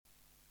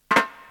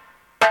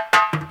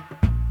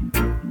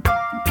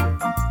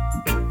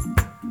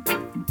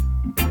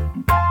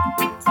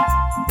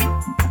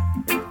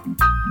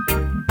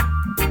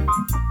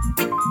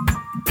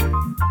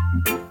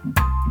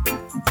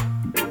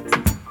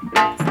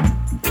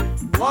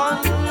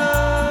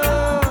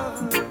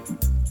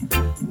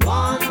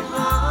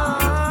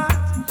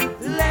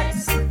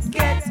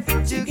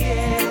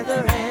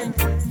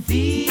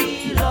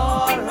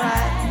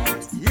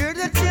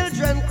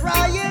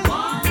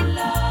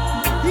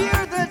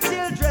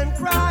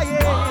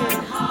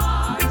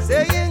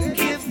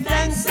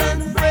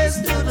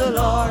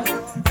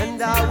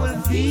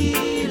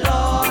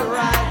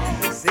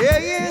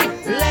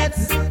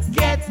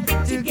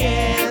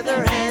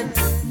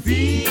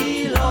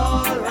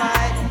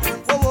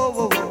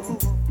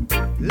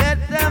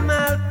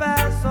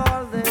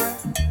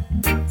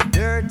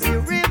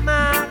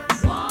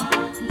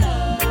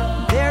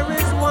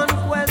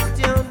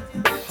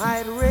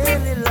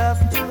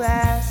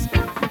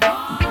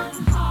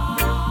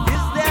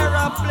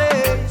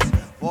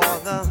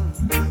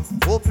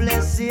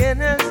hopeless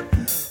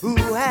sinners who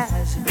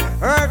has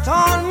hurt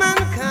all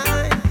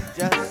mankind.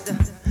 Just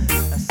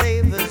a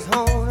Savior's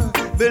own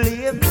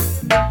belief.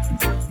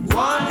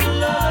 One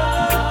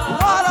love.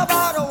 What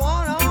about a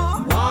one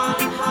arm?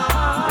 One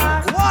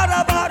heart. What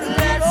about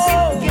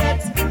let's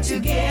get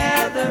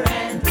together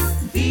and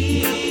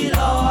feel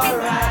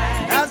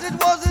alright. As it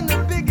was in the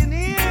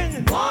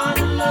beginning.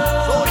 One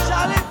love. So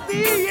shall it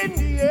be in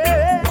the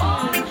end.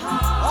 One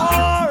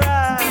heart.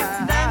 Alright. Give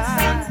thanks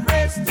and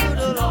praise to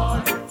the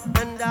Lord,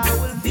 and I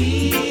will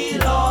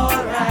feel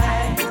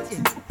alright.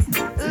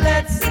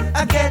 Let's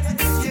get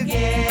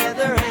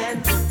together and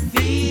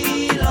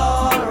feel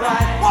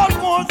alright. One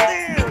more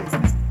thing.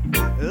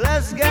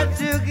 Let's get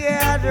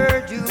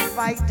together to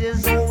fight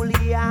this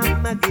holy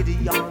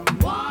Armageddon.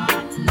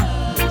 One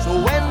love. So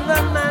when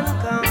the man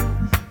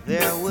comes,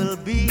 there will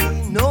be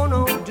no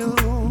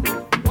doom.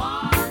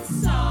 One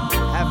song.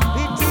 Have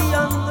pity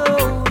on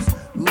those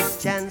whose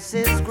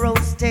chances grow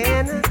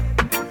thin.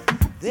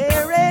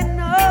 There ain't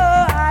no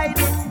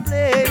hiding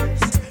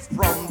place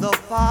from the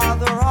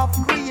Father of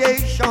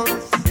creation.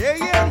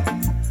 Saying,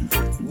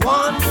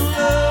 one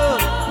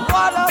love.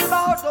 What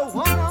about the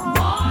one heart?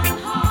 One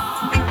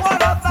heart.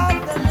 What about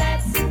the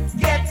let's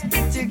get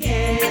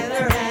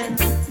together and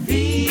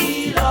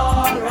feel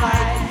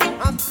alright?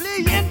 I'm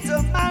fleeing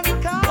to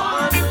mankind.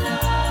 One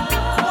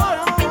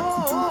love.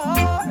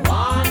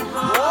 One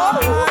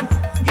heart.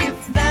 Give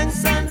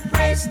thanks and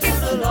praise to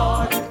the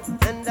Lord,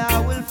 and I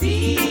will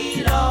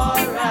feel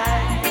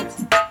alright.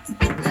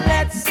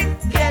 Let's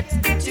get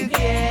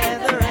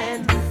together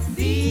and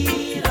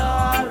feel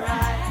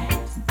alright.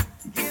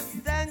 Give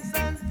thanks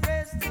and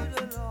praise to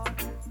the Lord,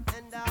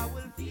 and I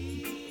will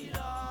feel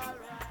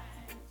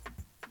alright.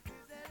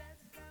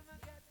 Let's never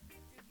get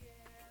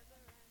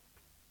together.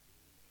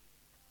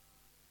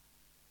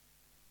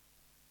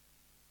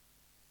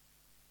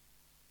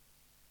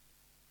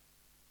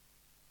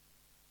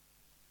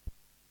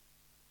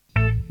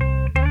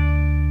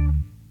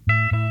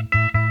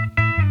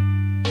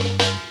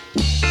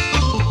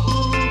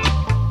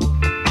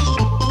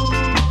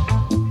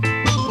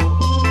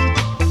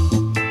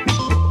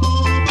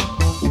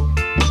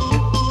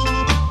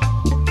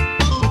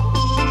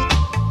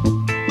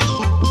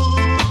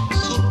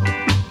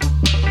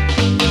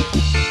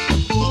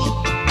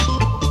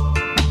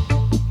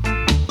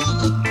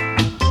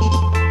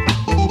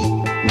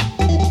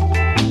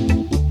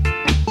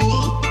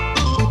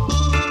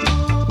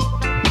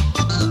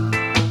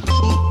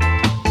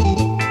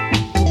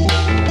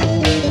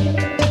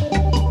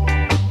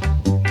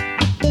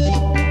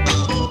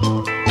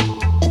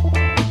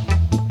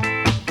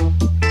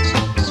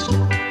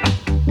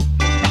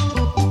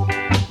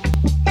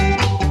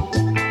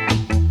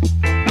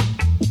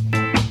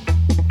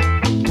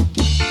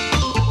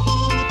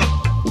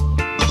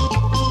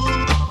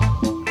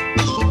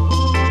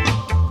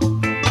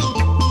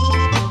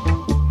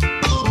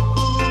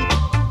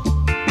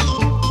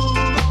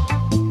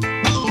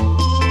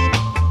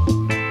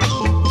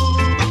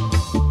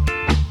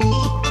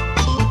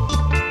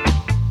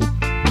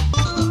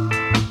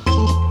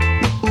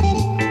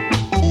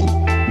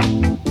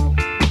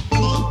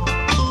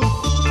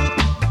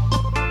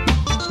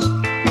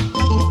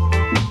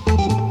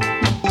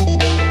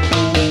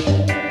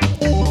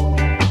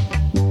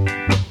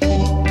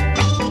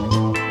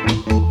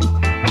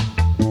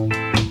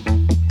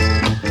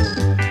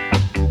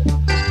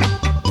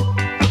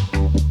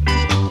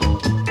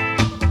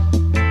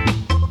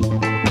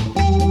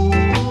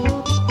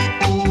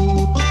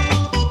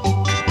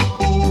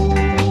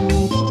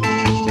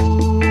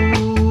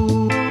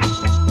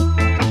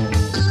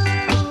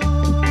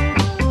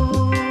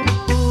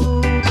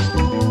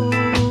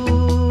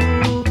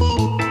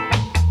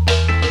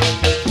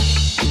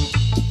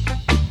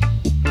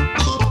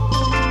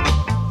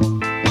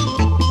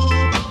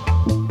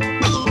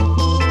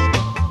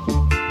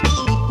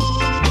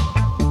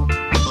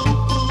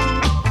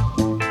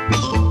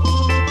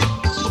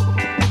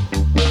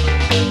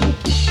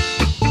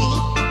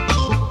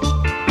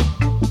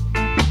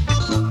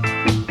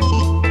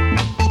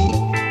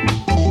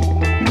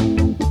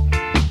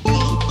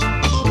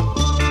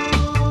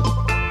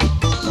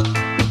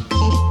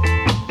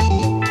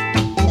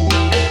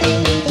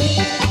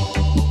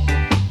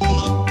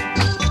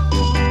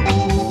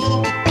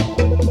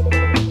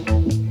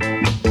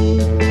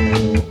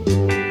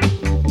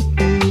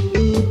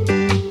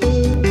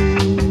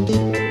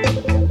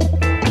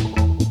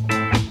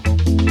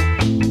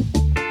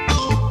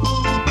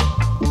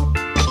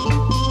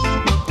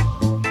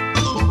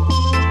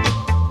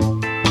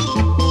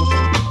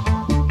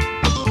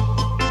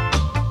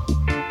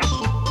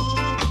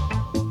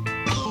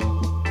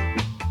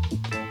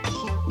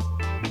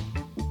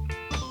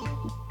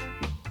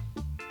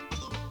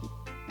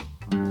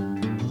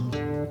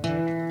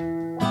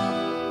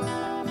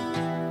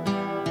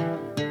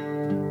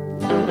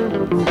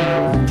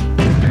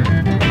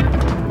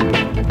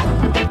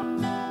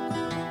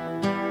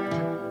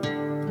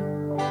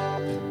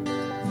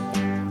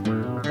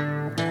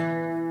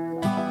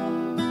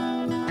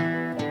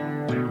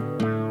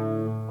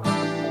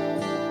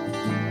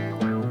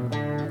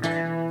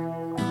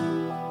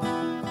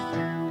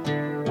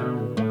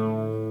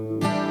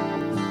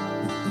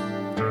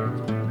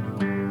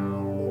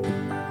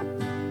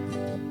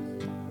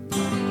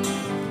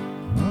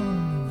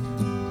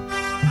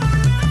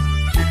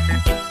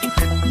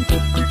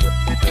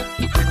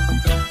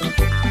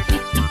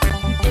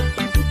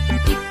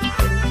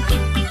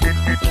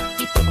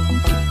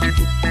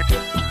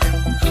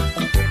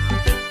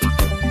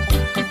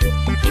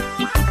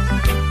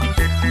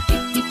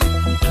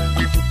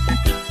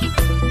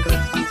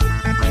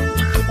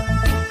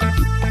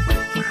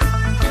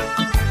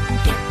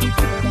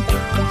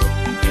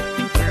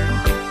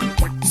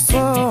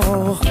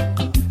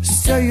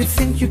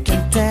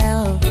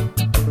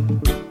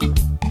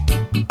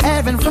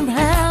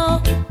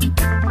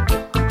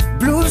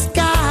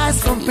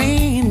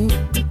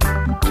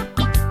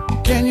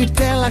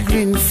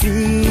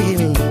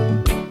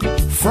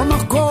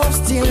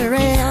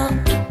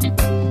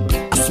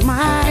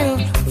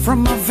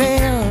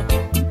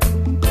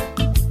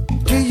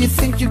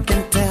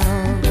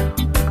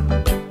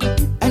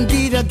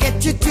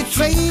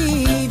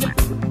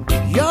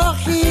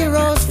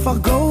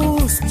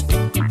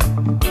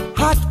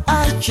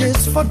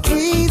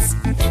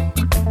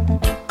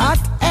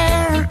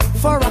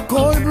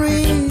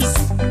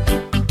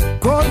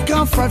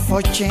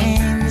 offered for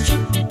change?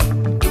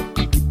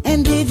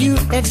 And did you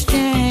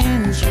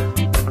exchange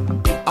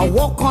a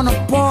walk on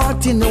a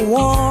part in the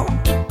war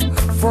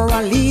for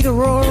a lead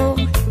role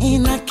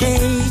in a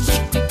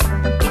cage?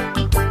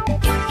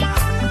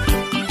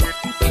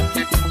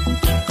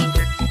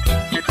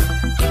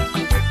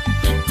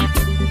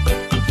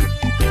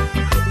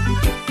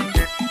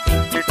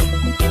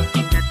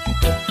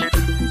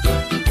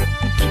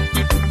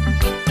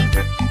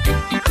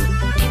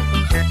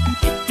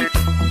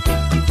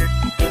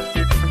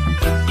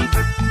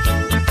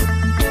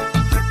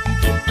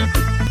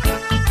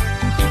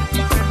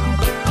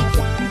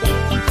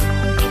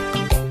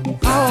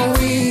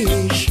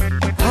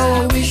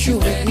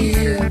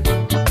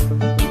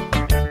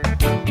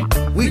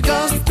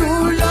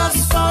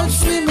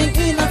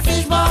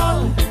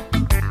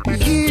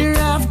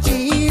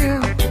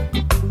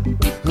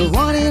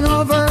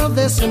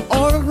 Some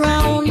all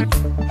around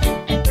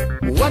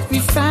what we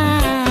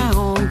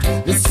found,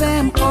 the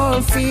same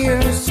old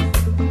fears.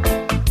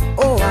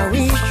 Oh, I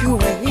wish you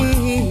were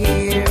here.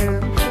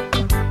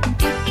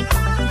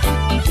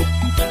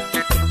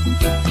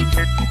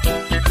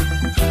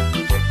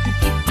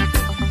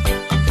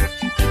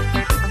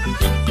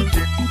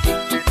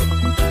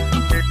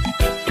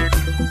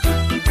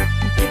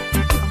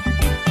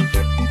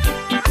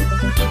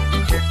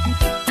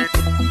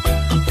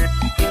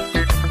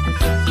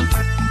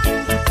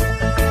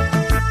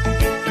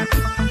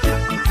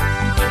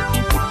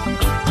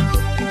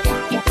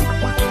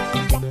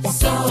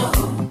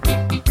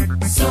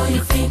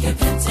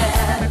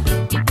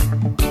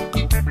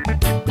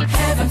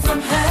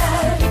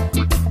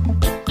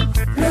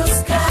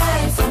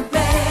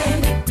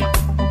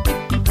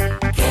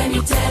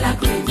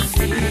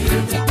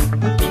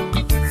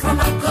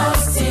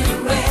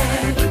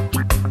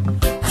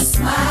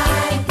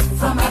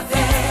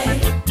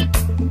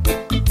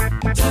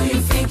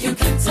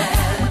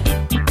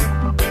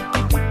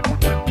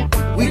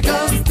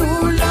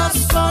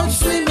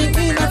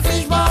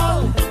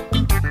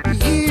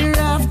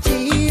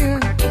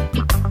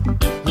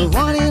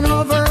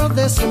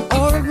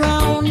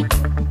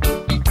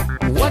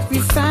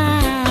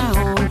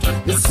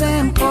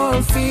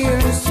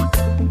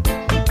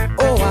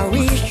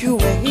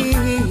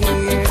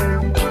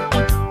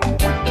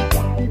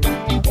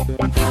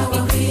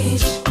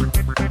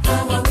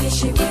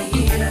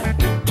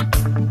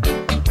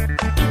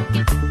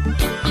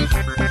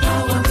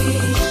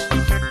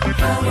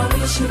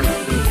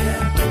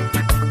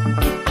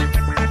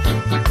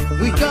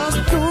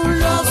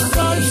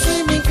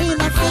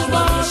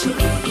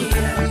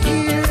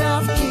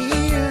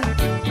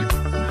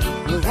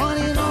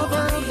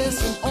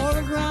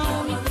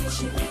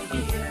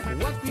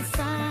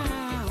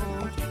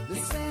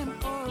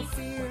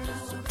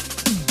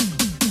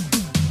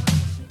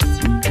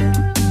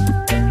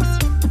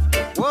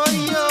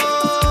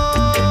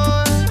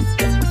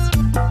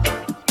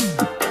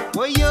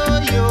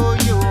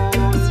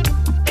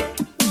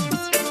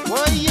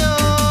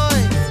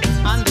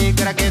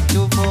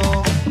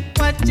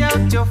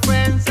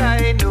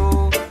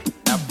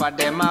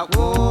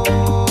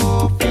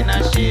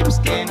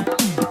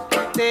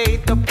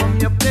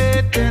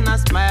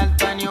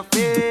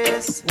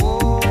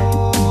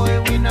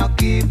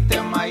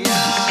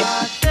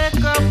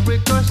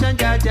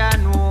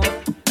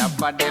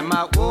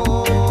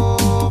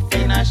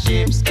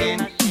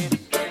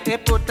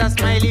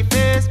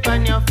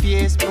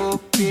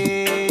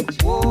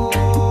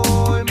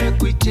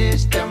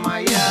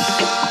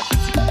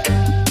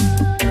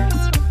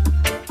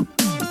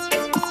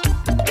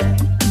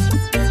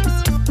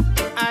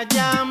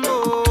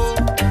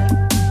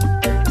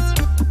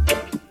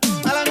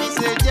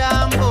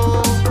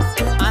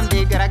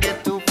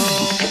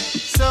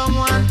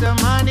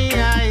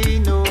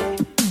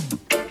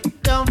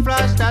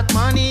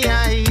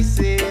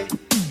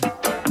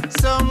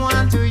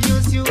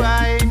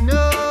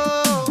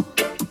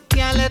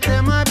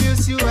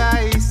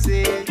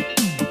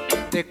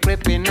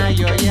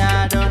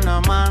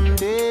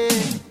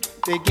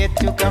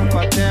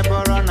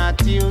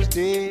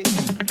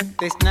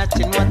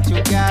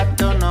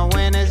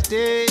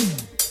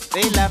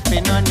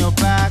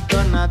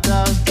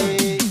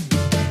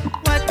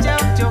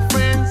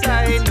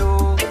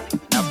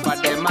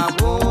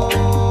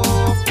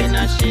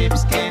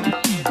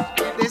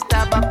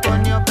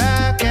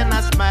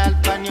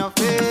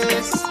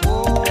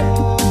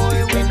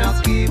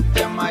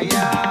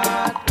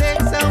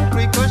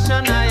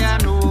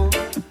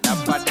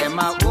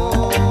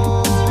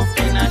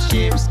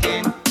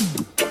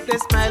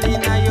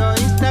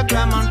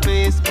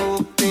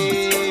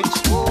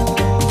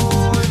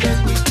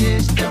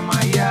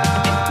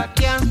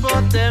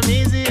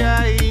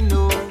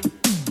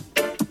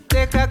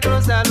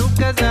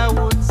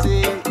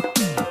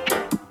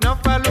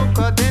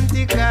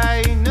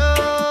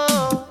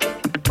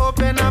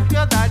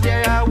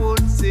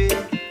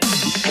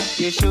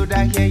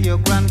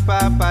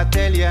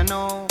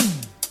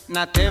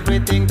 Not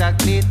everything that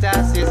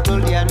glitters is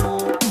gold, you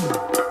know.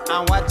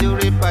 And what you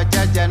reap,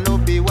 Jaja, no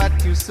be what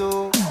you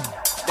sow.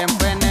 Them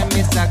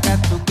enemies I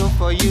got to go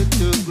for you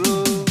to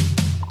grow.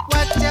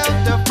 Watch out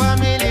the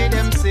family,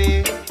 them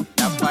say.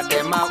 Now for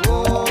them a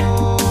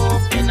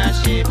wolf in a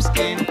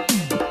sheepskin.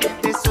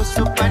 They so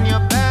soup on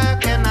your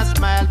back and a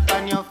smile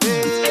on your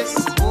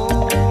face.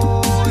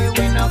 Oh,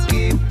 we not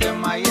give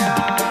them a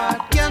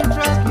yard. Can't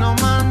trust no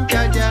man,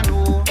 Jaja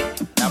know.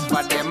 Now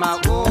for them a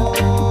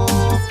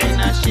wolf in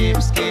a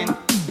sheepskin.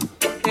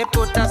 They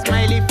put a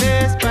smiley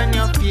face on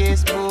your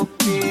Facebook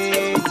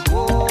page.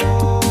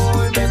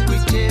 Oh, make we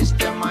chase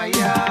them a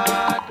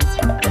yard.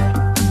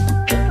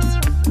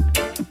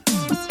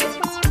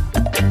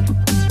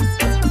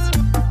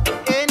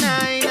 Hey,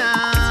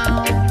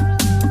 now.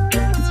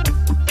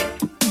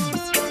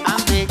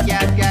 I'm big,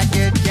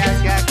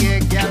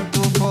 get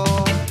too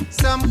far.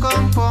 Some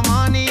come for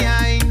money,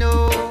 I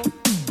know.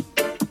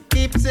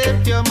 Keep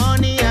safe your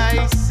money,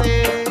 I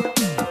say.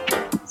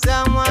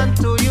 Someone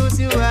to use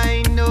you,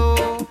 I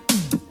know.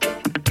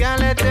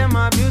 Can't let them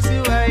abuse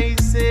you, I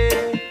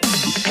say.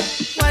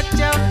 Watch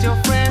out your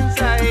friends,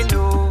 I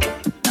know.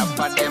 Now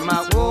for them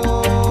a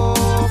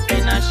wolf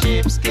in a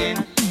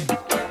sheepskin.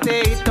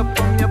 They eat up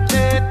on your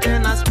plate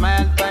and a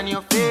smile on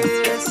your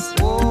face.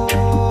 Oh,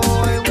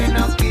 we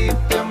not give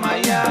them a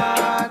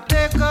yard.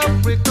 Take up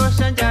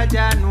precaution,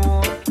 Jaja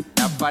know.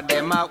 Now for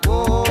them a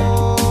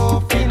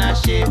wolf in a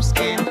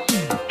sheepskin.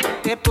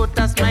 They put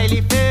a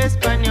smiley face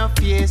on your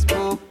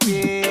Facebook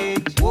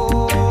page.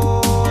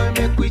 Oh,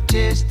 make we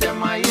chase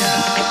them a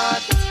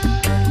yard.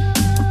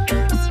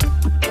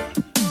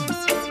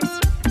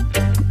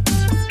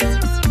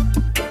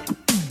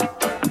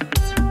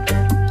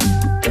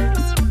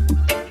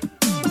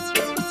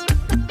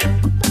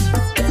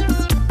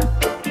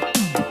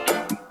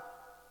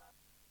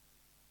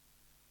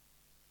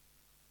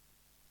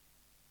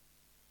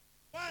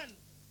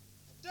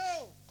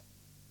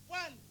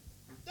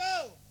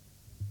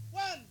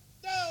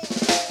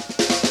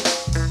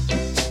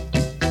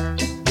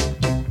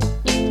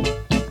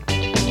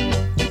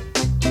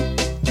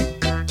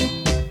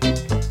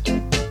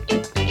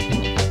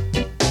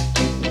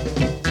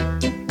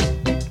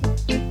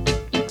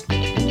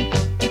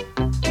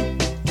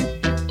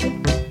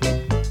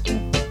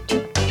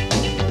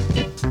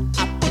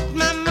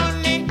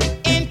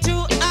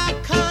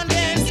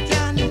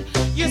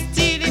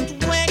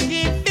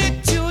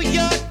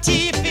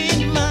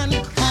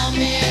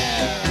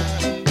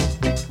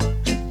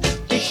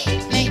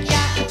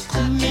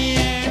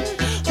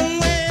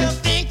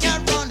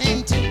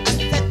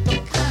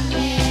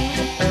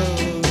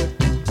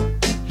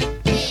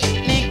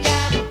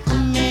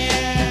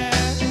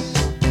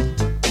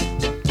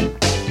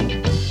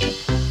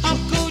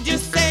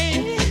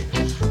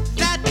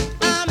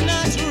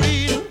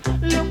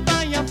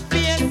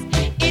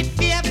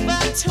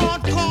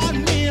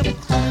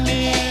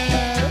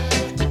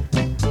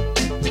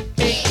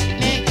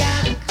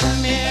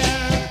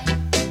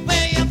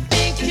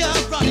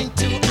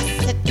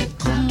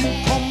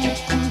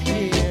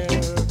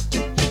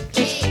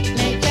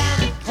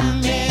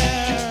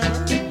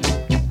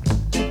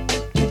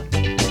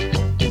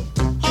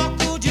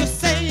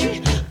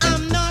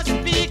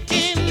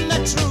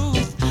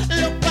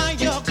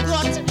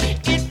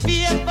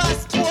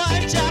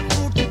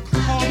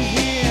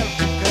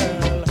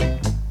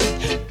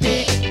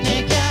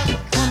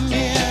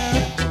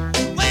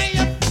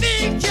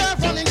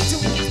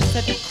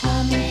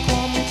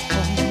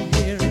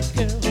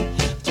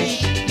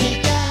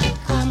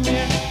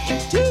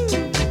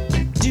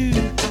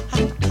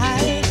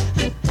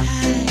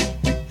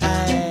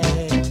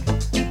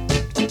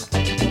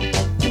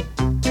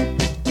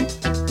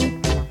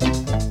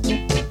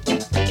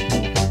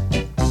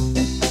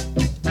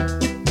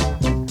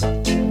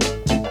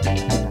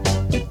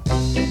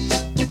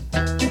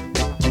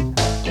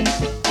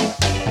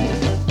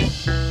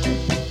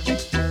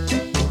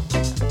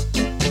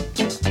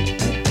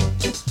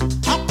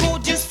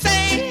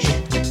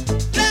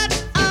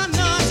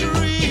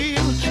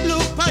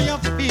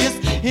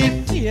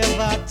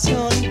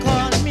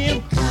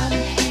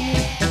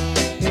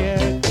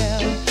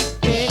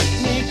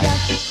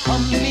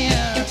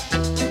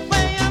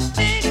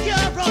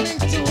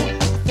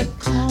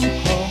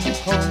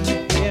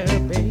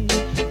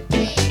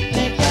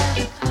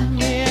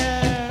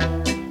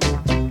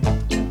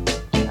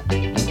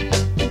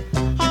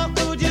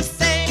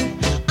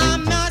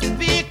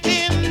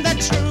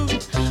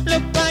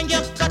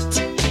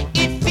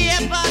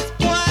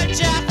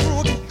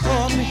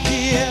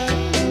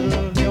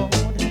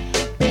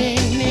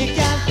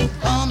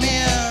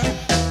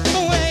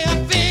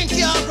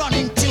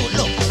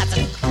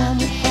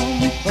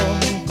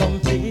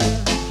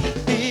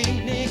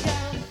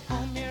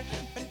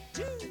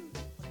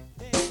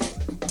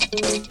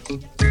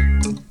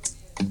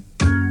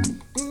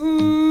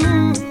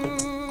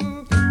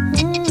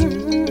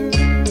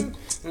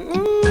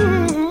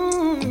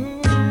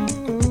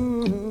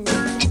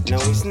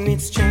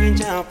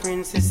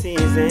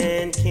 princesses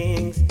and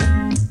kings,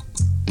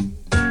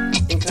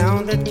 and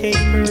clouded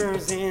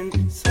capers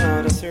and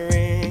sawdust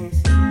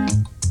rings.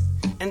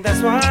 And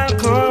that's why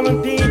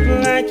common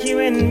people like you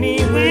and me,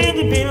 we're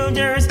the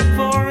builders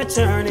for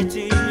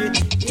eternity.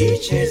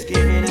 Each is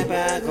given a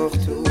bag of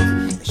tools,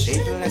 a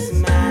shapeless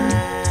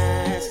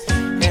mask,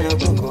 and a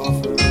book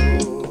of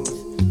rules,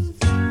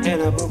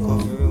 and a book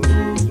of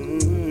rules.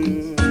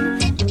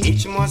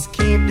 Each must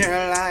keep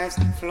their lives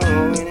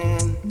flowing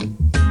in,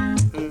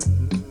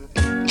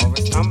 or a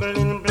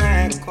stumbling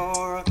black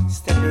or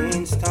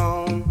stepping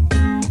stone.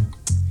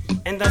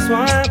 And that's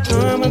why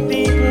common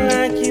people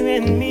like you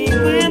and me,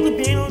 we're the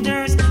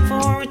builders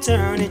for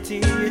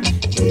eternity.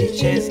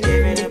 Each is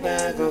given a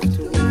bag of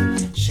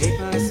tools,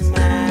 shapeless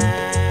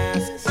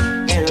masks,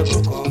 and a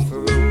book of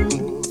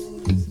rules,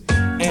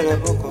 and a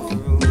book of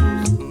rules.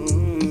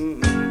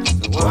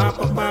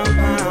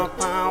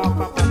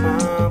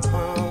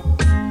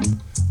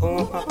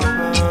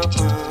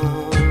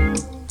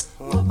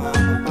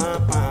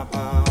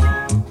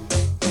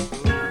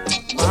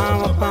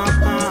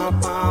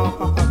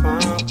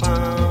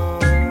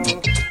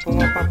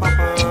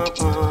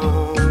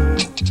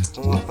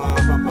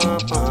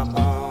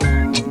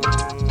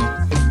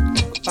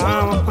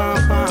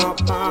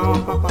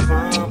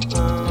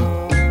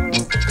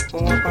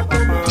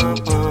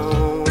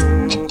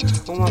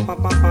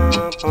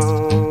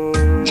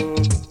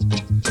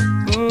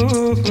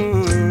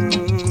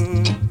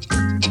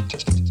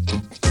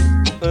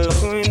 So look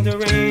when the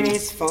rain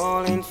is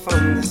falling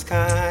from the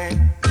sky.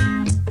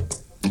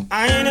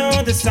 I know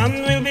the sun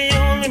will be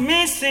only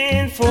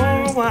missing for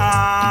a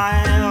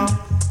while.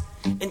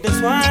 And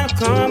that's why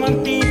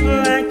common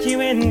people like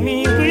you and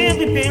me will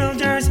be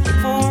builders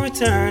for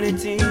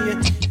eternity.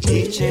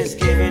 Each is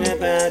given a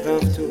bag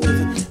of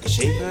tools, a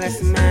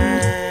shapeless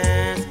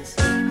mask,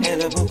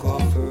 and a book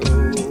of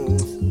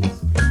rules,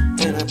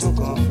 and a book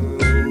of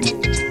rules,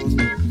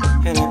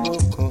 and a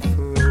book of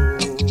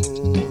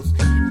rules,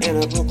 and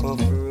a book of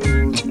rules.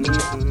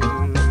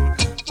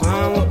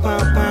 Pow,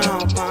 pow,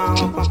 pow, pow,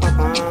 pow, pow,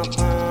 pow,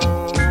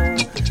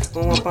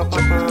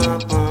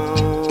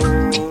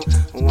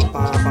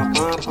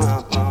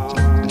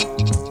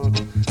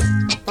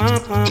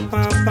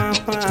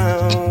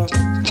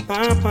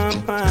 pow, pow,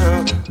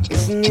 pow,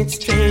 isn't it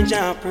strange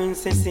how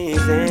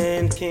princesses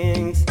and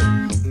kings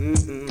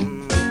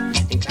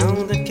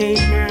encountered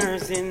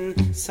capers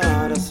in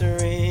sawdust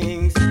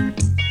rings?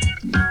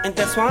 And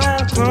that's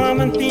why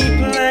common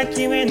people like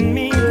you and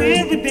me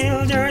will be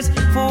builders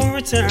for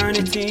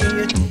eternity.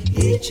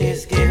 Each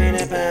is given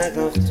a bag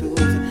of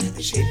tools,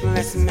 a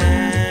shapeless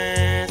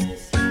mask,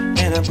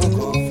 and a book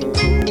of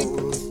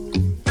rules,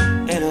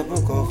 and a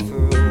book of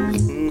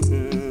rules.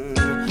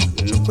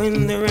 Look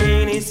when the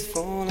rain is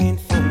falling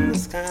from the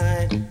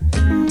sky.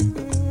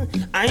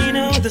 I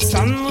know the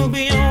sun will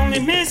be only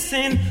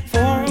missing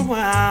for a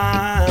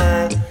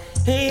while.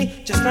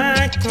 Hey, just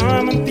like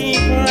common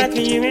people like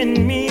you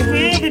and me,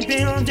 we'll be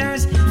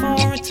builders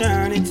for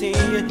eternity.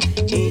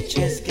 Each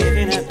is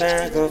given a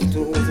bag of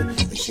tools,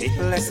 a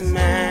shapeless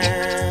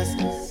mask,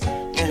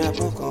 and a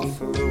book of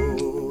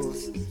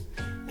rules,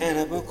 and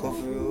a book of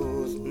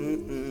rules.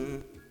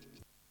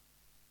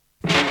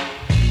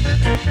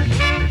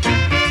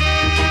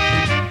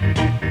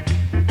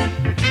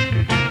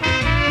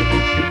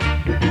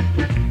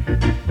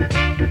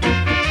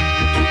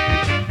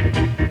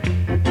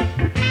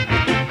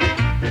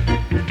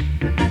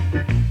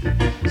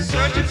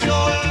 Searching so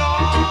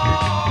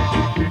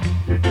long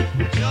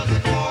just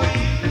for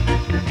you.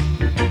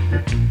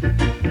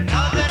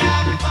 Now that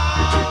I've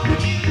found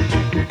you,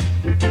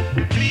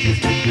 please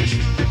be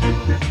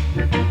true.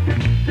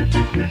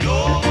 No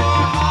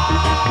more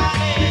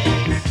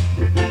heartaches,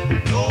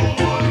 no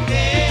more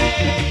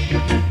pain.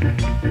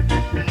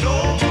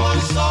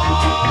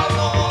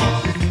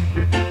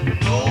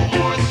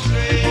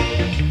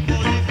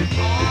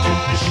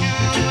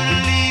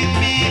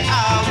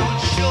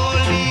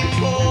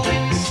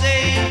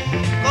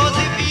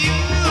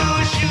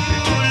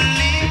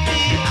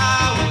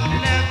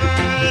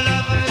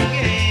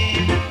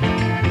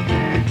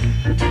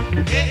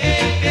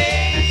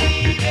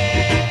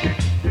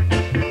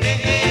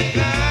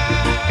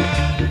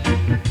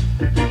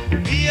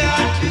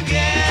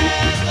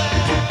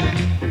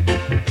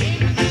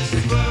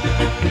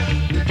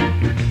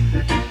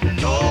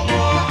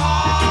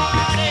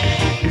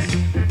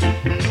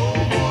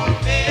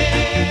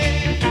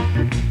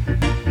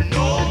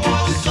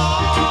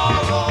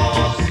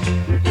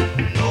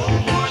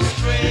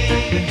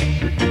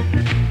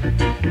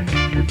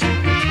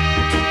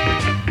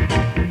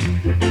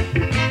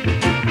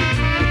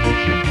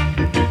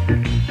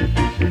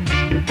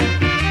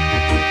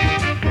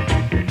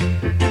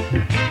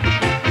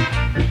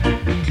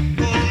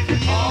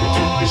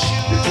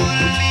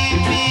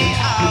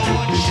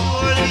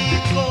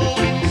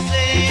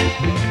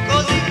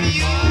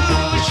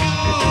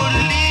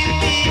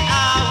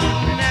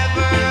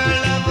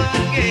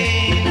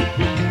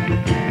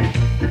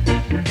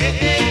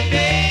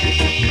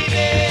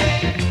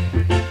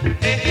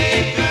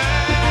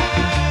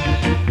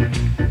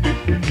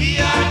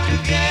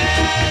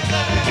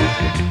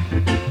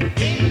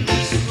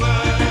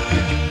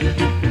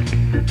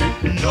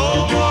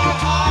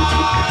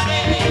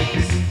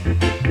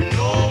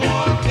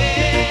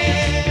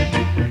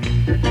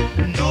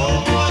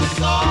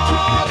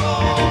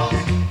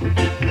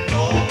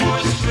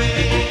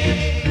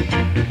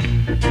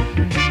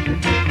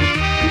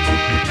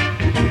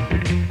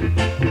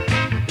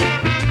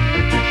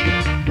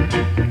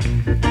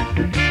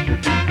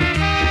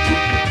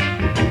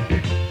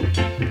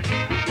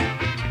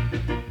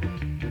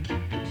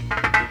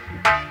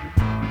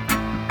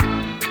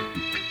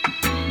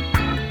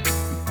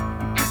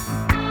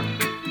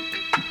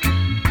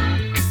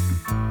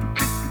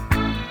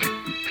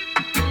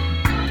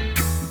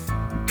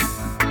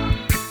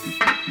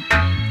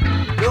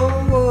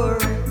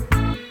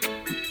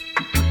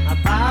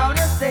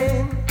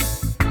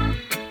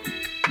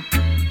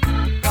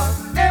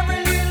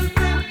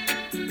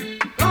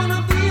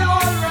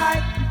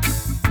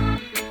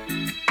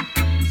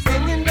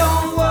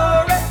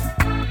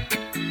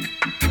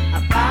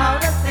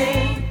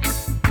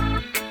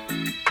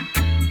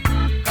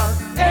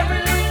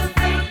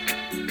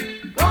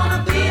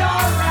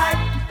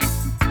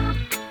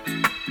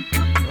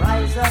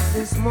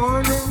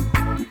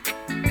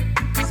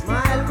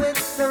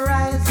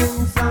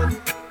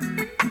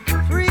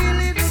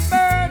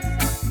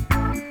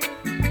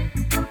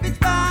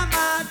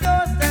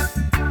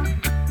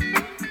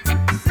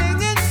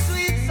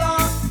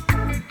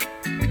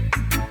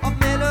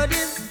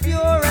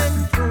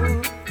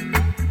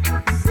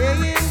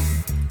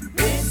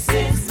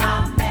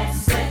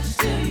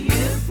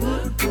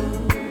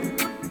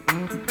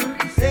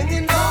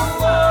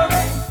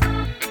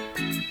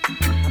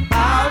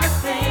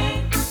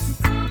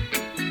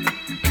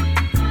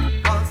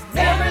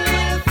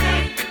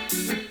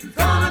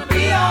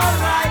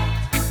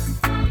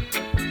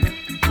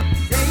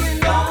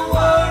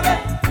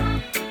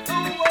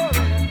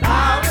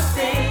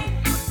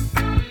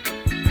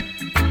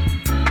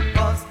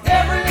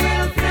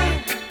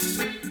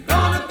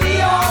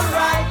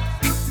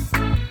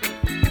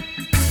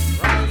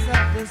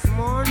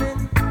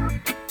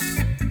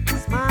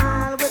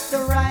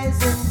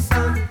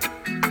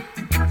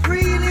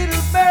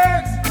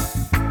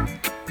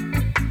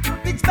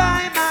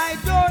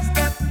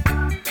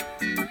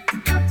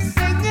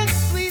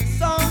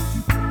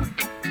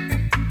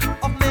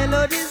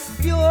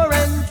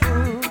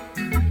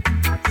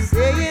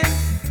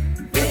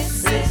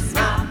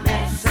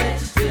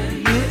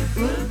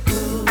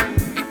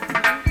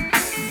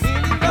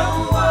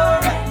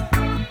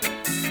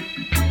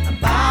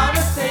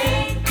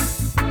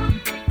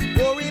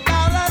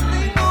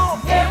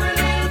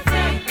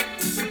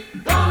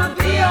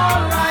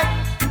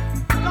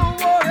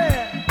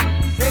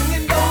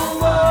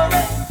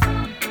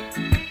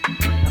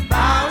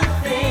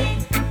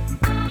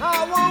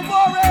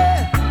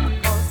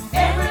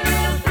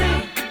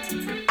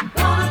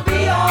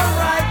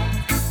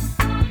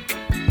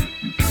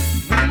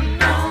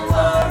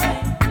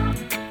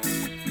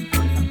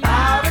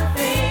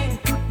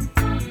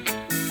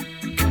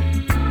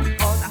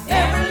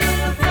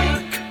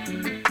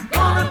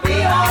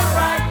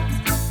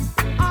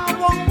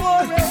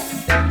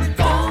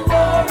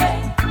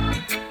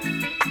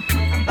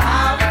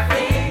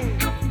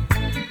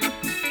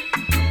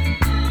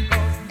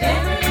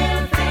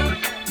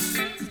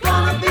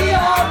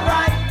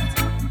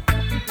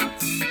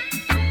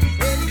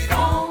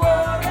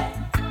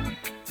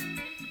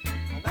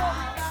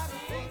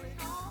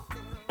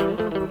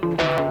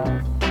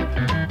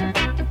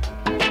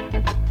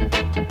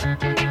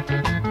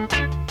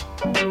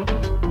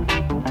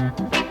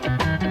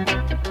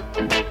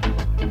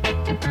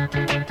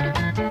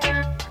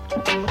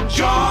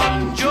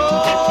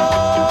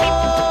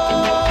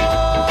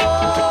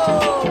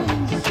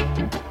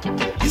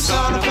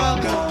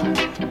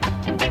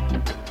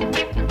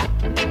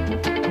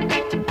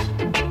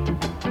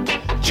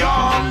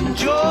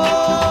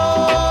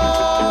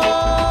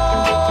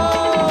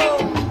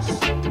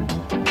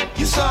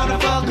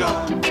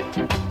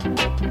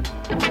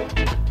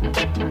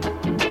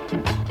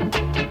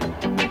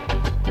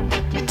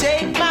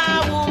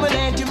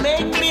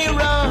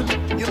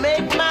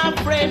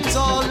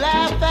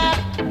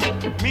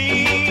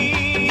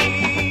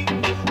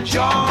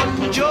 John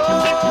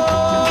Jones,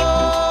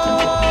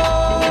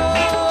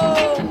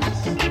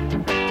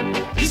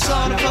 you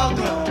son of a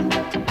gun.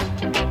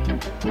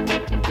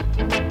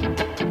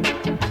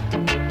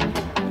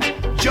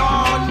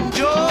 John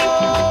Jones,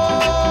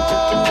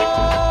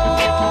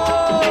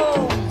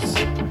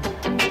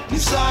 you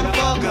son of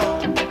a gun.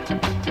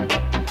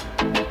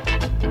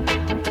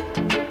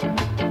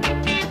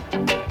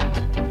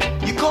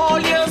 You call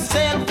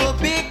yourself a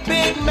big,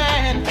 big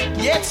man,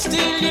 yet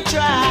still you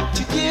try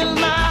to kill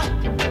my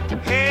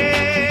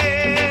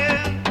head.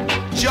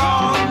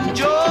 John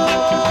Jones,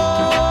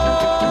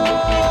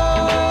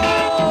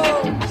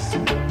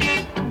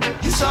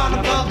 you son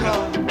of a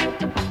gun.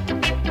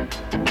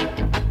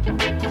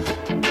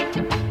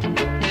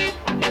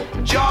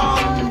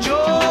 John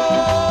Jones,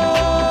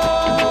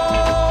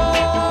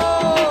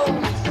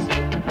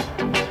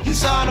 you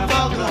son of a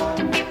gun.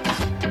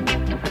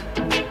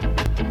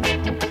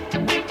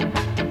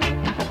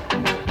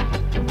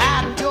 I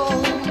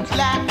don't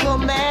like a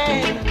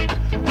man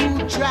who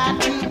try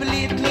to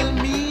belittle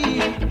me,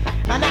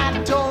 and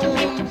I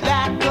don't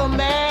like a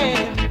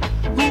man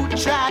who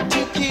try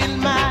to kill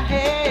my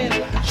head.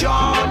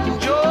 John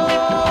Jones,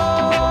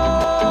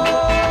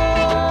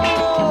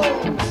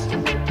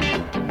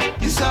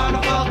 you son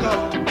of a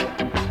gun.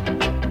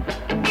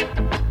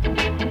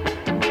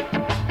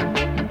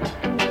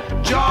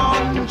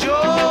 John Jones,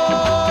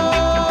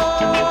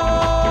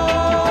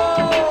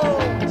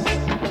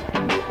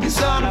 you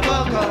son of a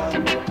gun.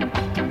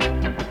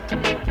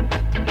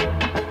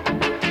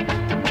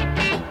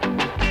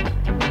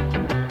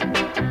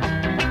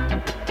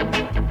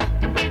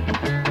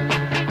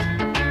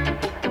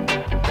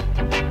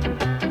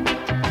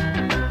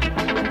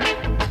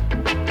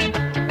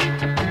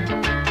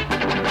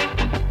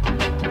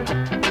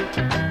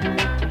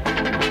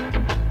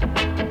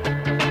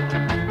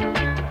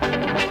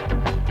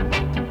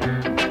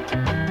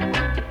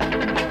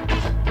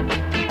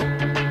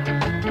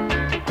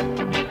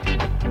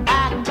 I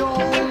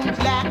don't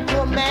like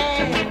a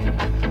man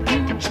who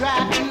try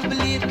to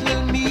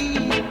belittle me,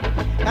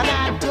 and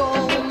I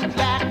don't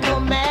like a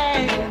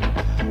man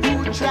who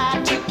try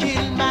to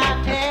kill my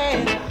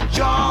head.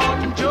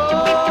 John Jones,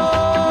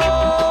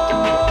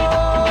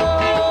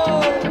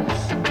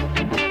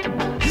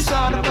 you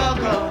son of a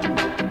gun.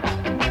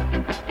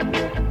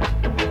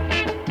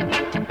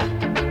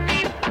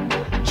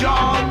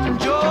 John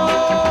Jones,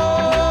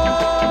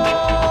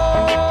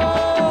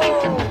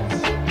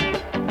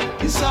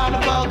 you son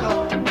of a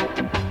gun.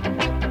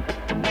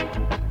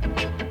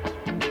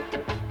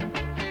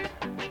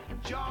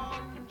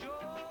 John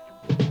Jones.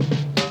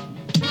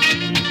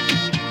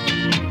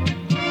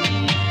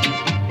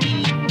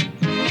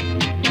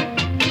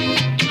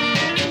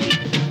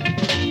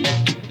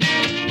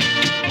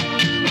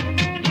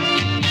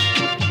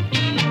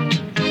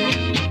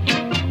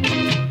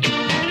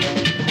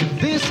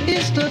 This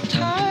is the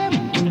time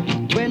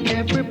when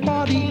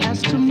everybody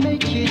has to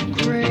make it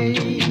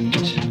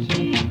great.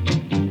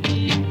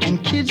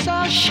 And kids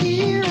are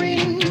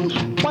cheering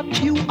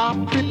what you are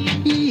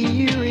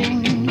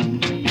preparing.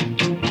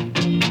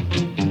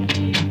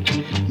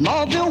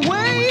 Now they're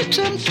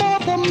waiting for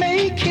the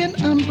making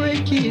and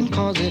breaking,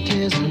 'cause it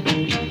is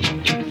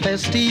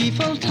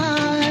festival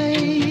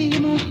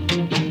time.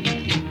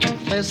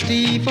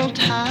 Festival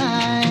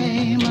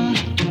time.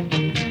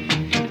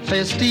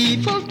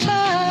 Festival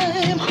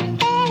time,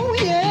 oh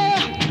yeah,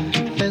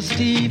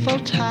 festival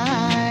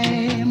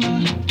time.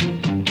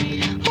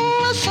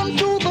 Listen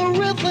to the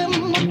rhythm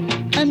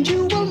and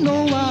you will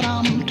know what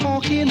I'm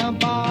talking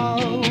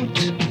about.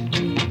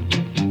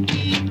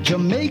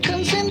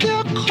 Jamaicans in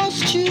their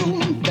costume,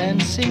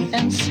 dancing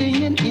and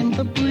singing in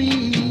the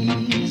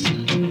breeze.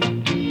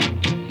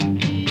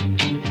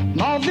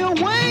 Now they're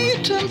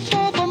waiting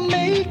for the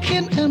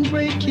making and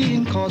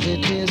breaking, 'cause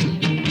it is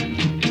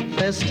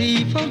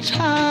festival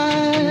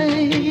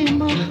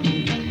time,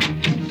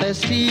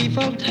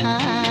 festival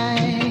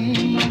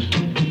time,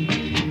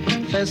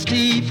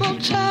 festival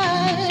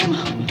time,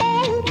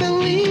 oh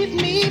believe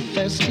me,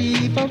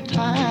 festival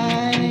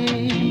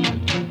time.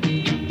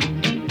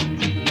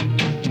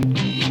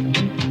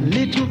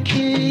 Little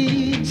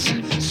kids,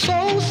 so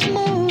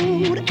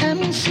smooth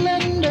and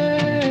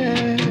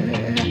slender,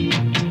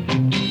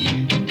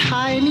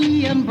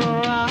 tiny and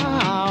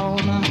brown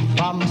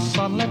from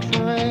sunlit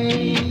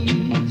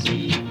rays,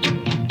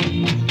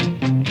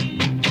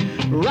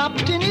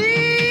 wrapped in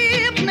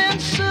evening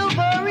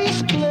silvery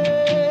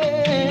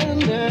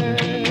splendor.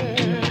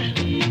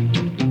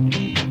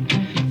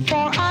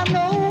 For I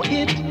know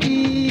it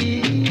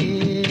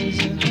is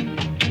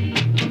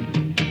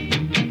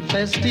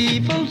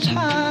festival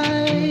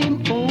time,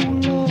 oh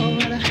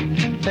Lord,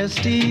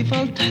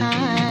 festival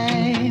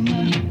time,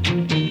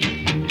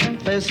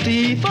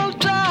 festival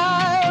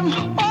time,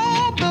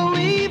 oh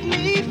believe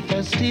me,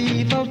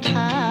 festival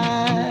time.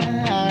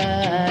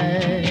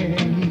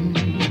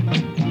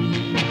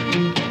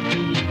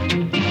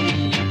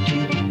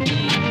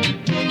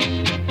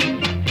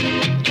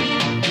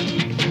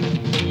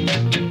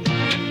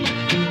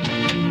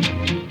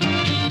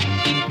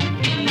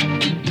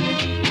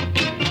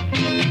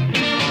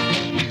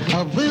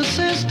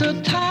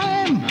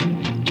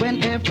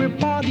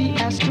 Everybody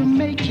has to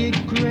make it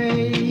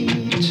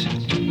great.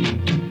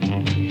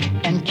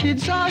 And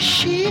kids are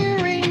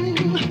cheering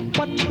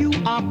what you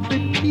are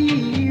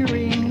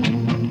preparing.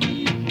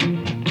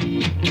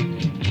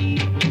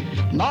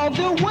 Now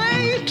they're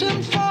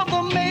waiting for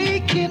the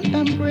making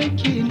and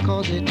breaking,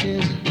 'cause it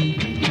is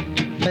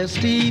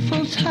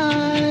festival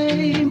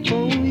time,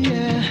 oh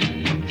yeah,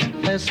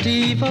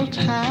 festival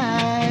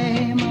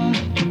time,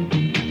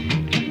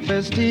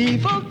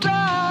 festival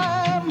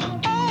time,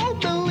 oh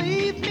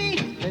believe me,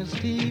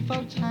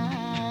 festival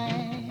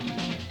time.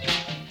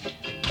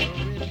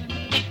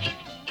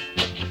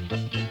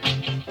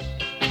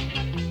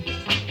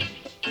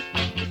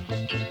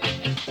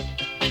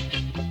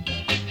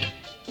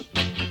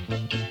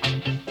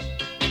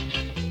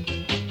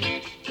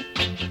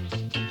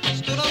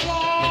 Stood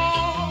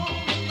along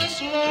this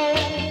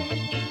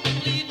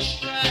lonely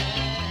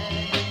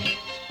track,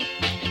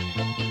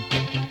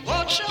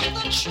 watching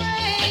the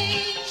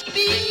trains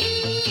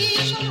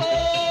beat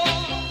along.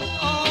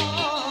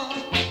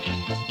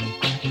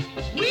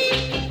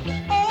 Weep,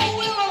 oh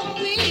willow,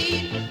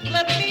 weep,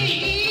 let me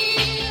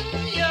hear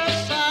your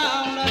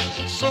sound,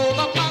 so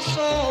that my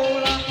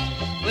soul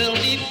will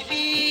be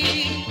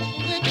filled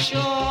with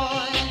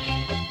joy,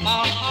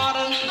 my heart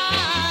and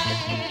high.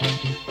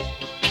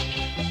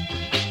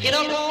 It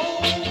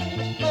alone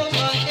knows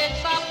the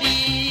hits I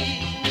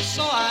beat,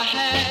 so I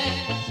have.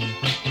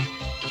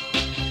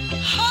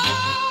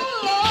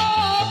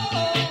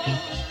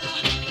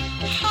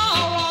 How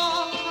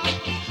long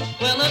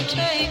will it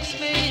take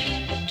me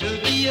to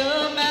be a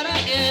man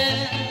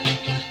again?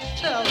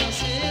 Tell me,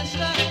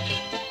 sister.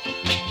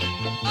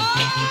 Oh,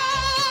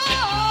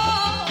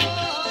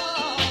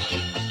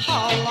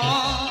 how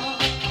long?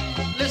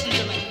 Listen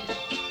to me.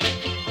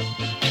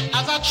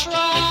 As I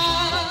try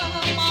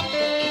my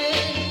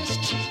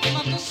best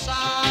not to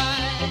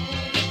sigh,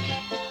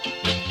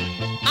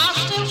 I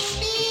still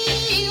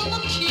feel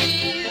the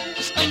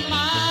tears in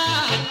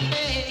my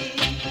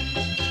face.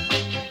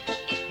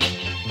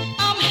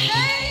 I'm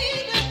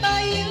hated by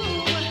you,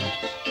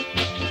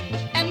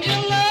 and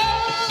you're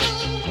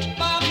loved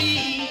by me.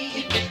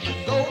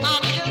 Though I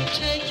can't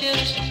take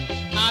it,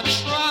 I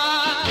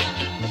try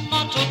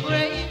not to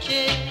break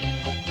it.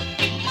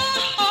 My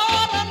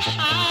heart and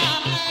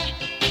high,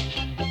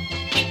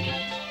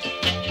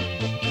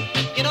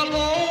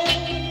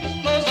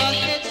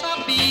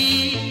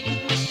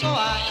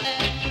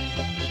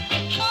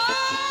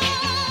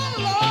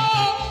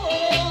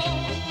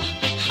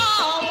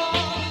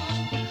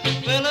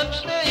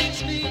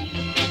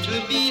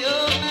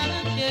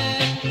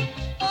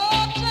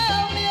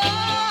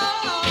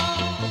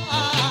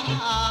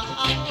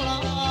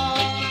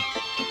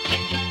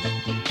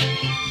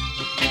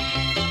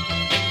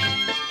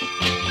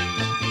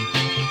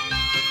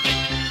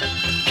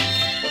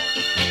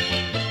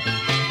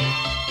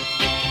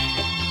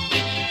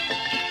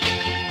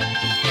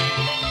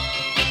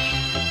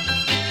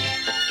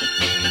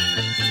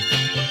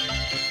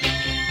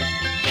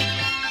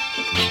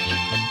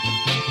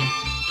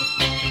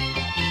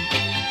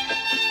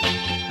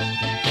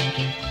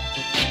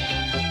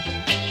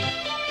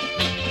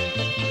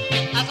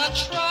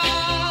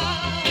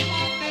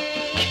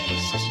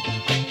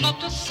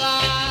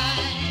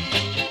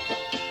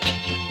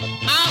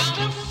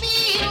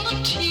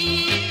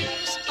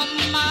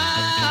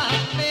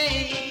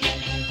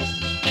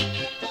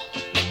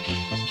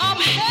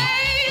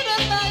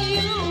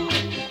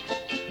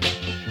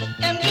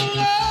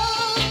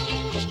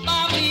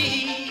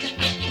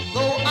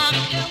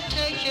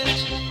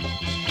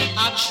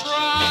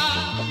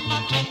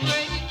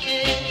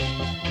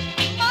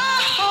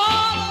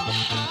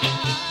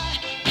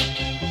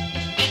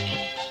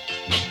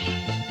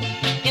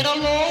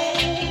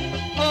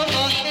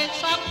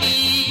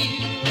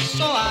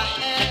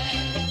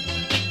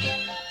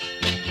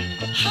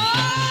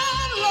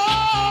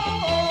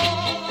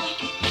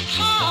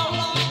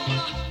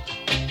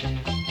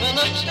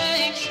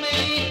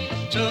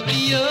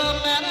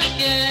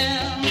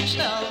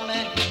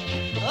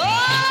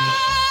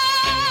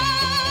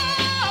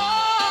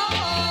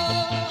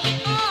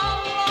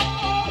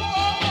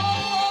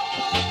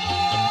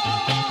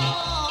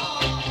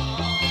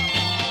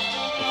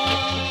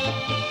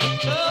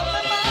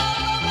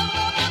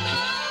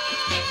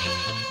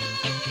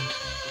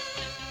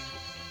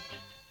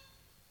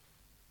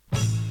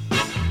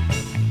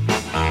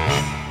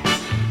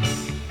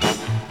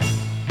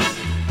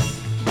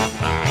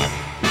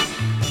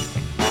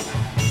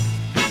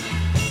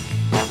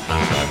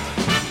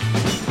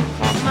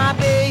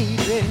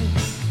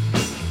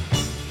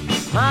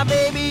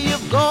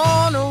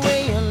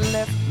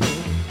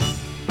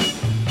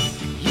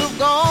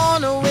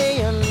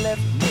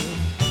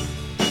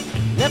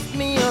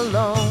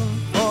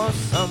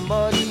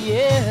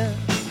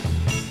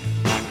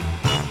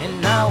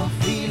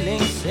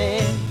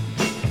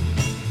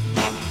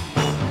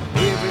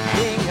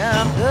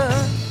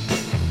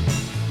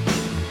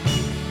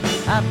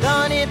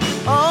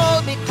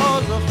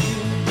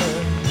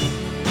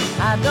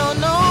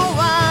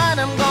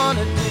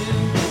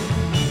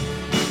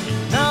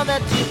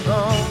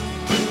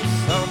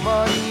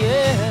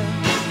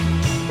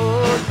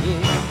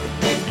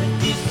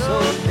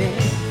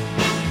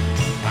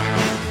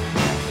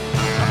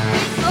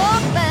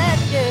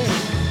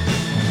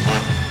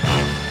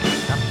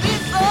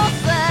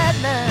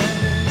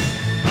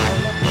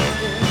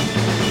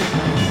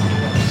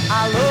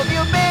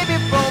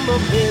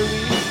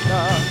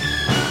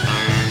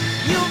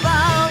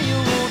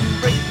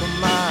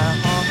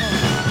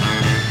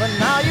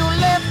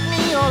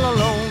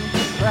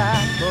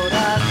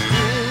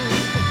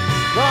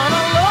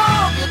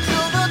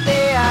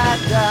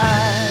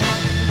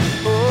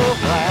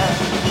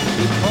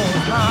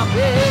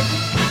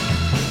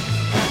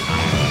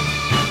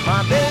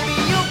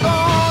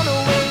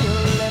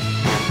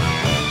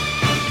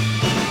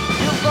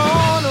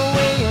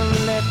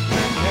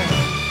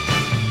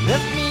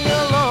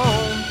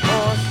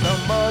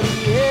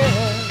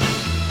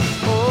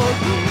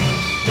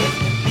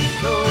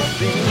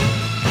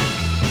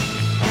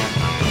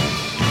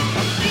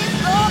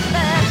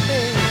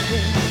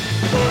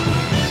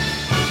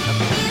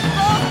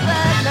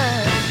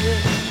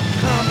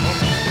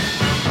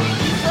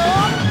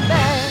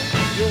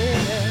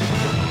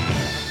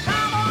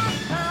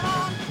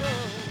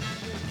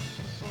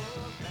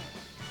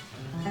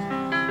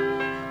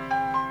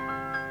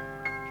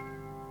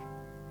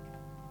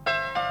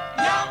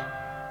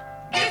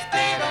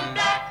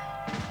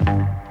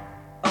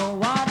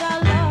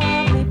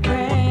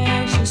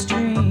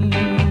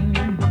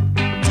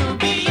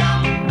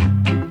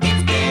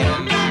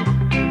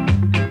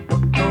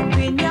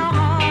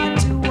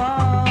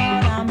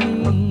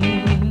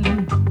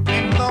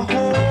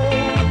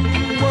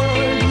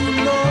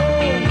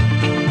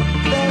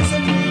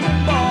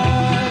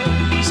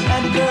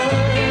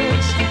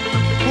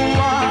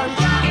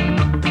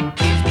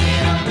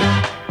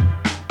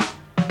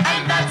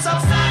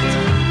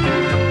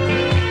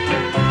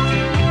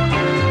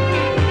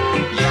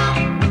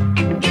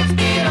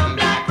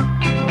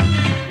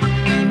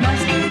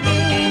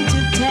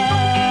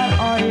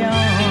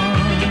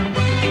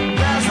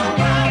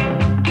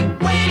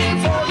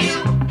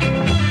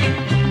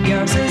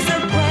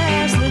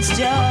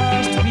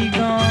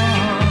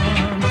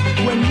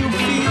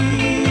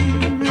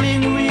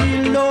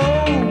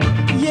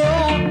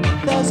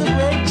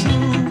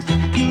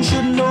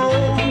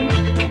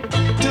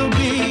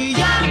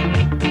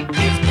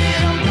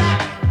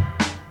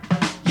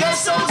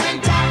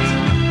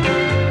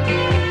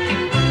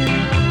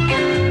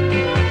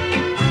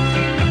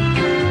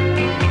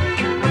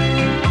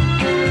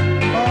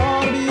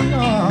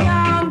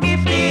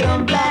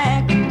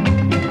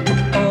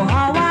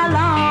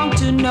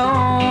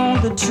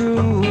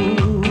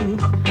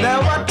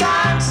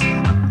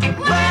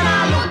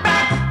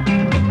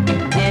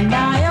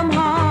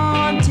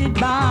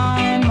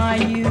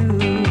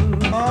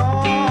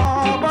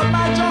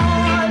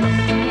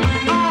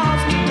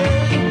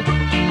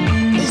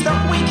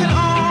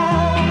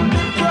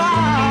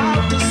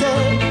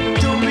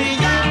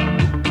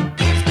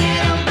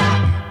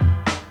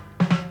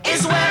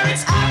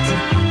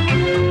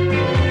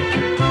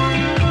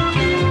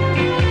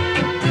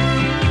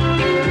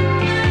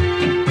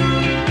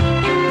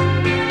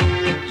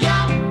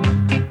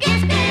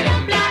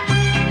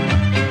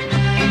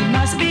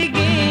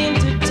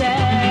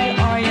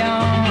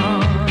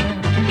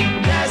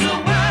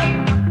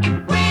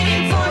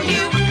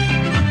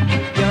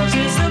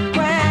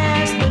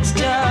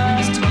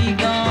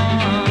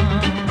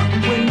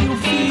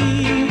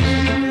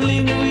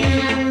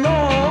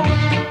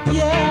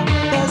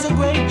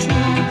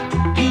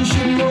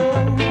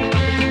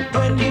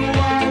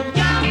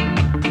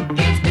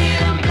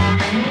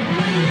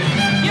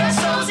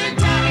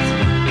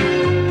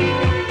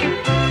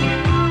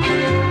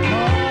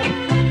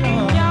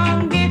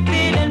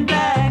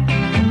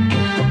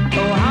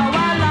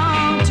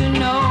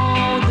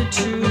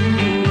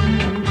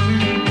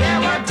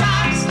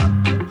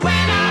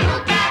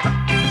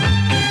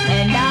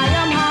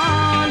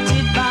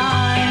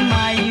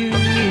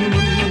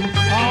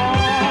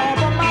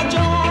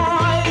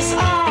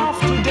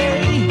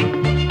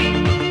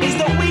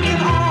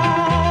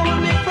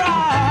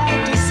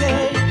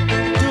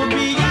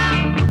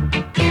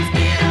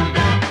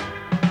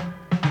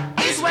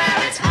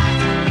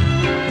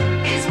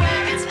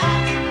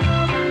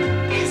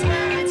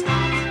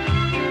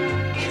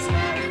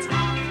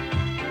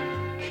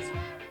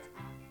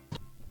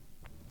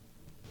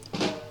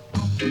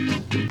 What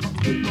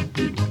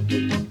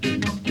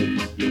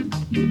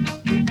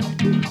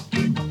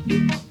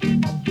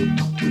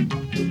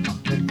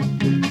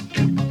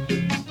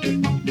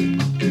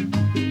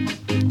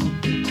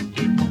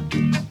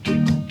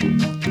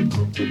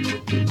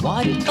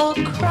a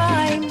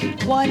crime,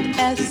 what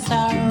a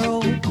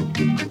sorrow.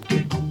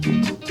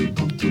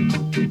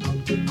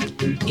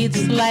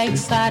 It's like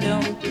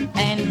Sodom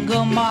and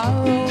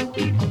Gomorrah.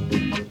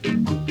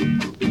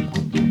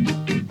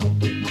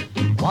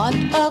 What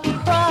a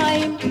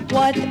crime,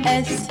 what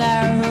a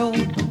sorrow.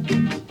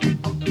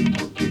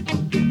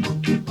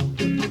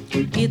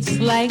 It's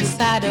like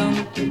Sodom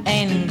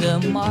and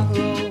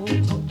Gomorrah.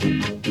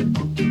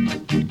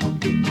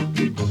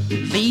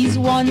 These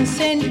ones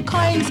and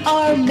kinds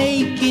are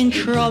making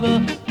trouble.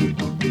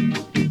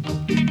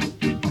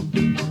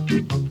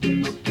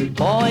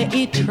 Boy,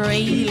 it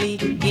really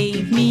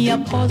gave me a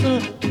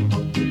puzzle.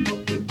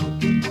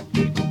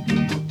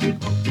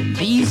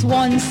 These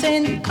ones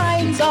and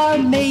kinds are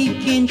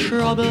making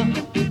trouble.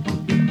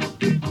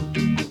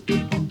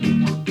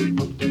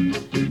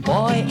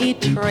 Boy,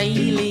 it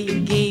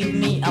really gave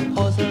me a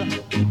puzzle.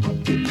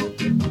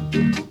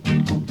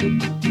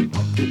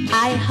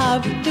 I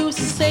have to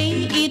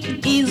say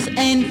it is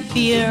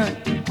unfair,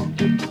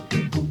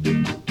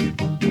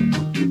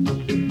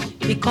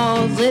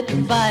 because it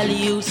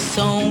values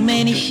so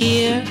many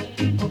share.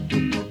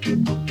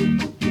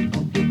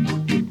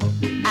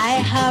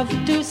 I have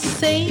to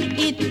say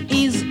it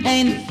is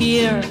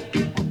unfair,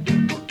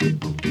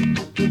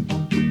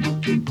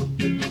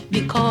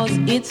 because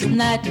it's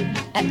not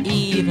an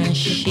even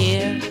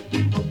share.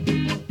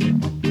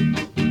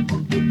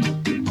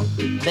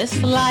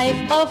 This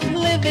life of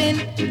living,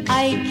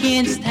 I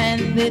can't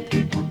stand it.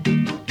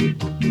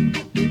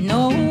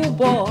 No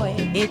boy,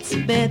 it's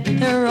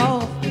better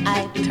off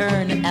I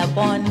turn a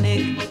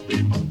bonnet.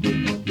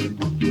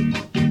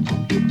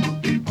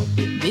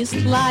 This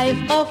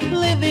life of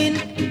living,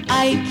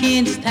 I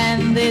can't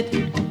stand it.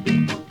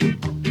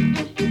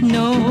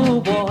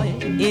 No boy,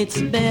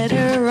 it's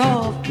better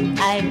off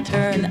I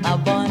turn a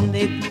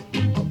bonnet.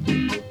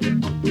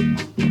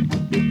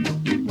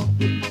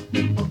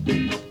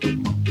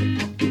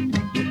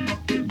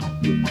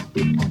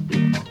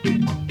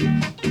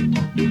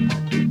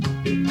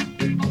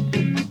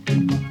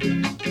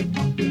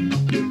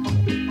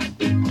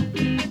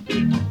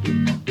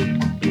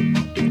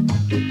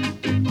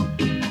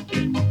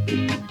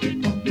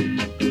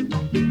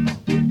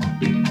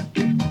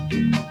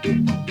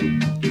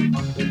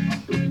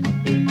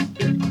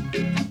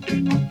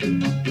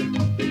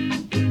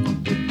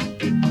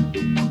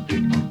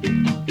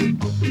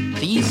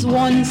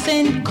 Ones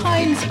and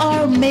kinds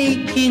are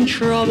making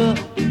trouble.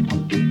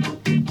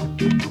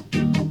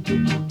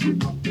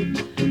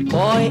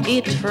 Boy,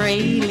 it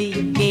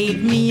really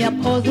gave me a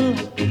puzzle.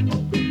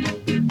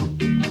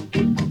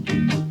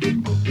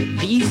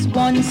 These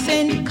ones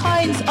and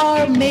kinds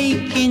are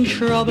making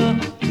trouble.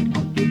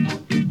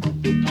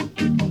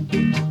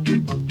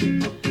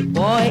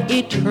 Boy,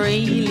 it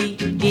really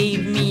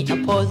gave me a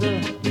puzzle.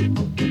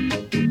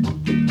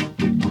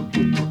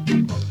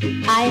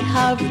 I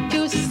have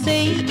to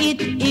say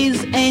it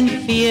is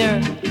unfair,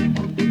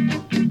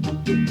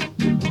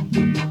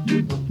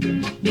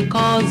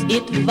 because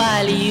it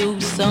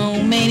values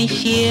so many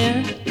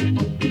share.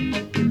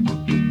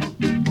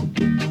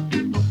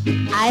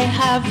 I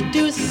have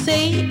to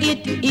say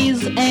it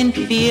is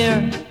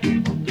unfair,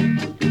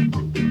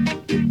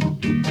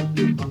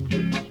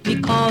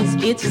 because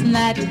it's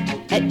not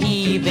an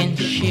even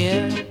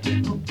share.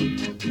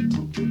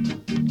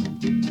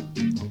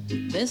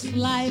 This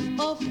life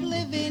of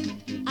living,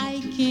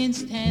 I can't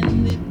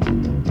stand it.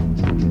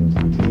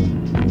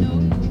 No,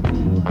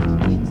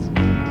 it's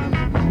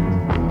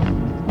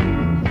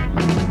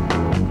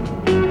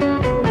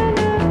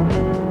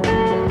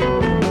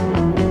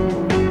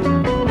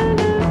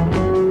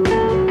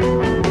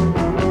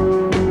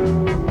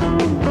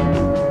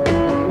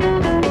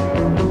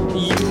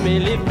You may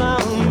live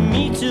on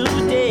me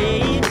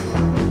today,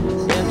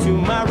 and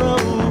tomorrow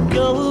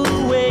go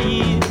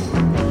away.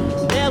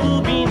 There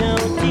will be no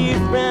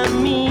tears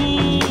from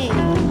me.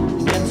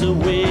 That's the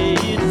way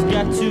it's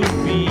got to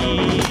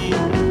be.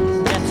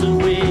 That's the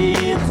way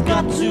it's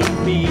got to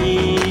be.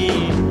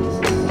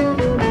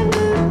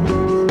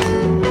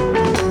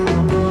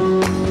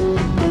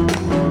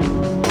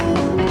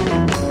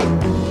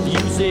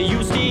 You say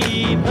you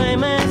stay by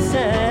my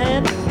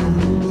side.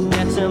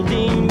 That's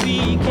something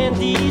we can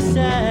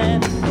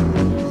decide.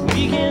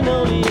 We can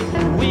only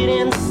wait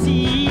and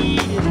see.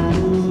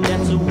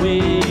 That's the way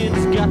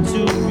it's got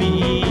to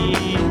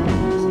be.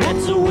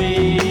 That's the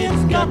way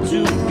it's got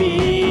to be.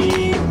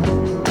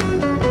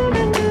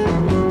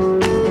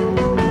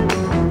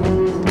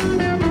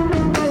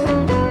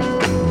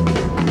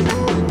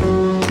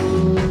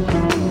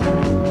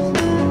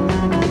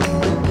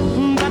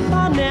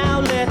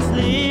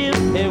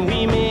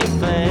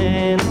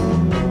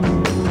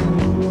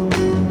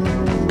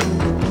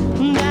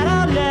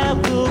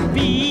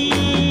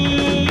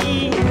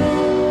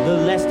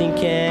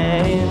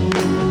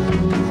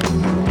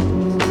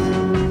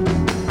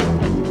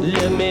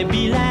 It may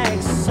be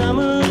like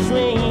summer's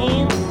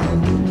rain,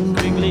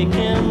 quickly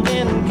come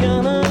then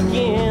come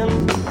again.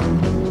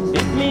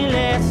 It may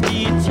last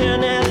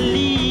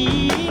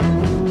eternally.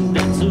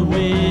 That's the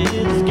way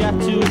it's got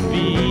to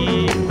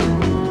be.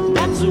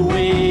 That's the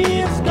way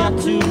it's got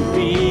to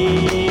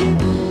be.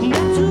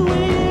 That's the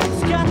way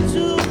it's got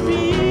to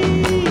be.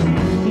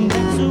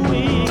 That's the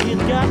way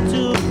it's got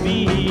to be.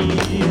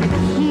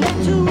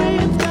 That's the way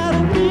it's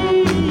gotta be.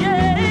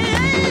 Yeah,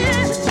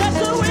 that's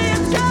the way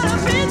it's gotta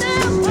be now.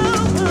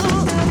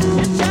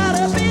 It's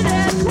gotta be.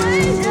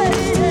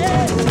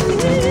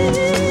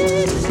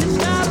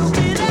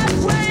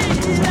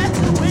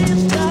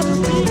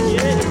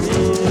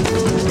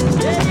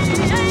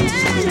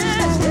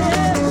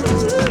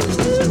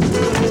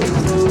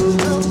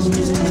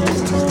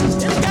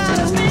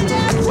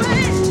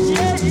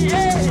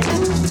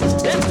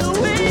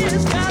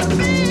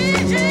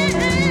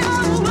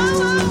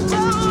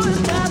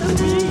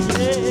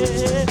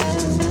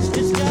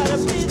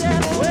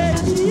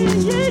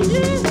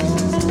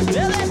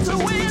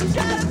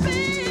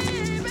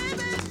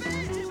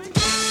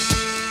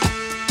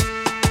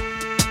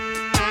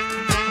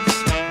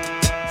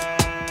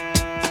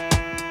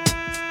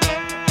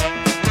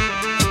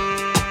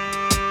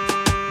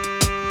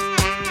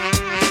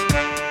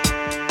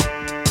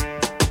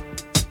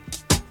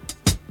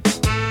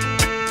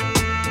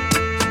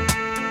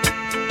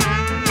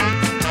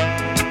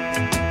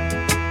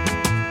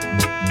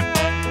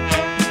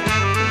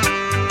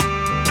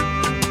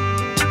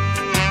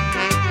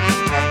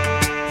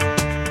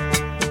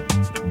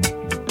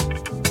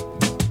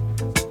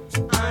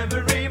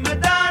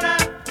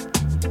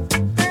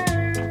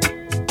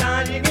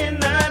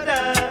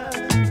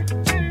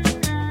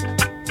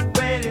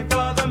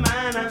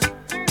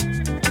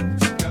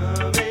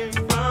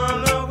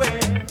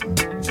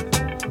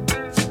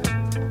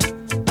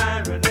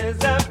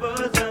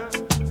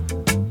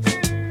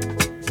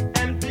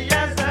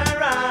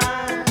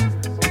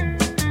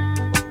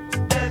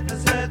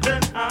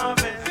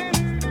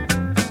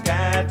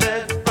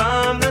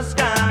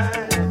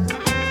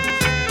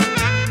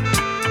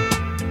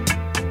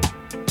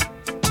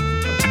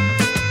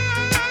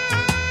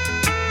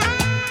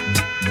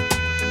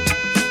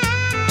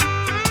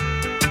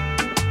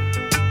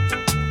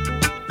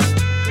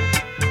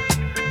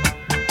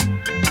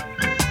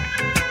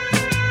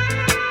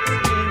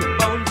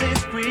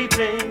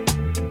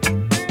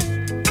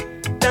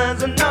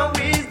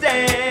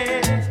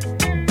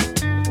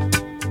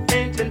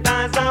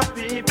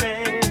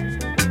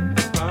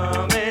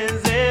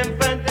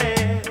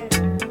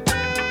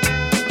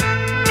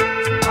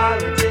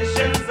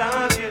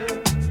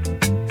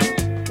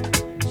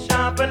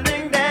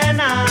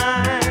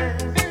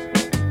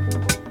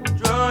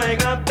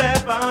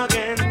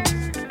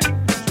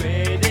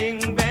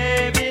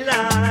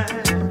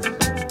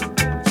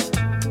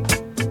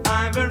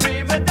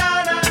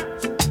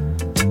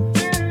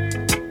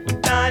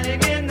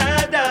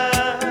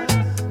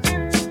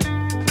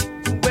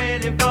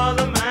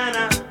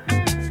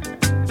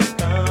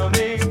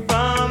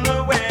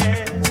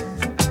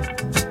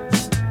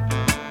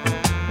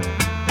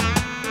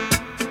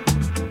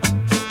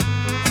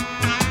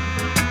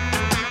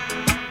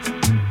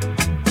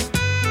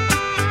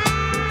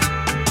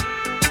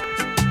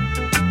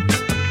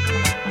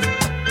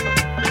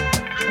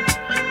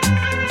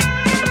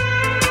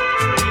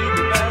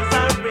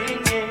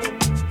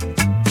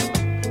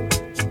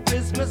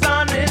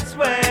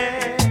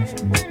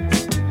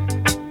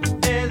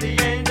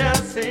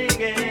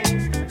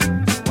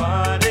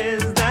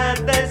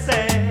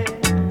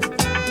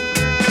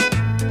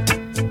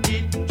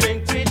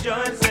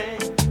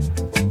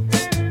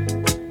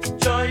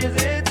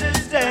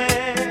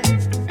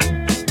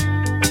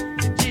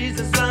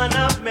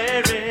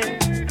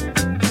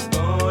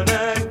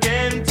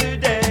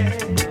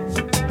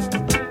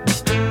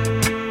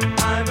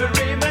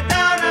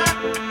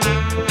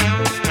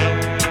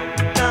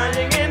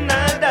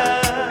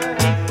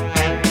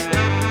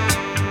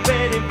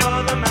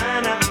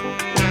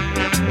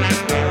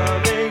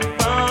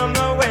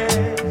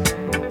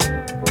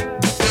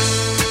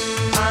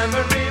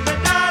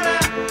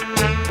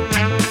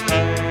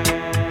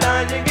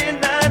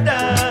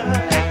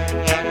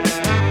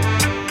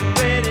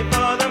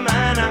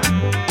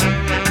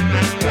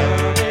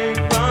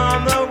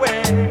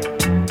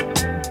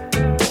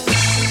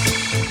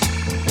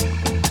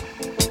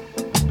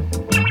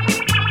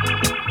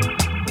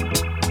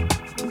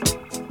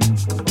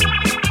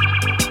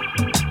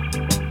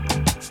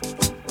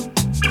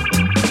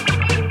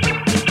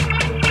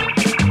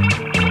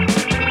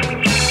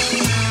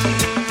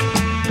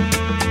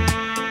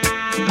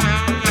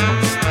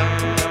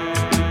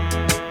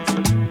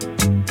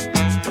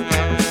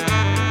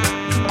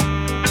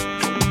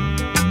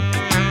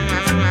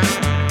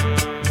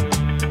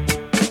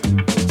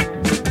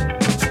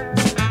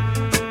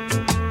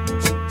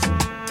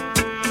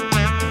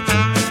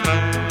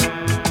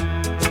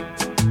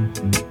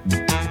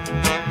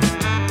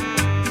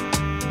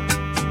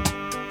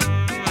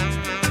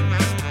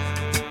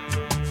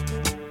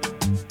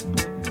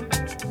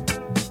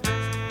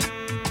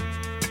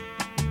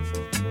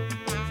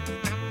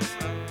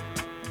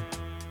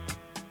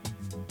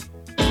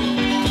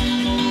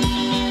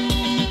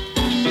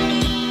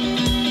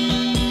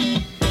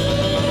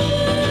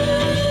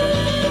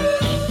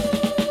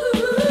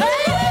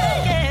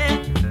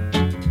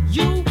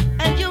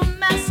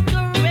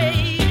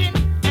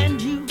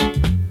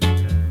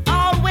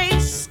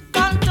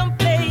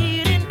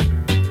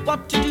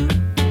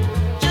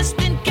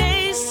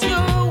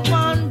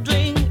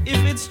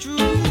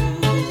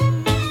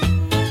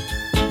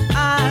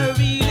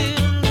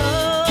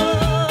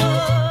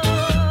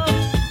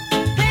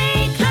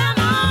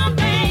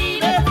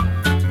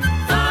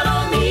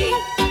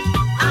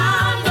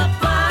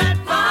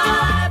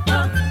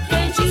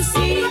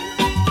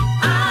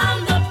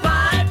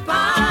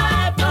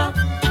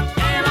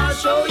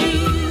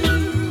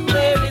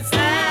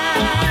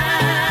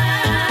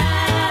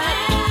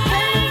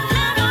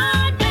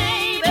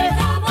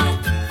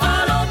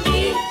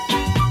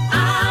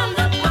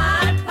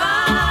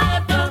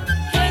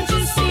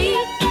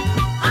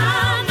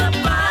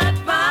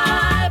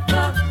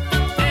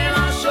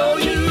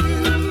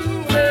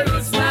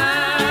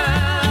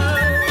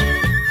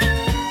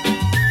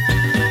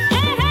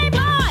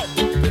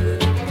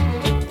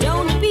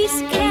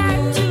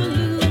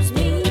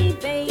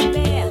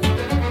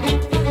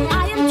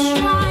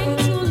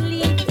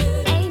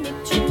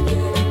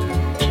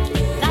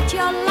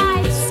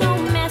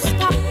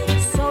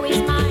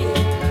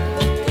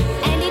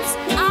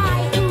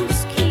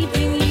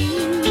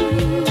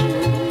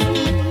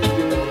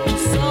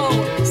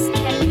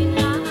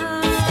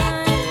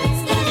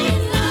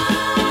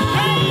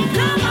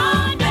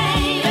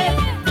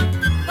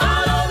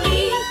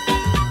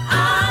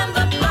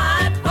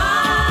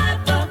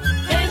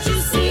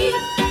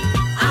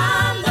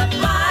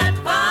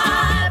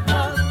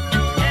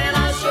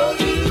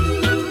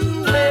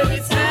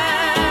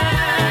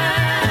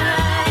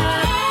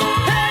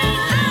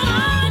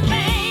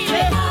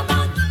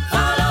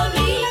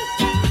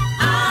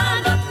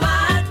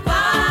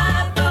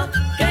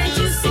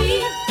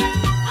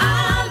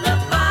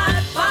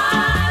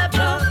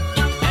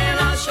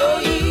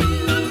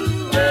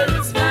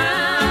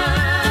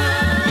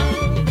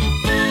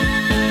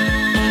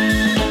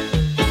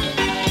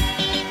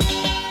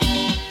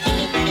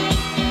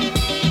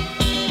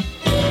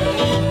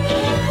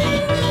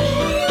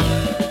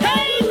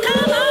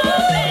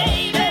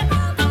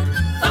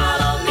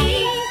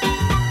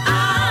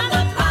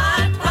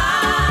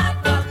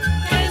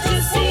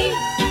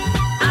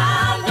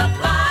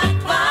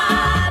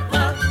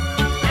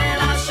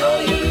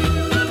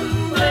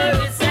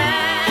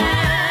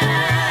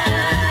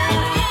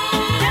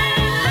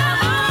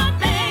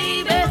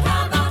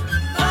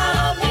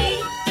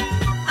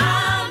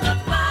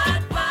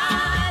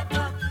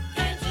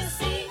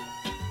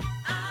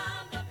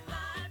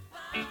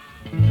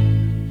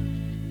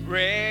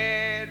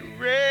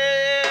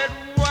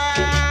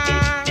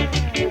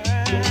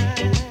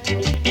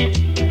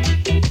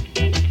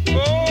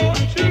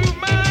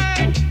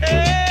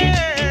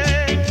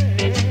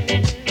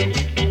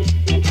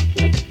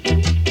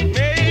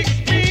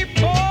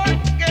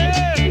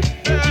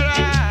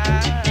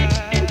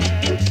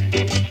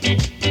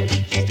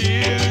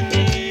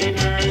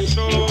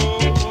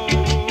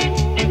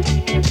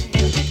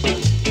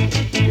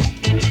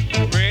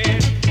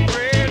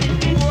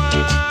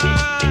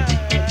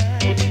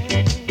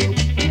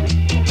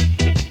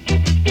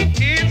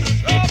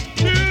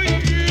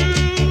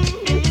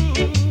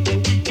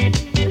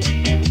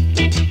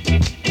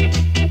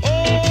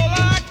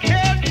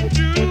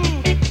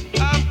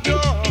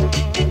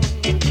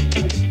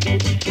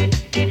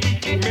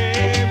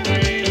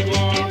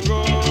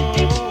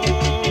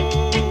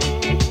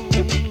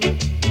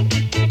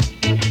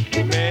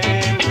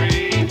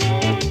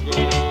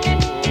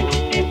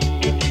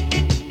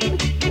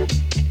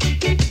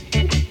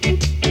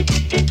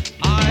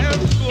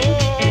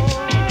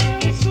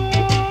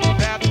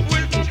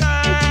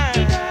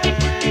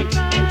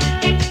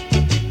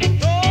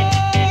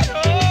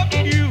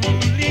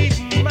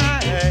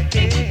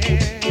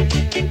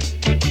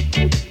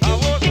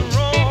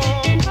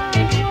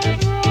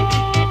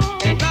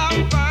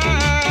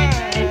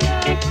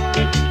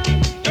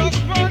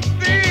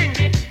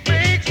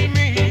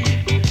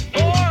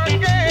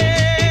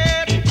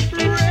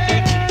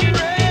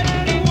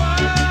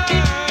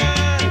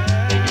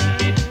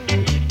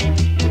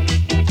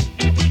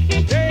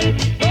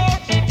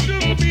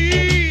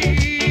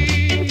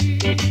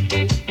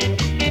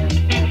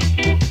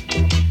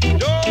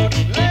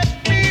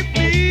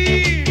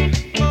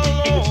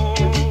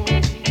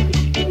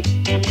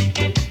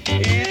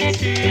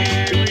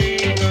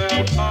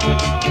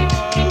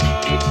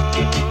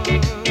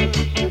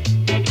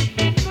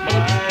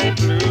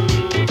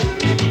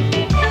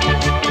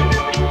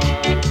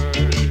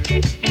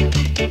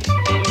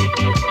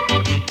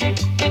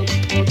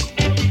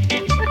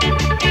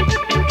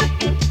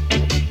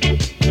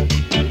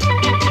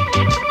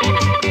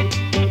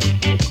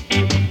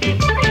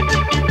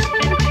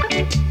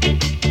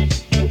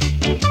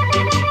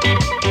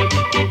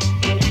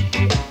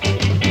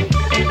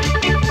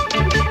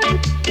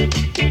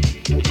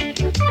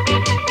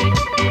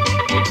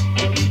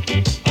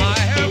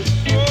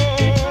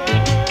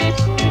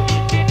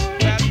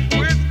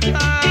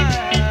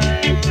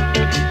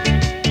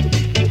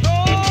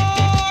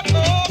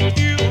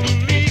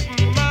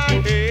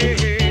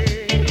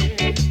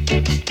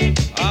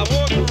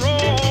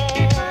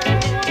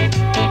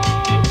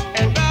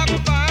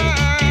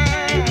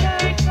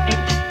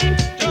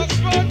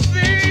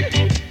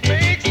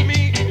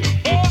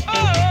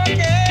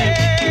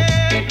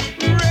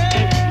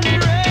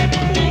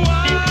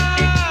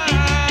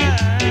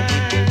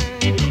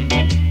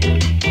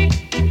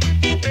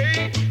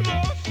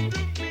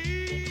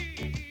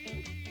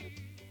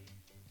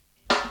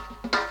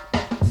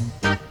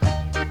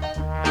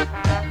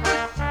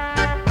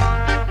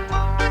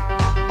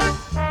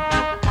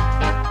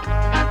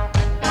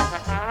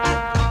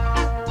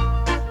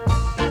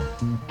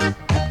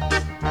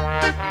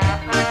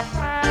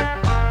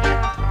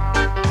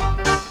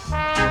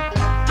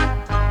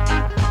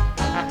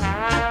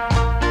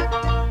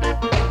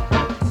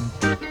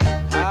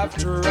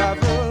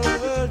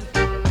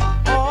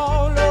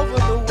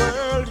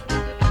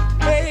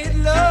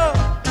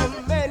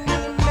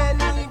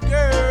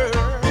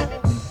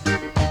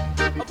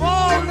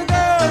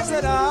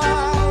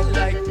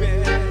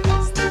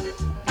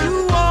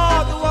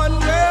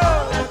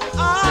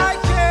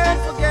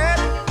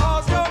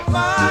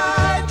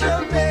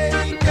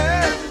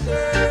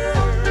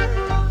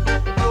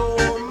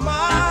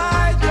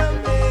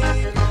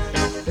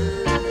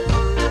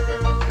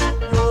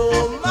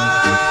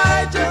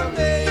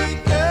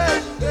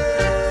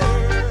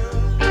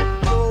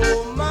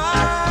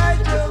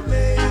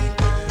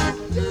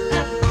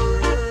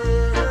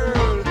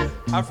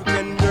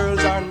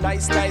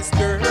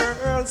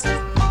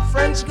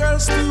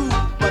 girls too.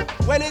 But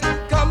when it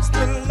comes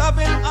to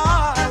loving,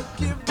 I'll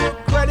give the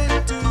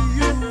credit to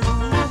you.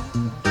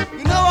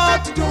 You know how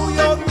to do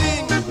your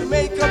thing to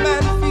make a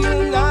man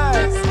feel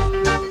nice.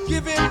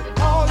 Give him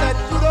all that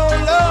you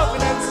don't love,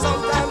 and then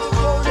sometimes it's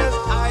cold as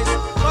ice.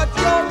 But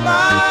you're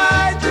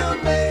my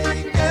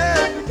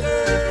Jamaican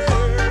girl.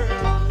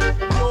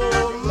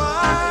 You're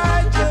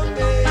my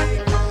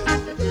Jamaican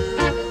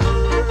girl.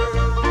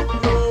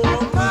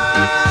 You're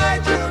my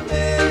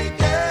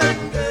Jamaican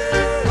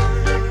girl.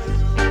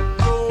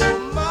 You're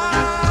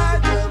my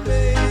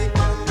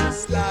Jamaican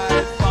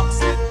slide.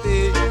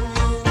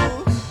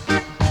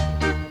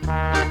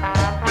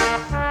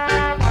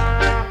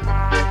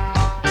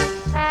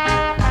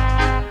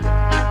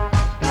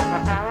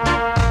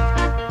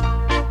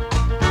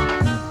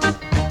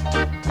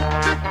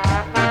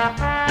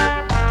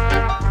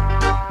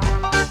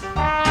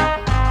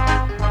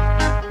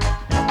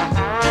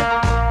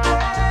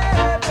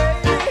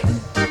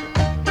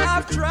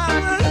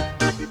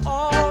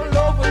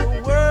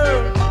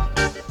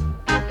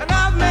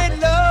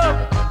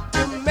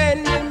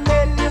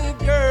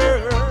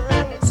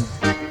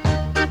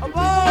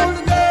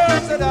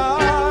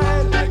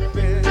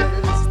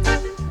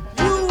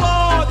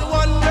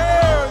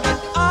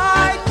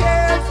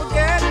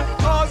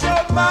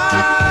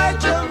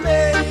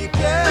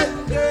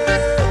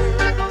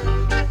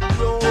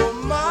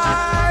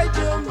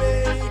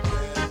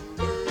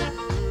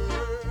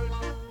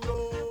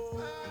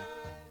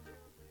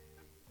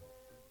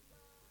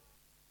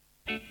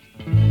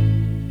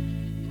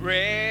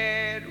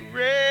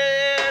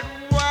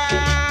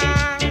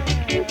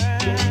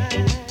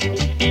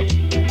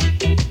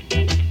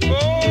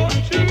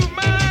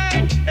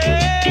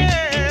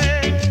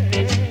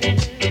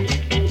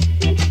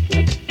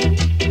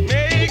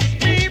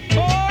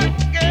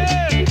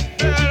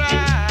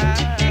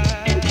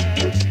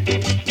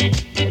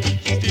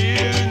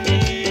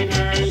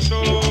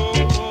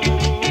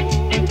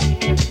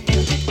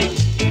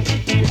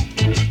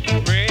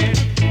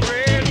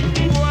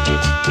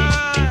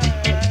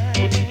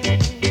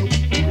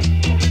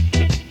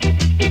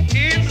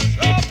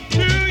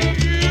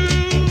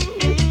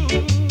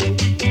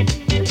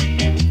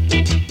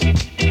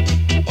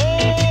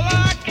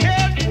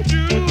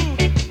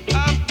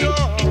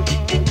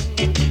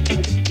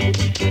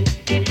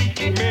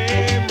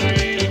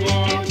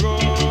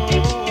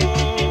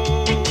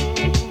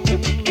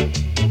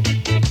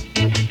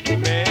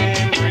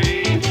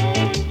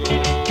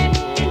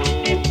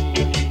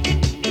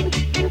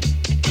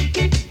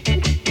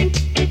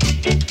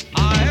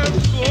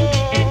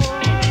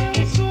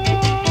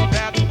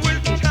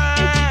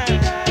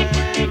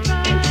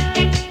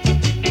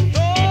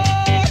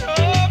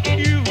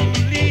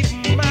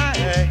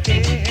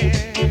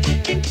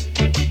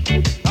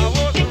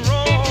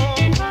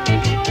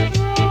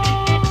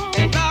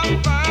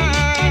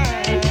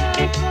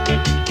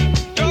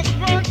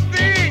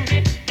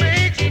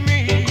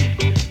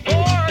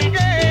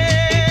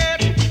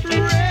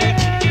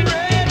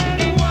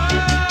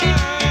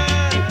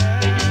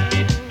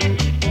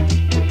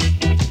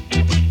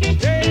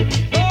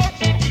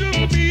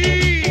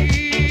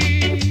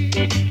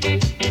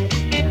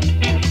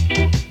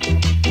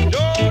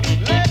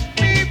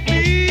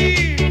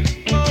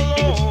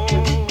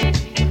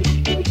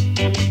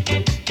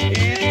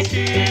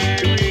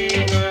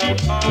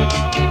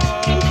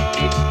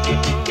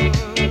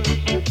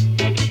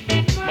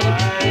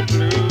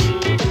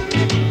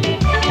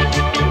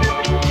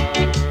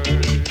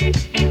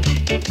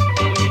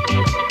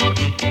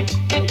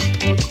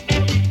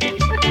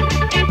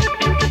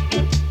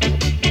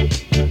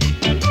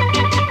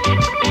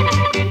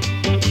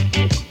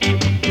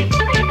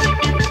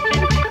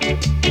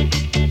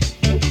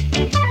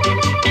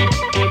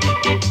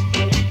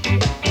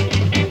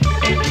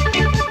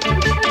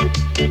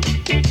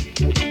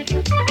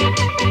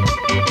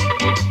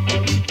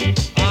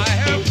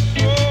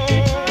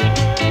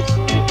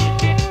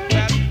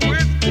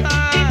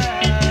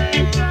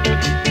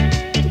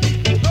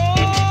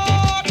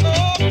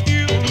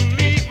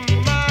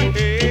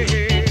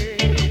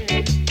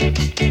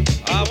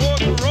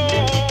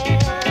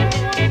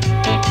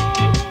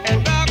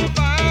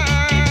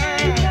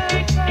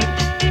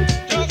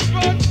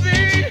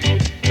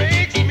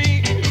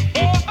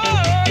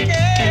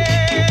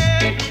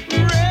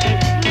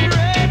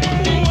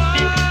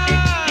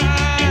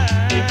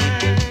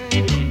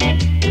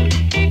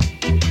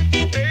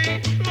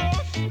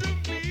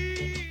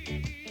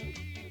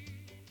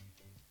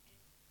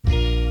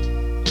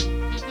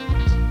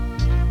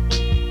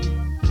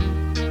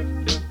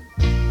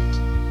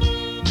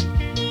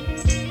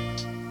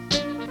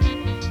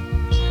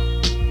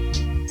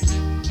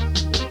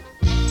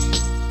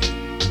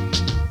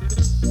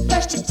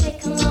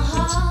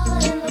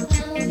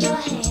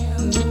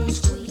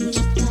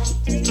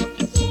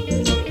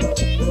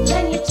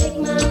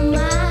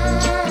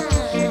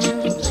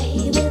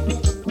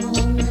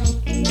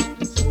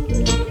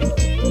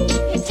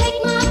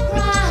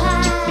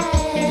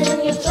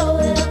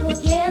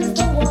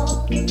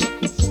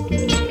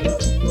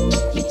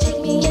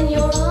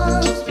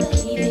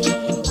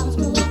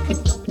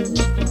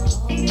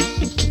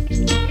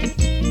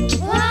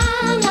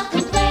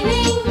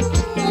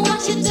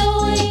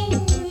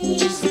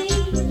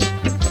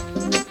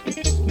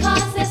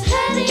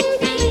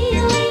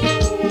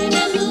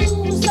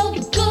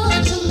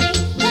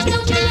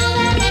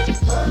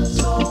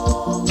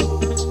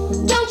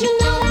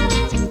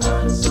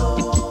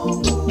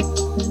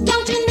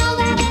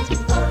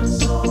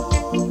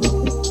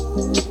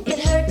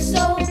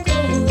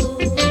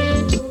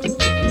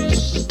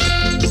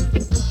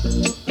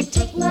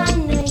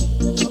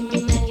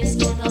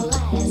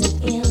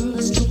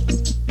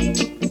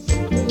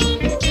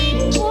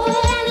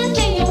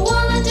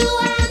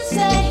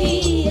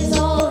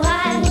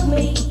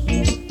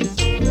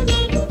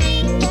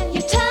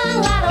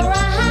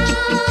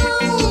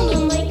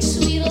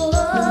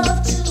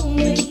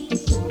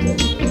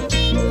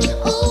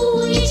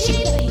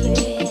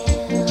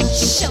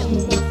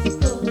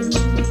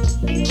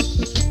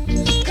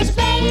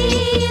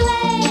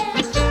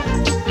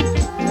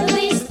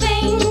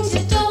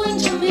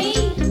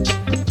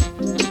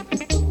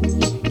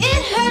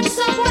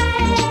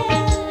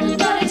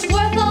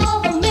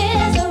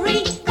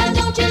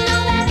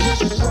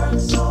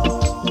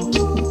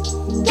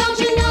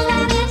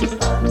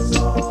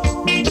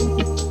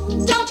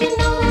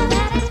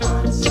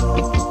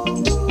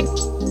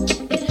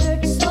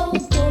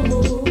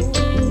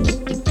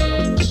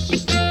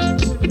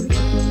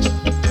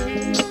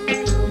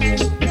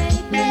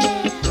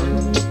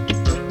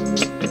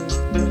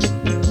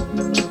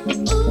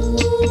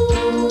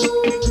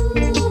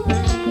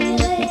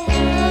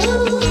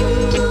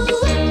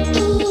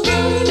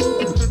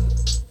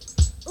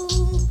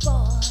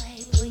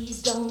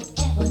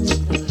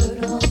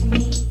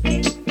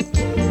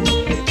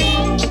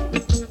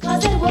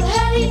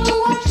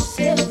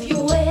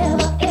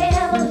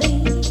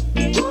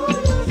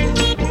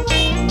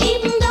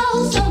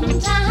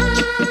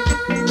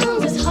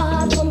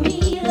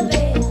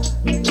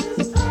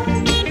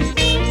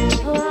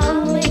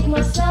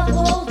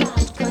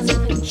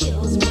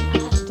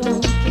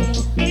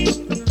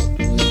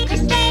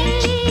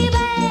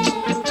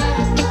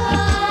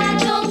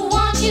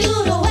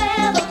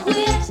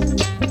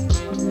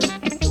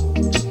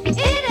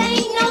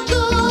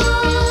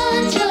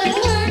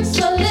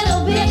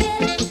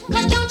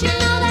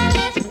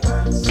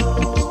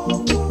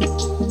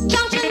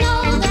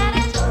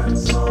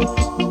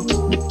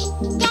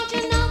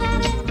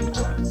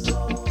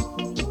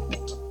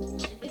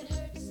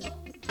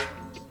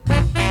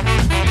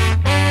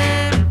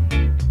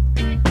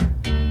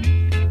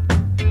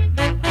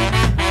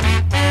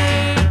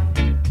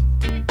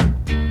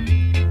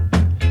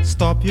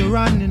 Stop your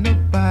running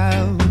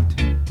about.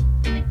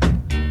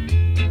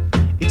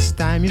 It's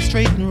time you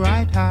straighten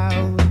right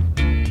out.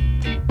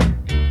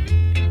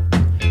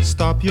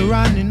 Stop your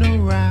running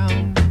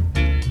around,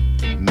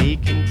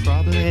 making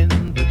trouble in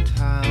the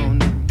town.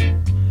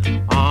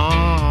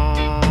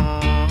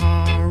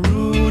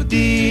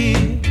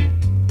 Rudy,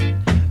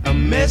 a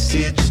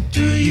message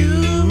to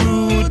you,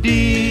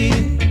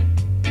 Rudy,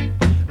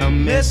 a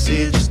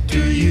message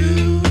to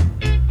you.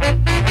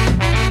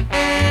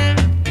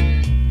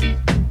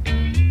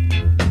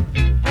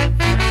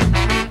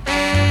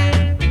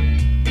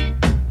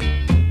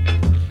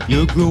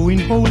 You're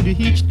growing older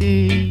each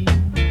day.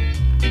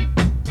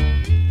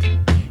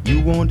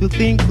 You want to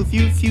think of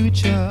your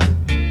future,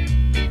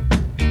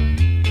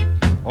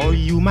 or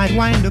you might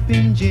wind up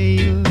in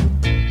jail.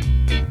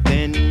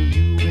 Then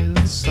you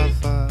will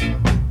suffer.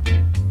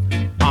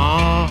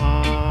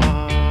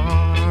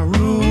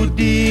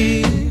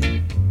 Rudy,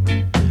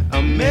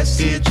 a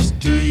message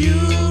to you,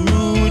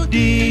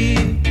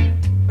 Rudy,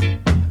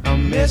 a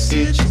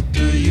message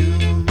to you.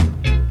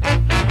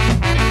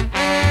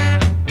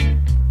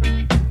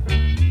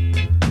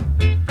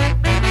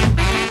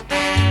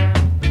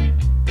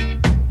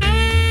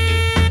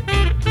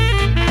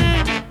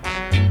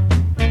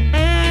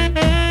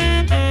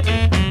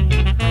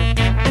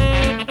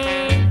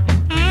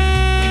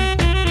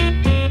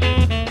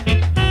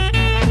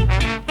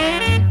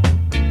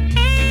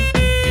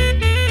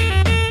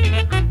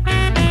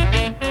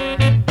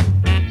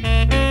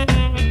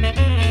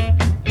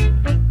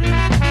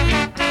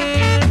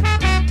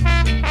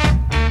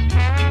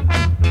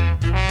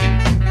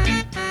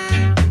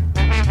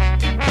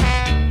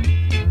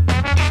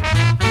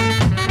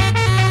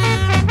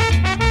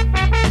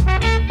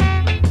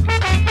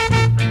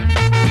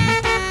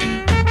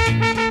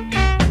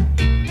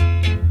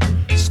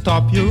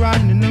 Stop your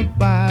running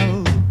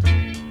about.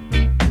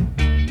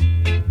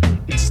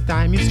 It's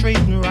time you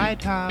straighten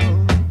right out.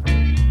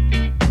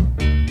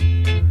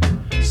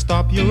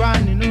 Stop your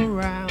running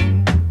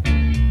around,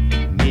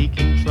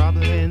 making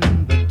trouble in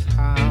the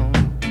town.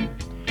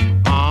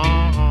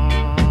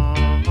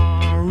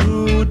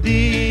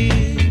 Rudy,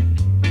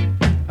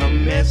 a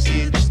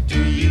message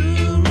to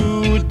you,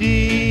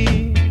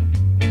 Rudy,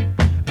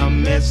 a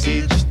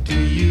message to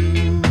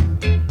you.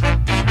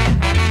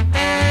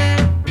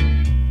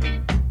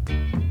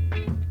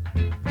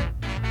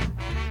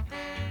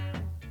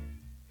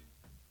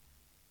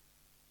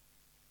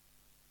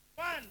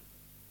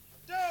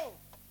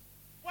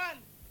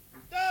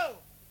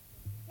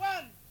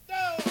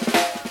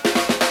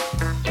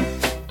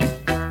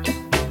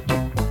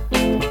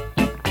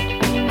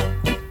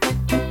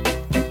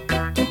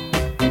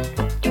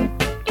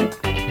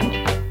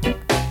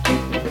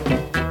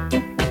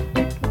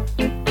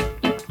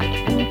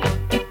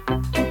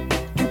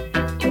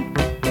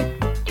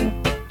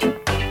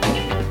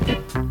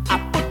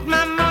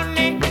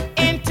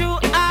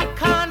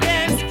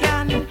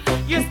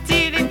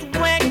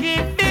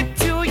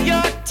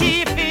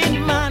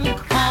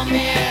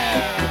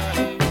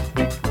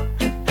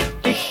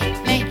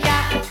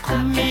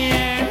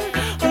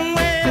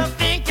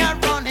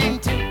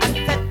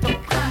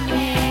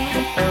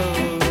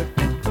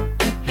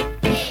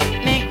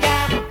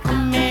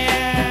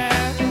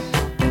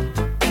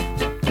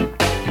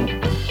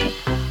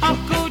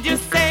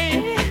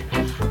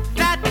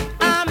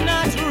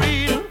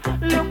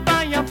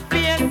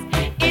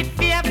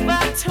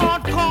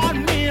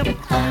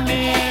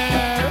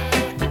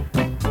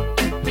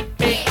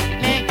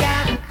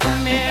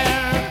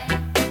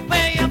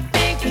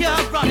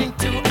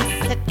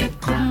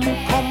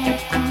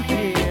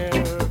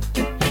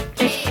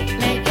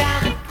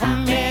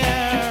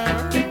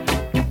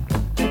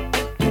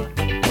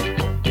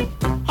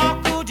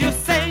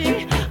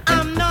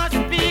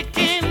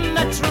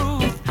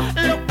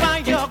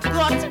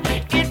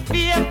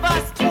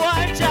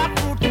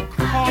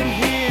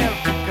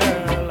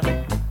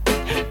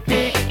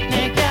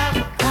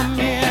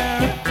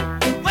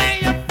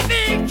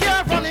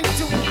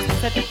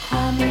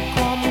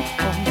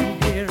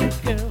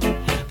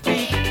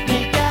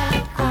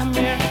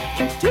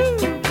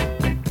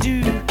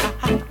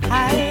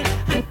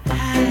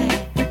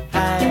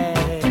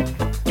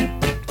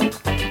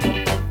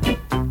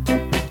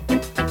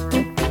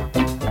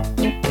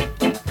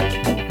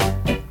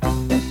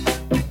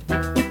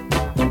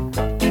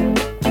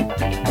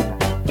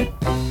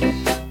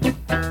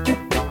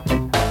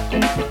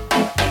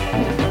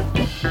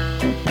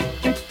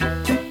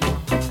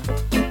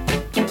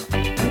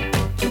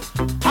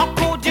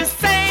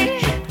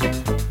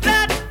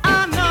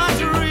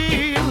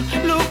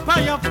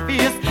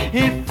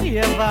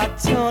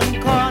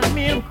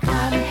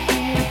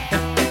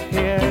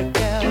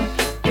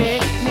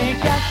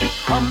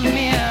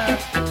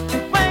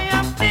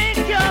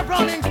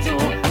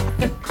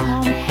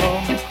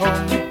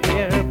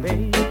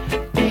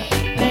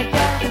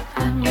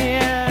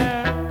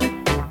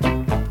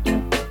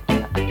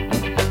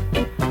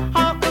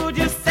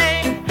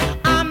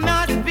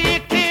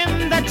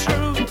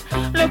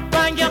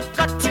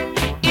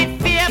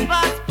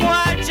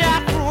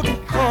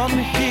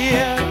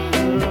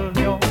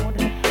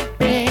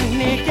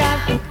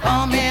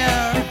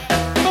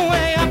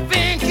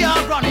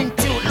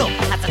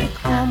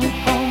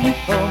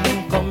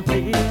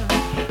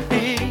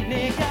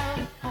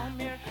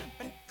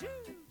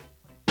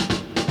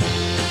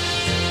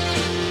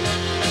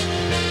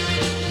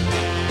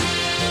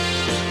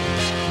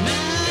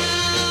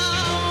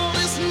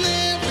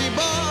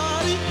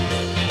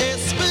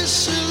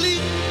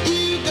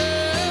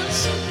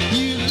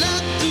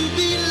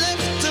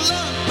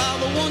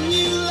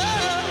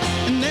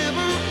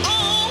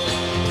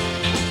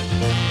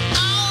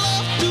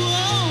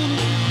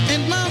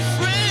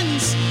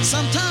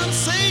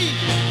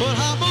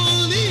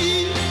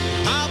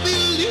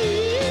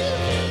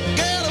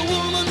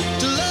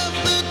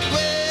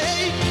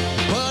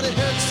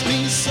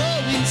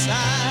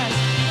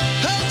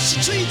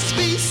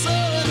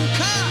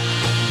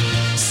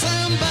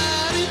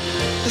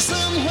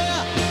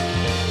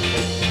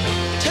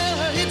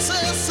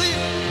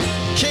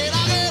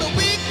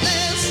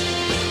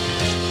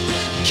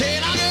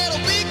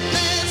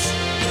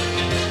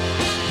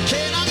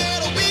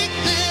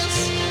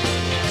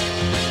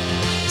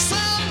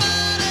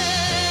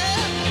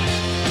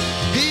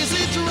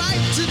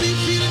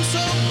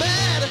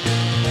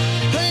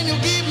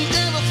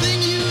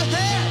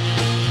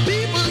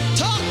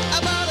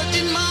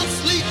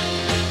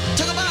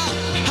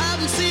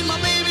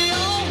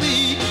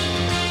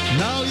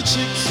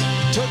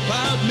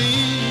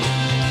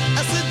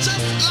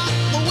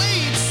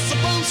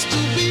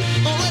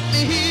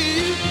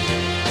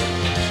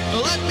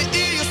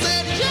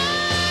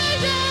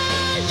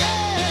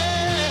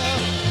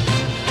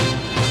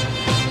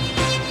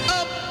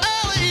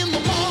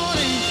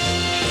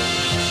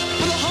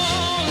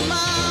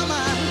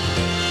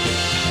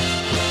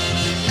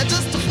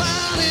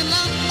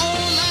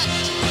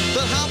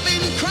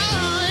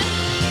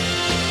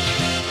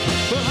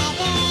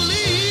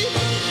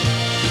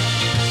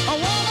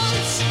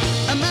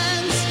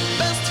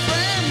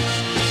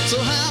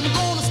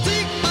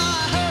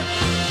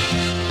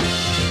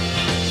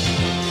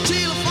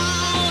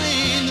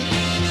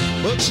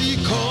 She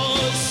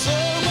caused so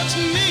much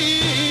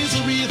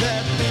misery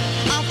that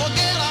I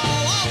forget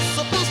I was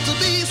supposed to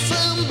be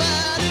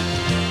somebody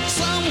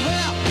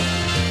somewhere.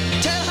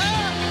 Tell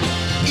her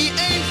it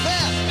ain't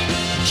fair.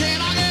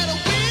 Can I get a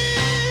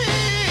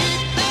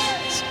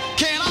weakness?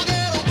 Can I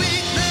get a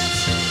weakness?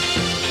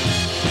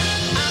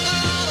 I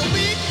got a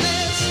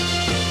weakness.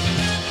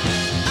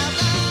 I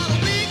got a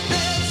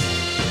weakness.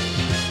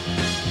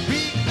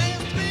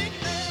 Weakness,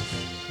 weakness.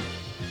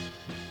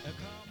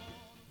 Come on.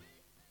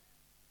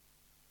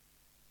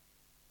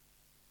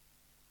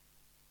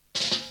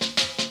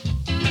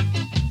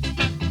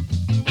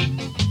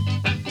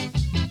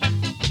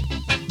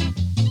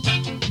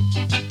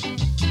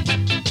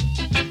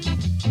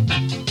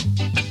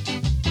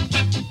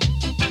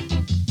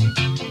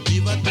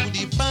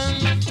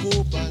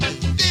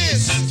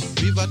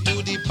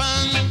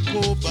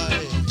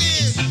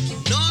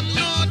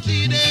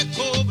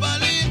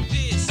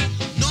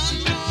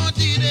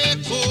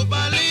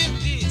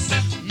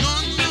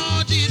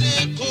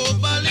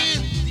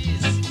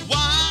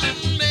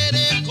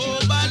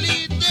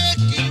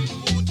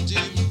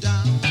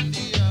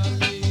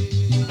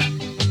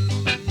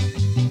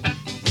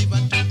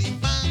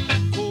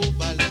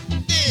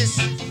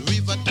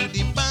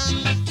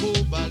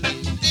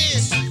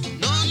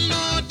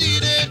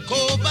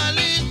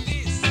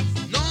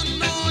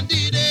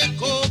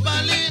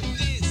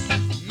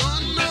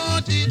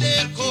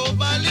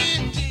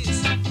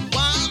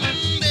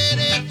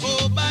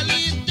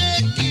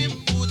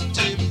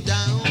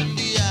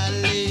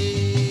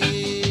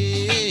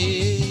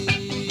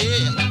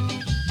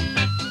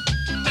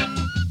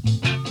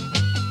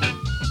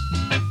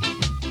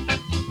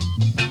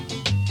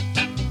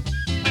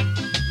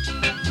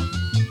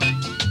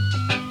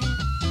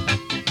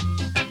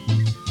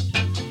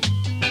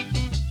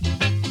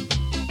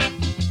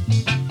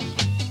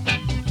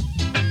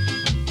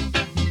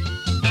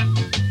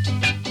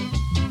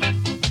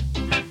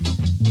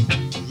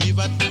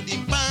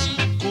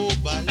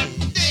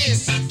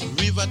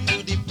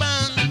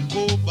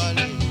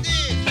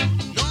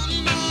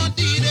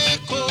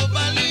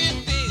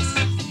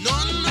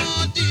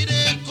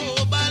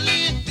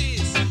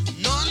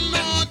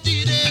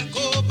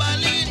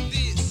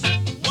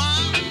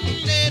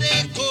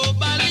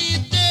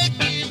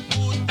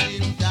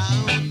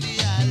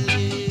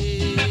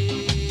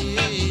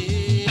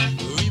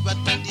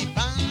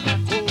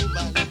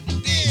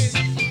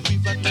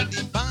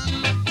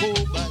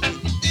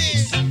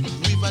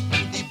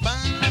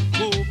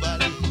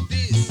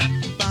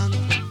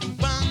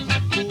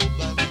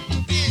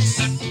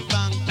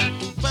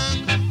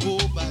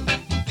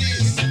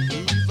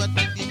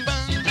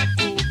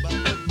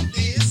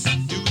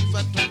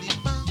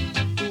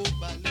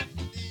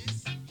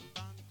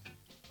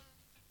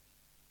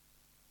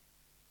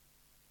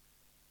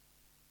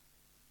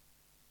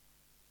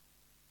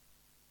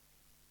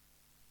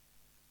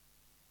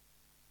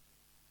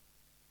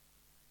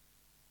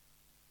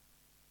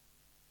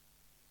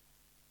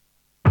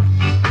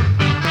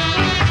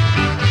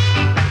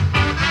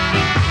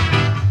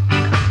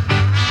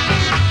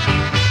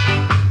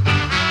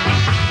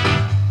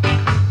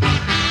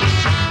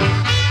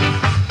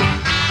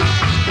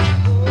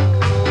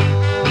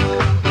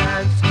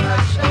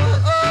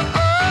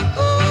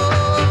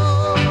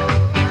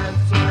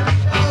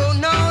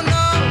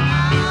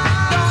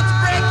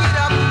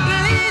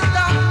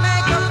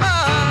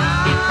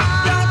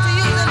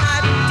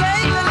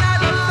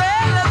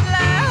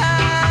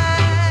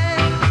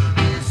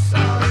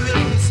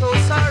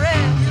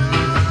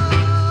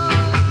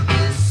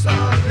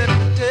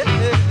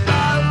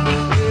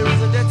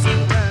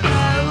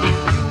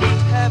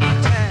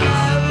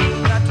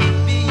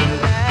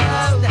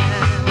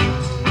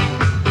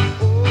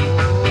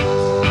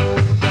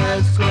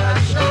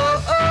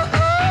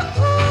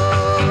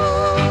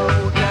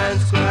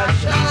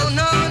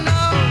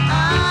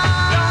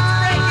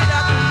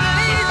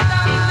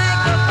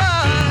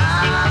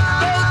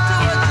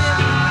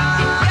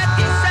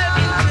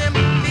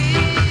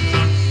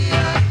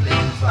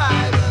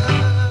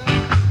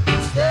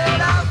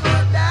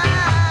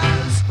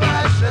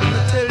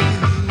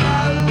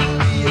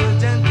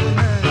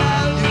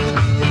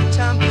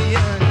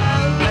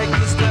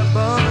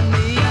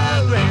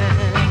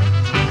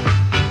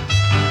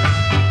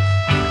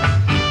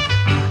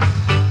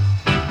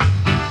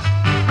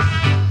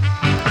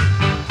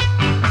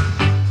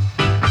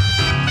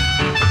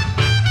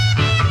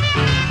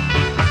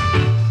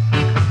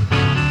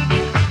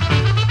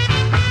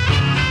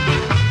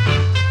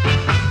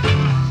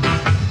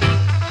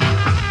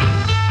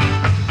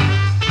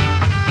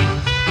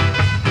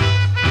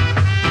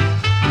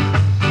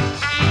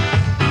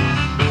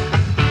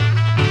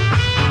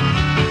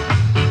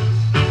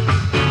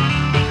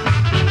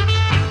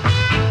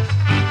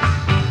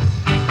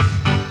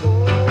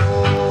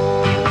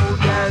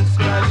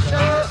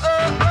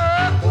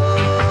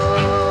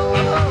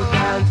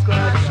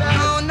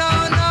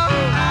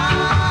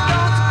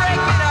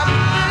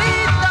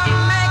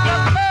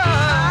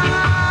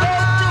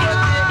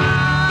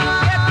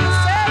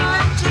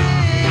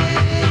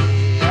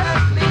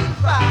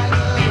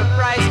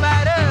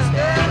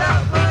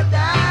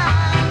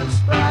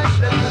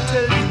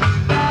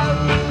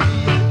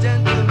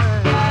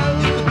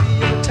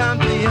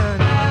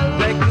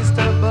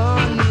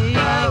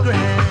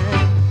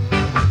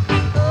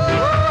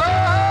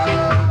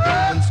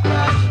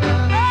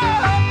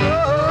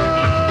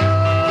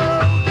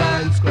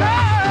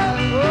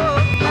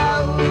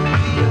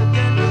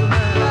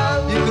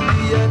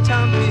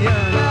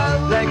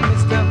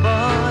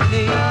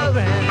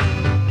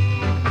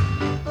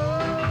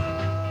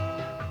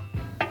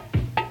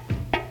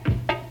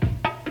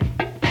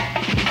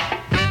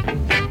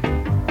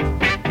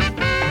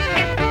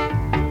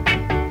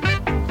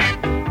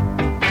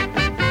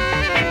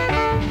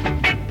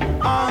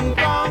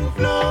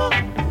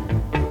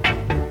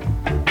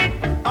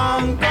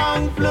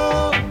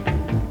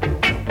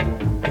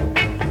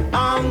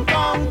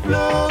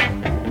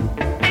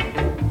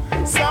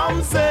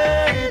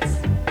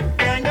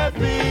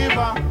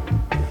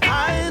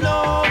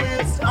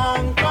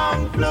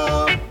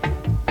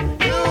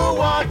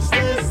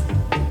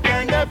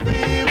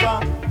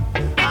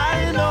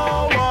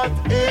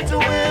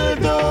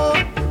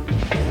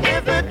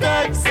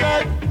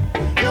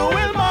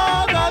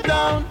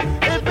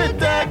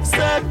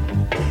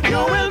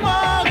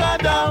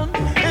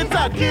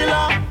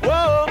 killer,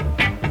 whoa.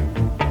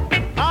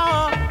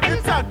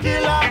 It's a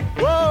killer,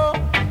 whoa.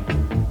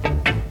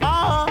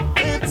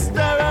 It's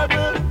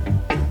terrible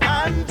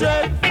and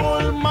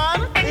dreadful,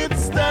 man.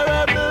 It's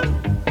terrible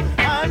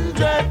and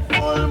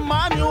dreadful,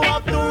 man. You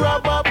have to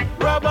rub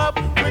up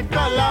with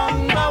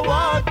Kalanga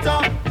water.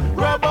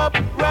 Rub up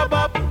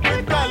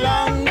with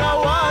Kalanga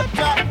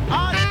water.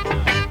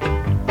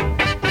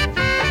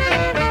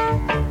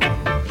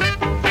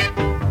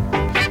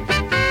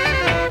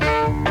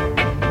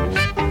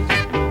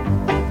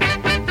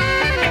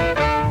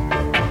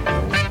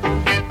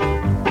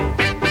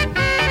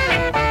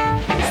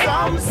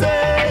 Some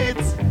say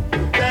it's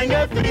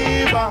dengue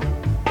fever.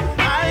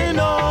 I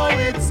know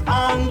it's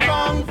Hong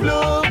Kong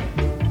flu.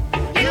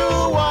 You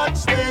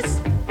watch this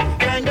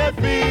dengue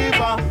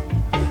fever.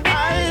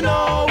 I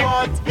know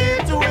what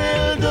it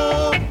will do.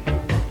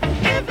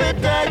 If it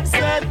takes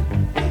it,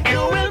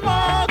 you will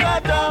murder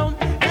down.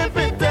 If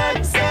it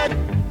takes it,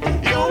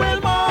 you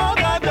will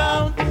murder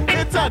down.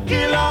 It's a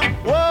killer,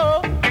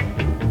 whoa.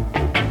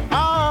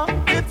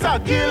 It's a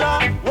killer,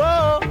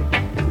 whoa.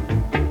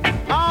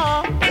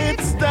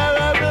 It's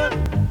terrible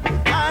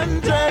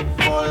and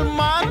dreadful,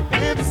 man.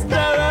 It's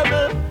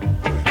terrible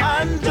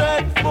and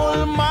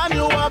dreadful, man.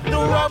 You have to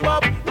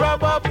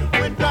rub up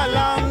with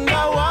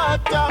Kalanga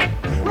water.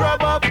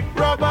 Rub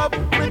up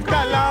with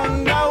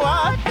Kalanga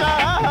water.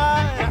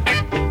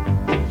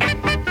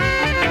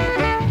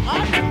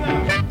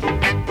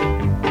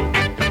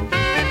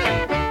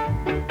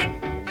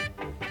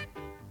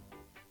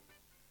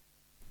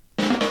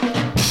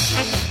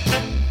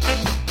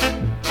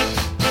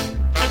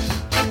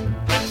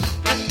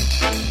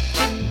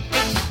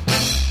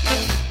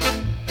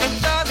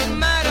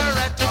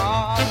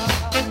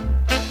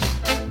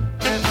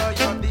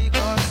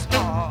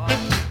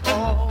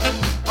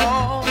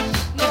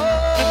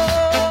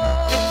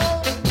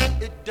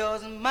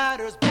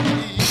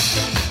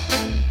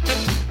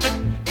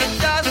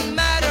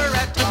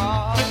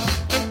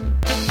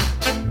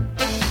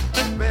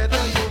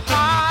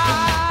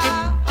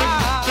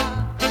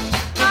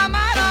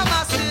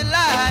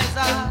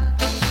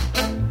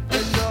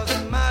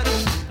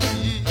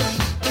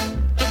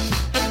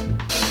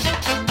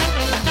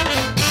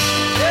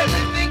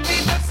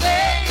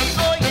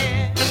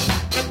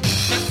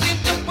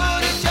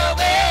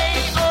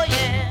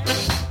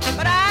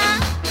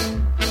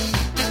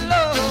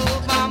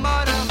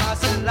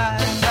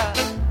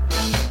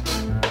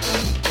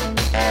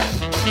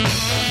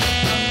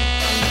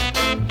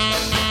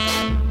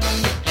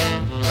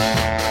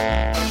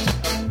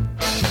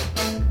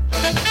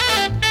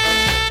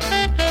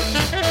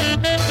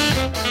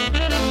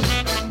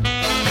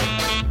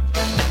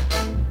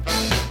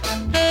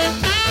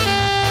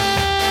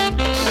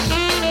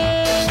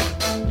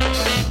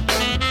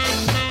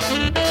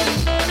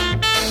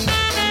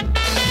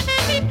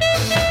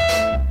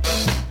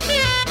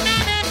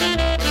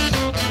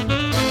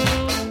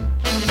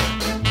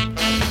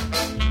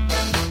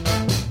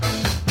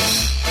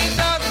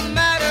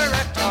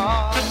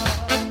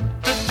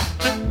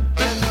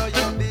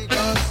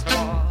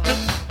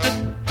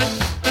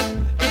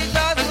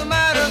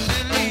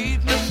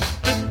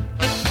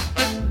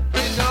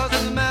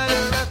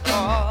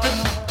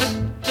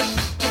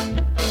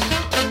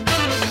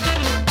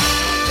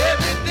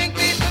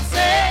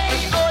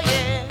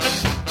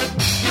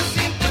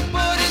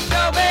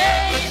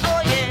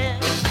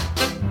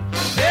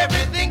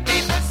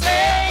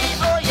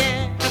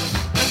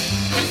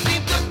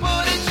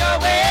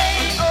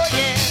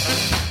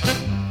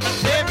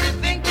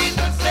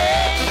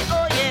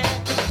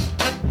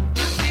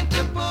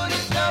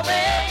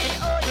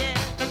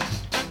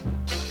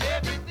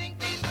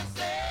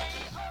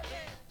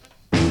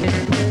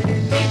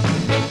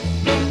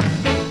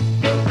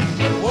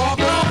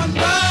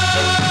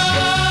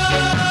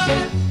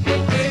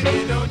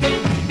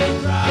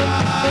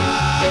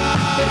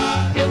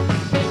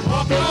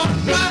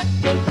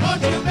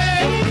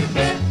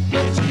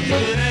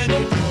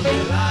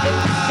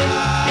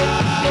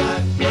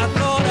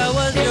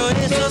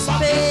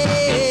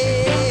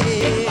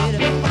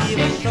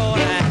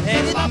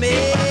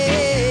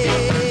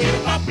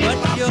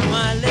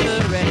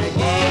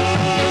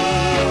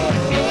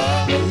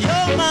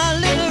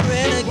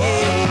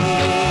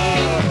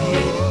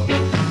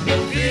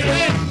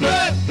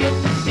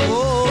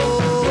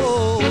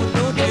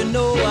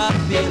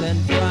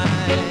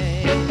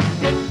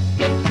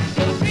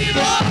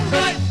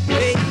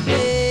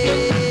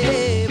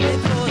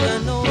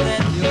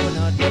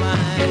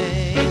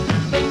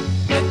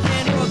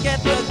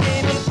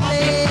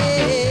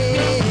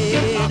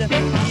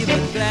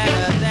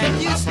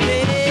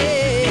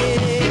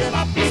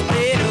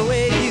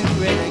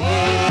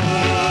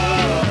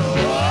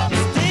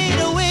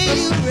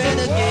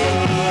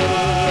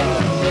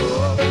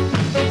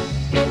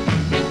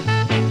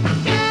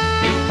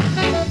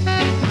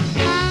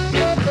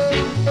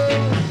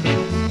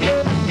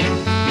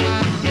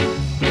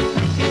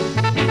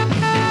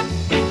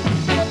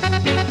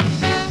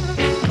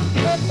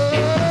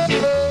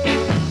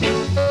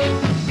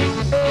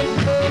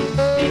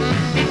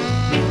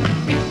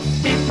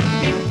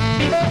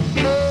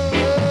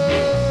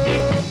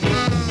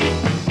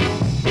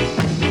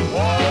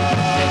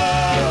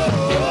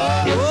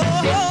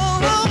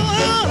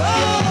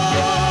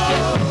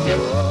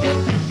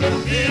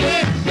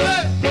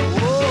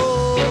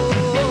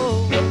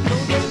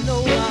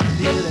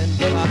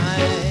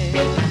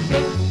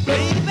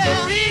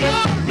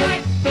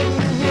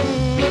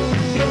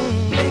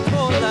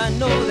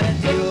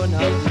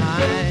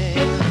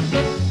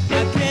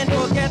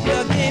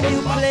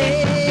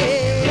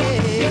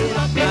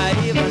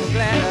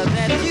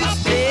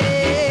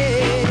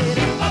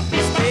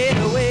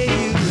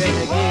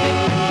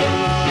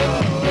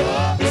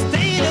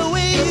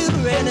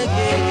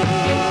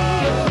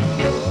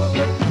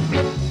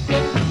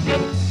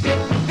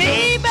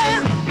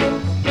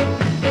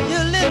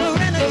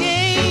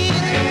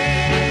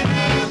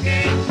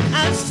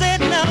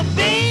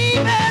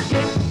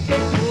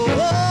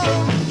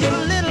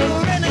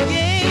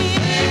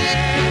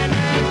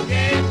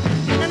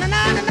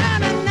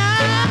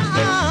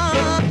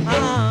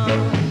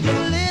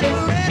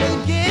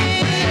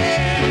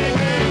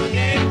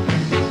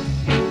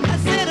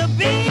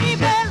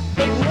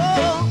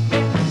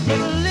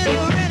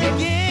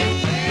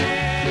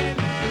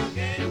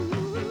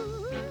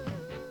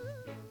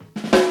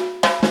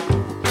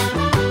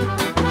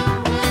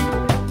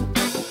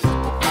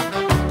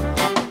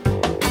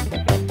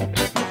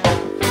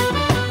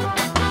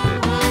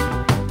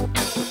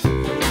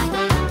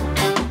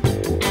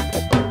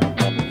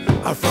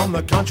 from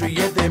the country,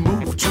 yet they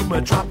moved to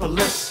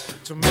metropolis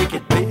to make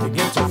it big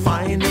and to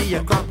find the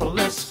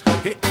Acropolis.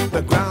 Hit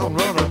the ground,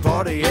 run a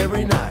party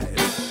every night.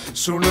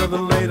 Sooner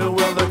than later,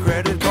 will the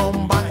credit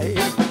come by?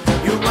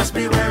 You must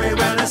be wary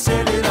when the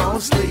city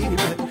don't sleep.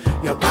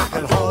 Your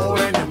pocket hole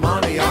and your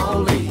money all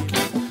leak.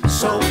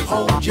 So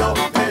hold your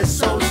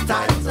pesos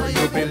tight, so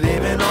you'll be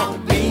living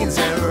on beans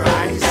and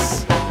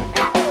rice.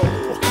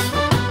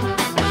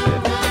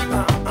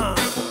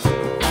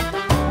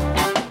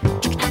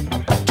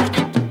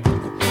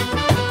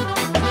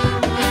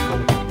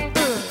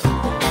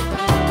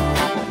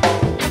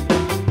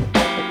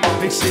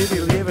 Big city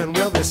living,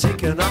 well, they're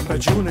seeking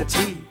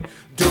opportunity.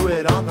 Do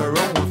it on their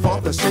own for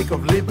the sake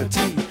of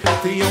liberty.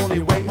 The only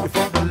way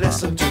for the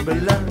lesson to be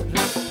learned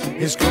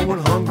is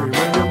going hungry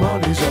when your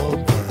money's all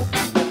burned.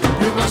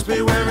 You must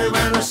be wary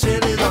when the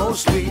city don't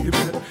sleep.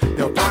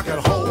 Your pocket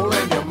hole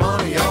and your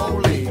money all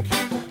leak.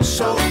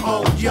 So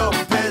hold your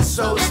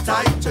pesos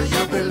tight till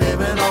you'll be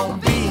living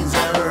on beans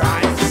and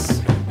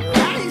rice.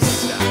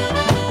 Rice,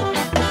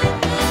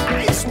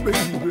 rice,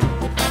 baby.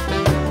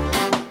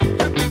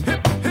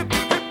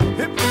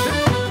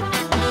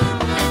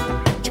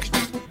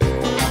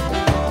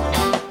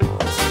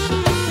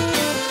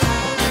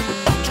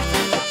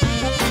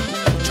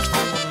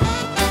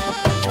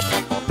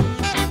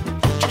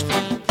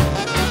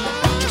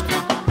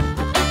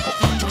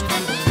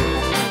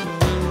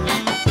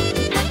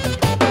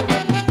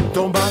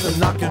 Don't bother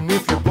knocking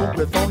if you're broke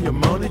with all your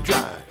money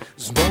dry.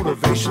 There's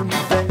motivation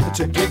there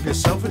to give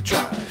yourself a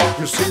try.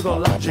 You'll see the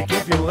logic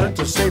if you learn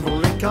to save a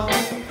lick on.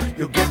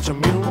 You'll get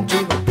immune to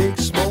the big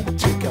smoke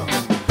tick on.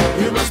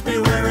 You must be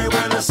wary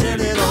when the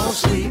city don't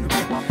sleep.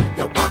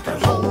 Your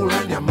pocket hole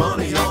and your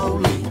money all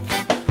leak.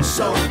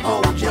 So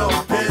hold your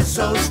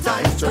pesos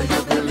tight so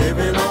you'll be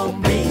living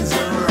on beans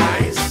and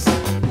rice.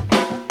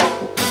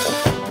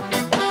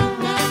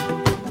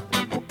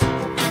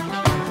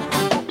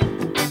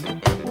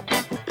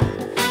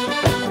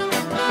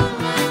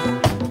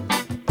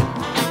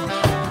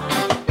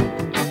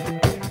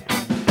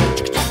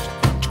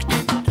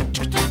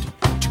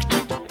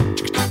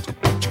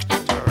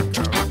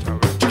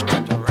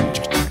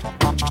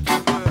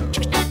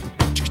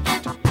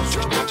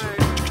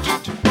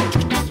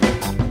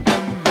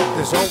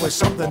 There's always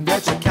something there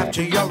to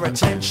capture your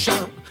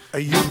attention.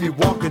 You'll be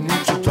walking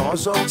into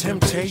doors of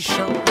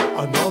temptation.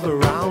 Another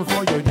round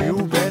for your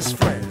new best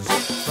friends.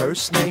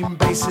 First name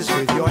basis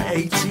with your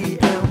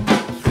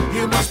ATM.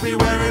 You must be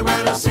wary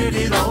when the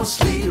city don't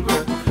sleep.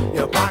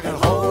 Your pocket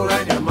hole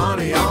and your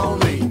money all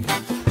leak.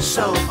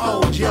 So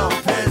hold your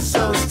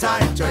pesos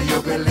tight or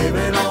you'll be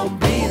living on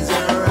beans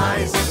and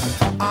rice.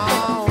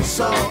 Oh,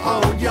 so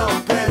hold your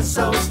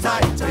pesos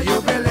tight or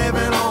you'll be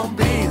living on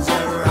beans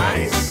and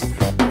rice.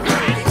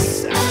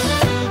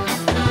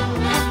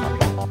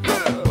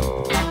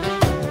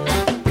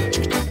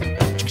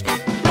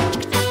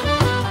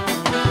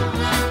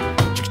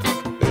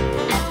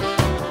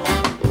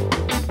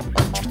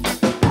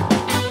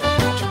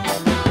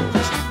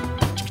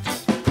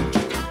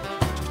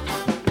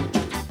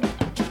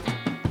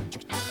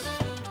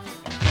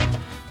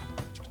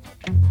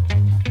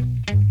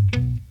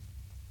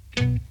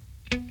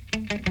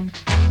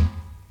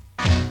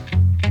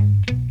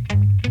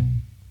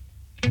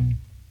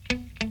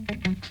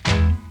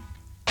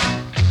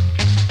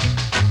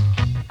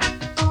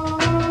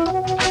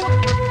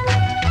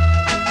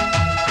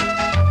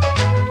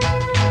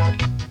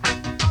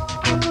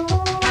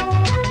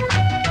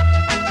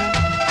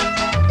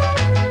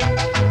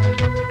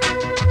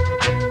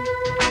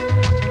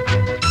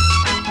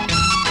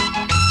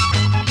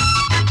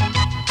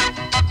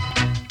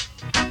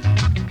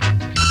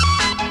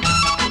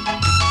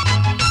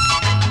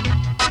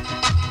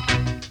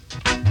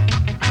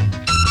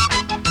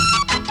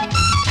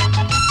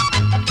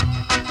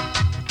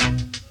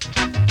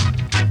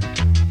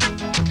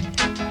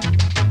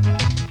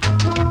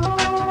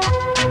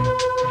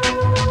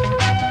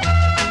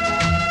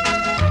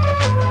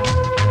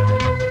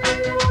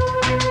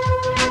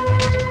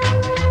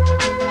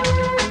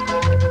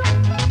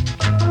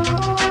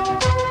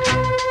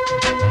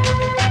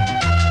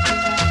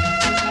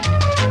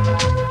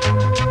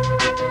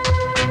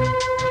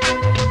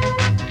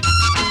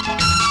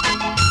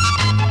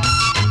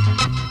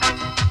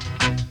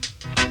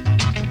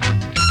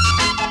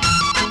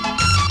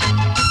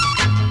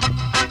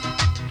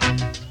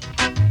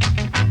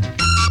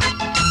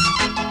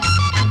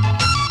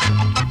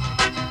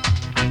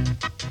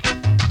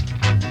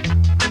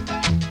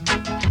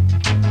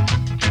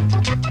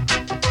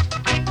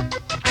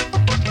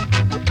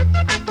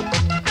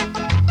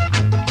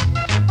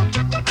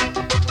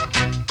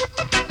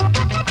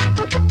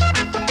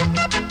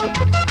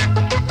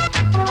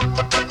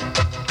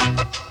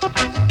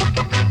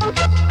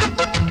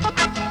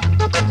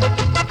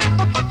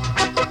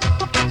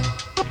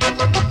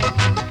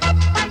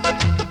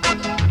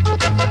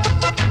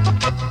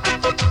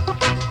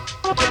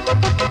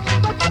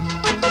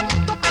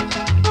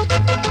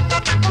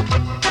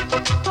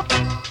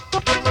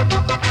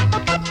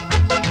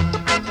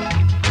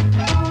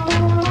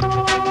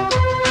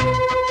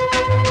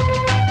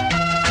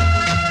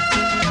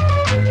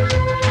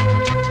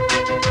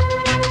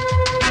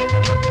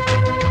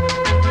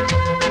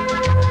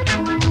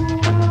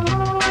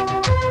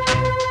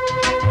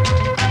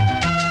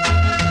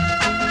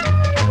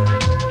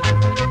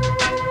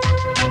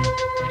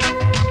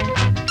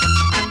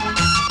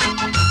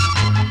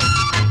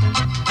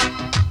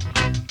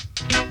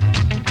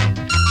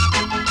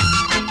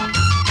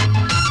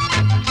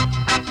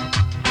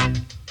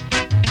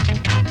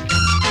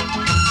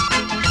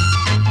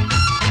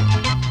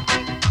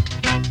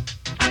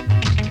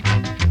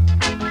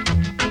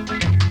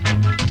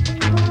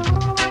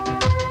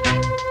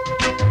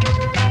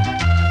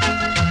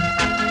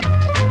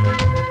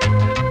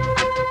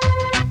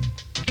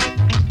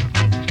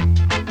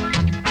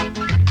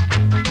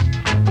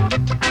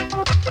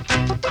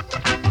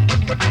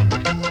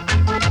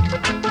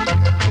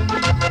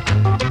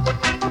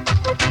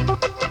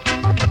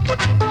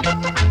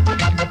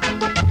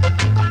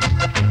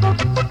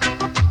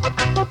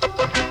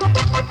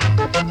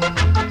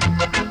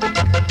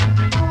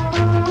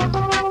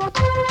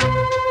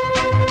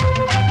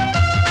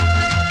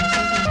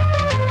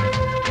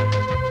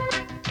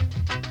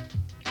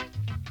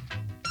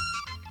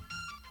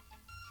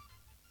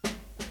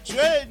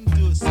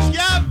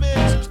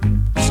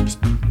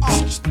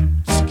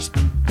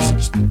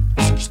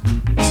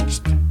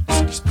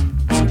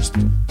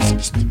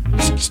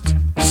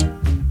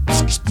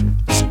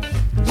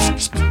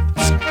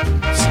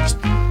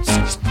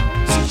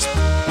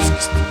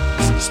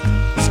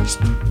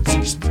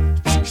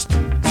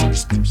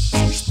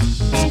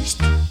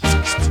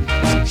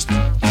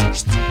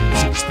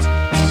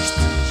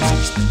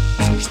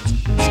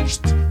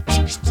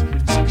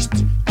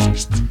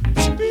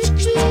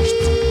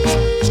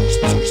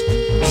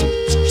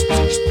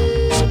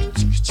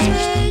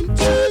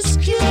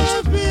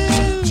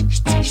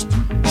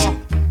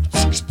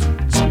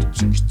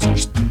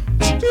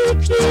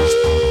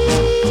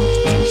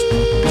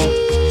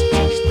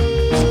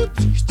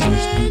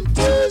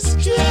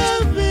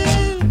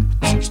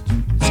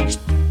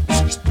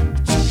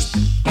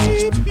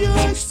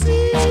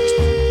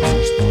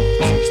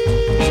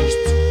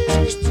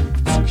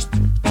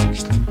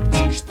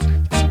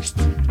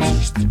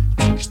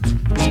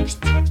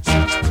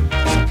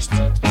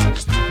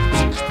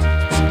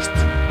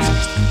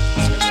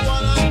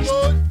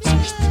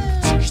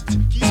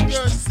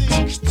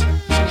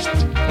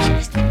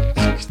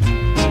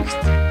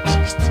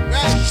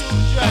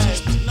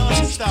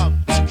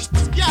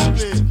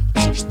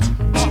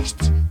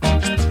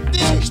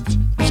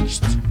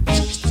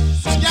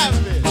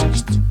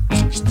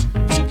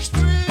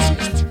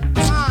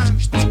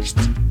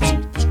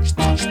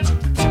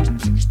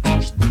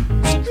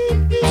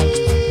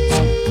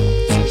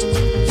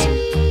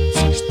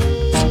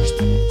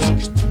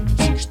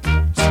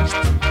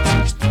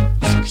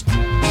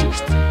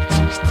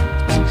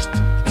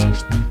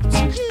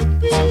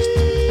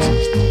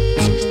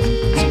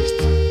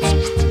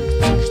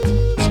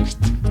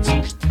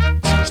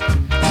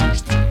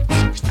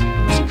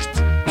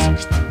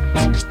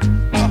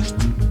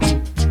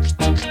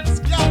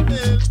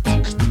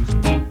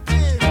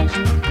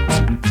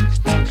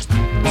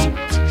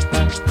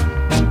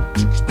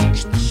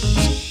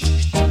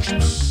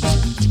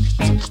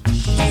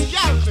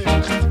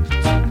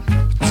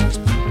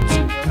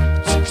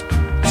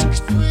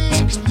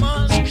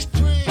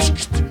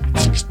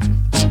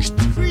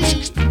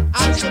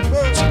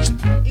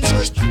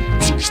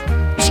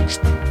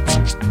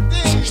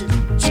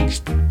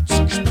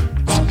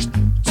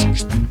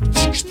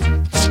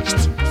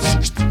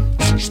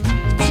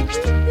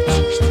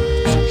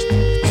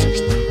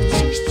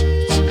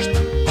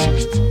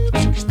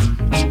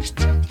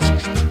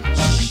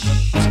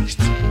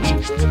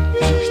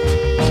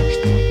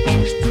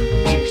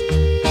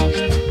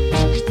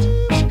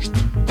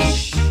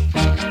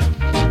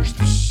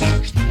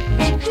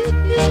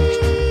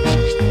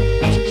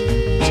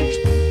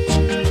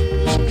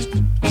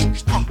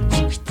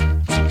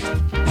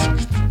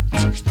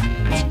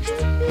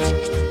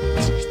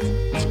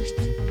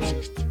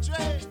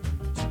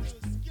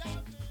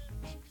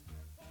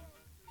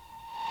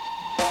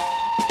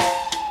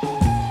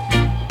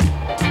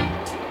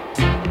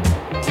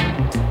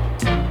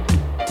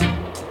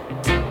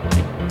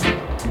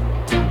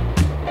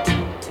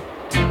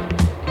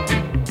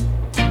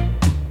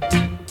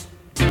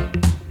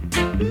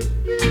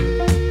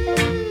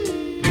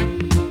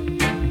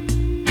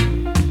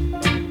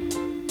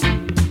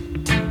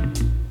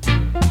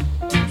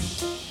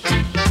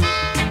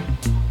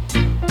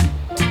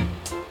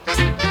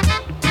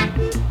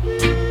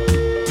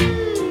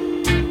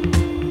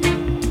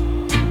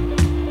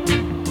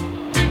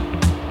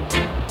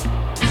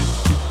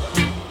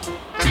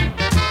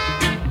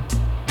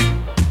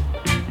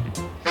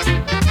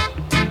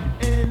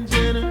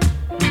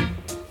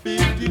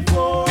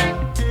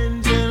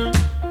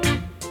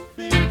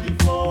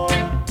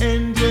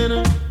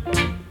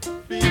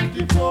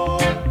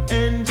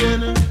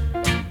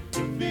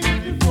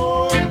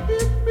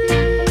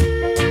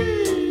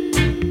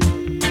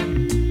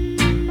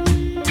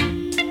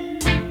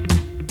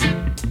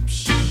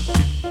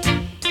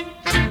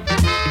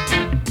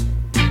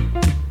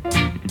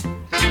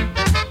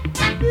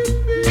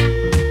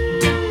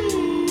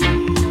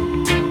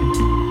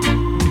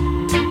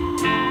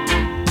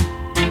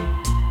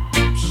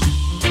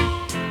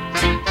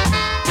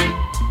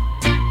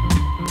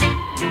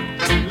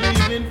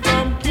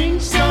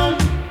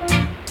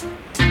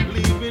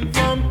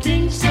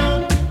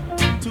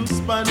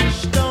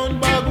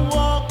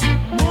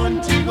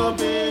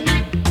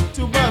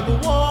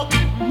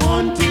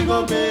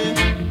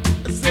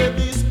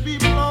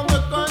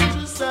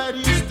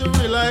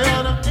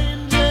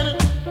 engine,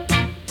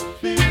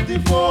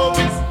 54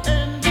 is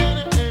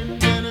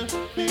engine,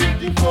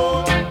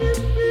 54.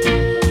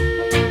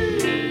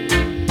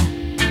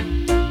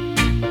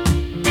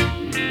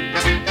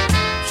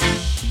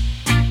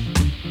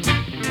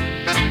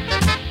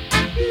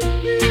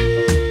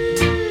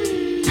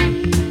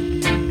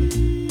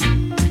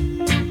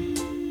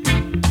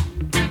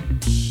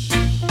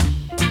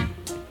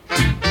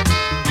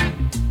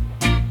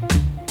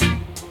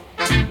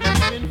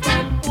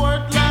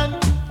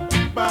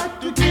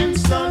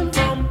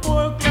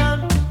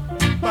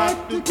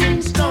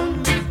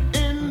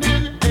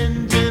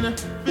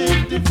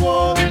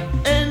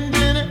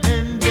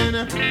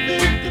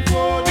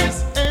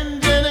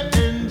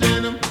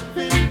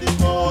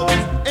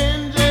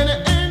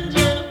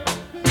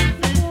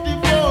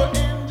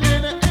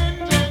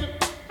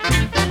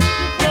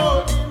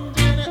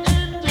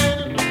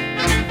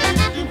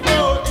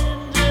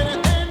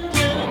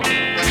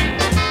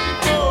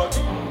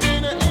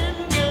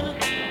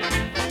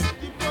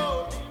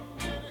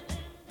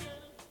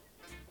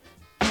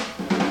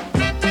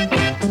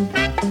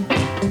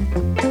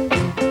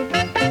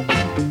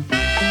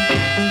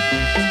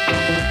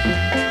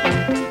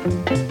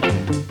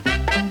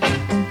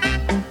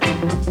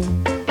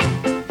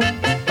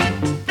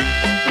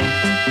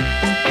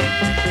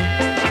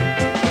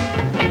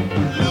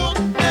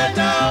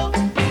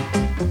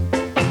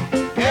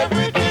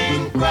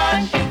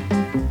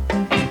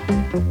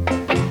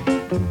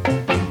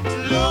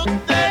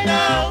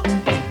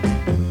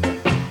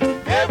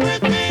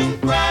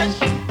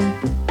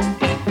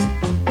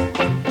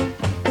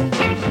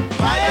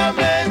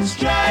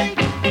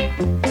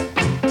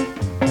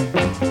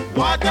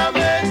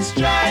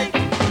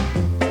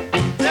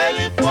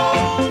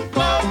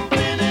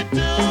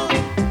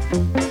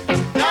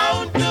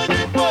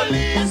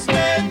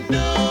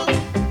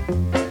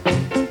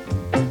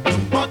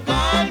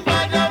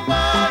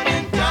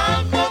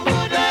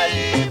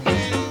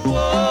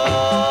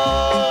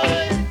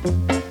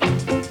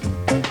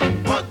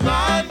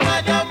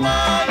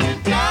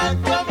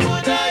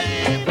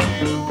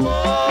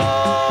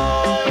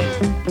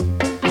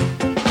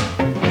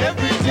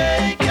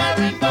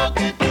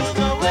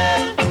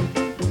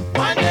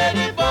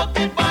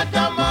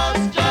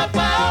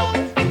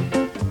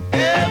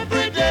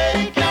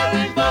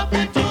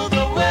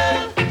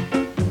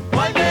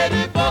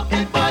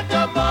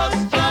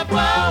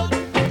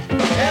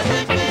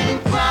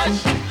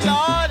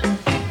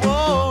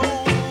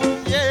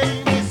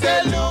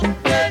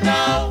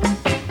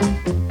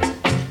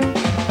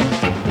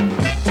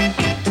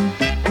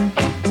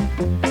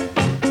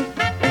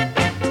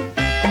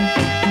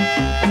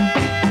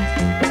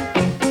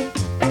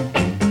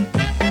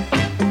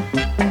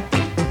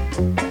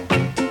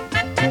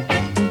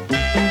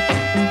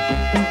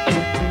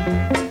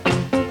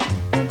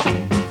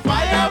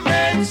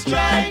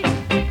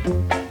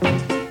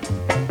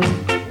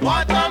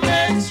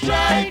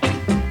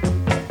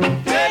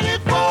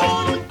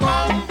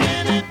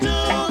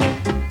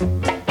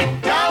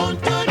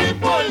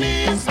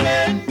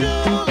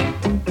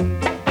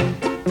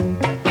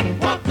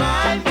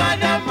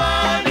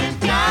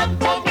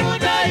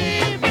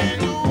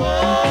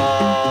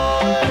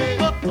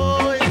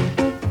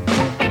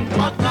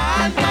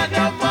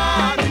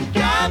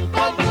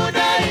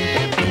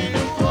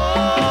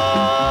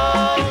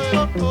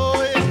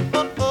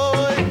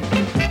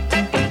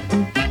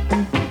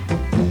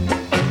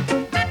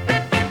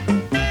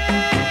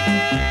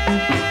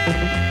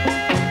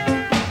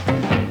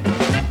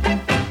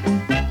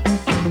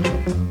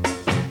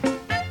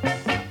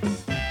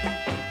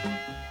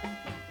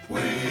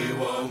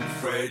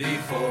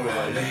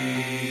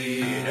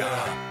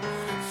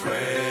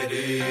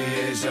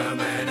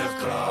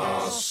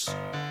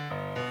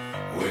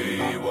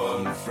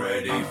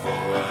 Freddie for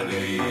a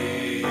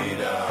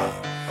leader.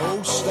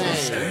 All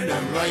stand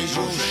and raise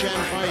your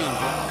champagne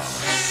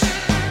glass.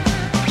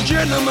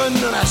 Gentlemen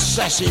and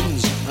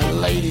assassins and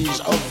ladies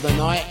of the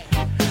night,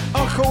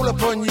 I call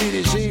upon you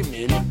this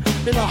evening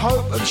in the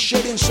hope of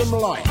shedding some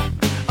light.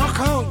 I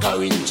can't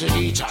go into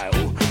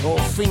detail or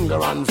finger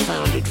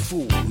unfounded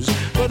fools,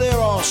 but there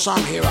are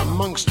some here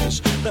amongst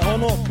us that are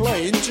not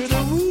playing to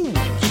the rules.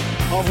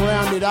 I've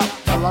rounded up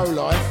the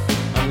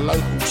lowlife and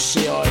local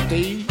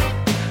CID,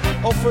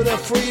 offered a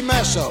free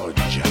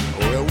massage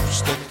or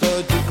else the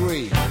third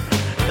degree.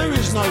 There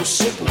is no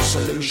simple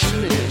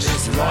solution in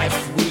this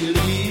life we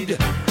lead,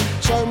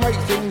 so make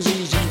things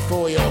easy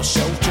for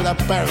yourself till the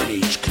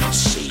baronage can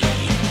see.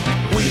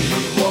 We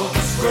want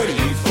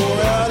Freddie for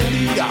our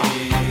leader.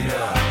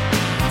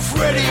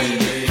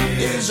 Freddie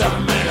is a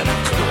man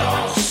of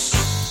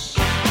class.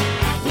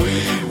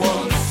 We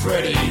want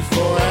Freddie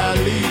for our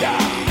leader.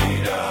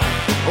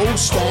 All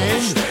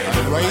stand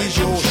and raise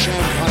your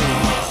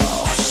champagne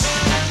glass.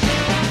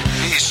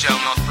 These shall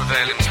not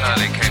prevail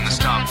entirely, came the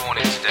stark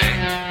warning today.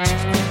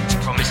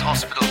 From his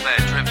hospital bed,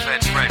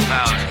 drip-fed,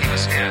 spread-bowed, he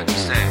was here to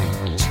stay.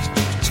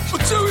 I'll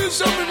tell you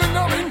something for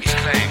nothing. He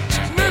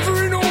claimed,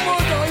 never in all my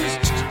days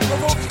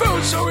have I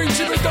felt so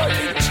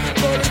intimidated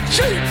by the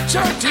cheap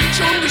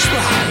tactics on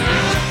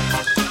display.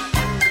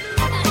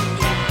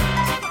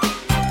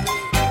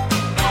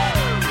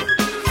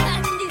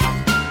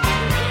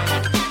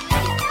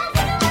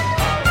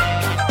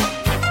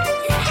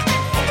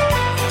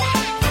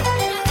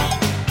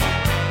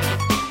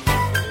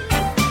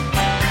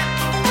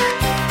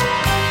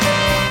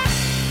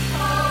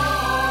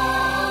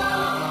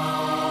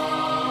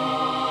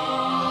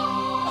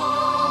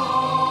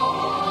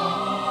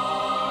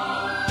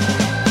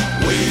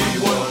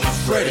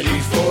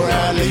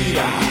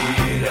 leader.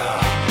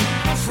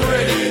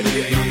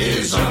 Freddie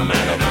is a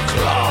man of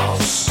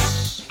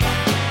class.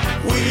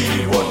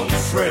 We want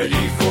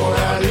Freddie for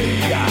our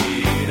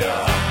leader.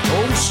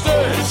 All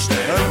stand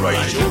and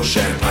raise your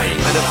champagne.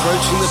 And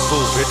approaching the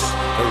pulpit,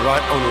 the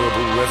Right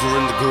Honourable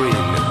Reverend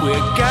Green.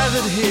 We're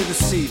gathered here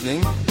this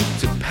evening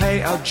to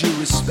pay our due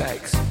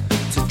respects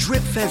to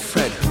drip-fed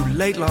Fred, who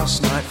late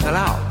last night fell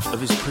out of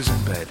his prison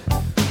bed.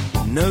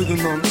 Know the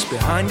nonce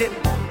behind it?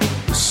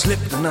 Who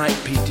slipped the night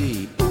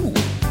PD. Ooh,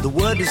 the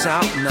word is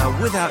out now,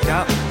 without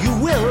doubt, you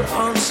will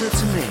answer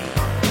to me.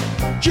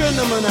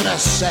 Gentlemen and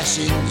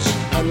assassins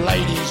and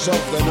ladies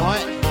of the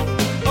night,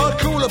 I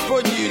call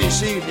upon you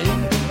this evening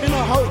in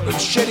the hope of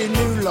shedding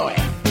new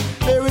light.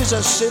 There is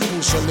a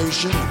simple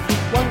solution,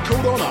 one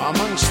called honour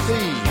amongst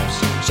thieves.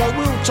 So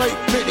we'll take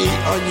pity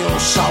on your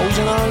souls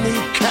and only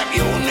cap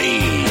your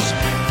knees.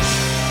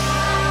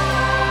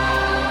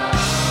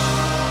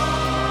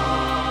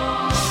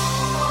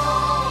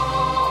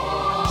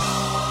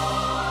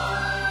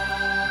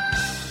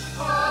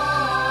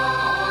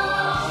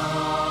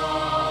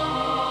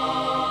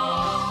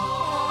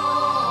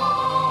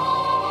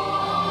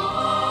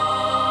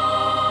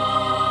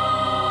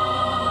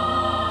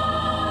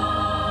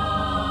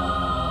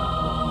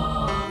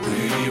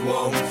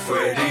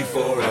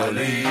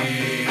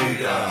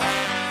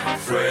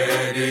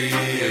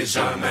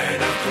 A man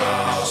of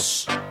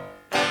class.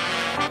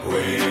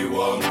 We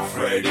want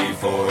Freddie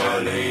for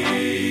a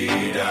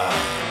leader.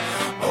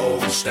 Oh,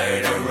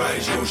 stand and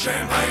raise your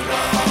champagne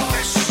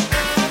glass.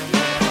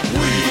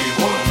 We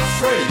want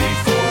Freddie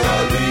for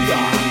a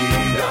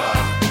leader.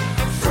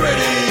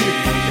 Freddie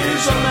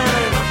is a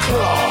man of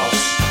class.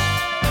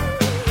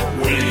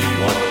 We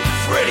want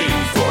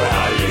Freddie for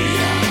our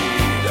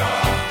leader.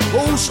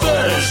 Oh,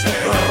 stand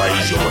and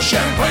raise your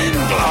champagne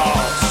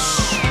glass.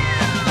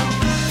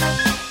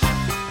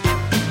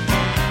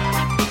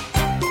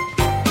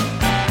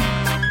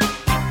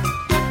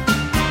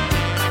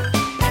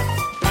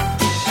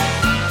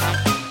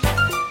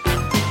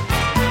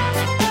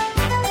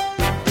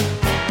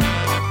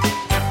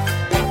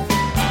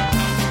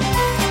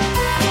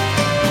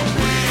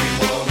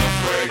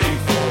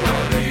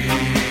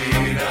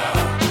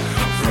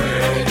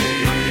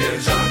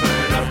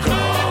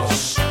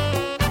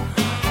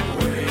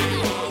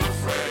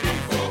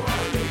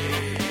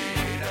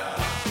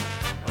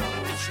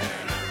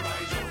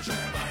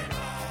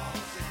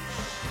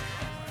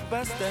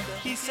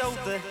 He sold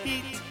the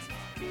heat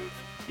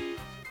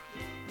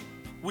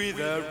with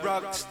a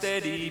rock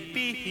steady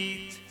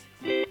beat.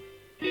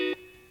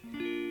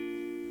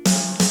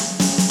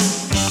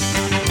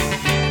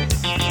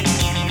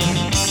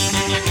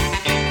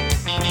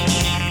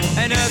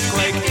 An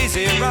earthquake is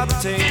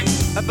erupting,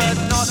 but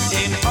not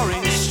in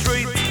Orange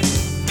Street.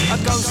 A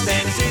ghost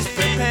dance is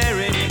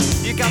preparing,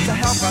 you got to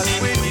help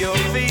us with your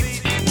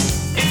feet.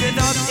 If you're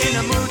not in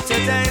a mood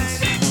to dance,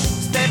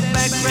 step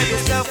back, grab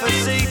yourself a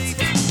seat.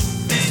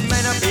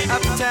 May not be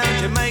uptown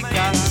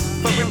Jamaica,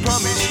 but we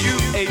promise you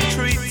a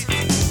treat.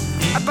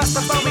 I bust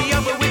the me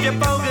over with your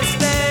bogus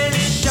dance,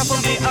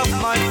 shuffle me off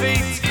my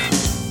feet.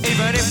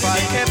 Even if I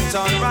kept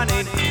on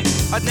running,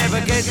 I'd never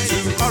get to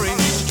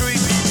Orange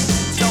Street.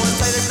 Don't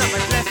say there's not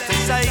much left to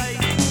say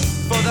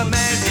for the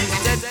man who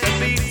set the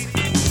beat.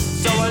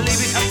 So I'll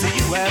leave it up to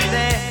you out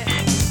there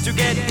to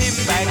get him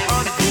back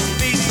on his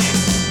feet.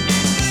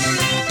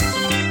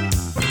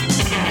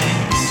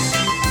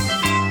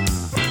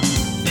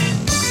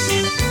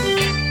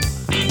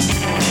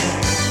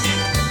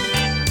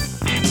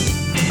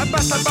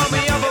 Bust me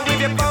over with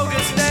your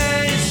bogus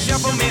dance,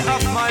 shuffle me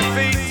off my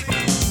feet.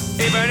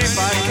 Even if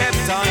I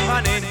kept on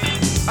running,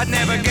 I'd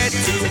never get to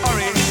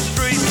Orange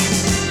Street.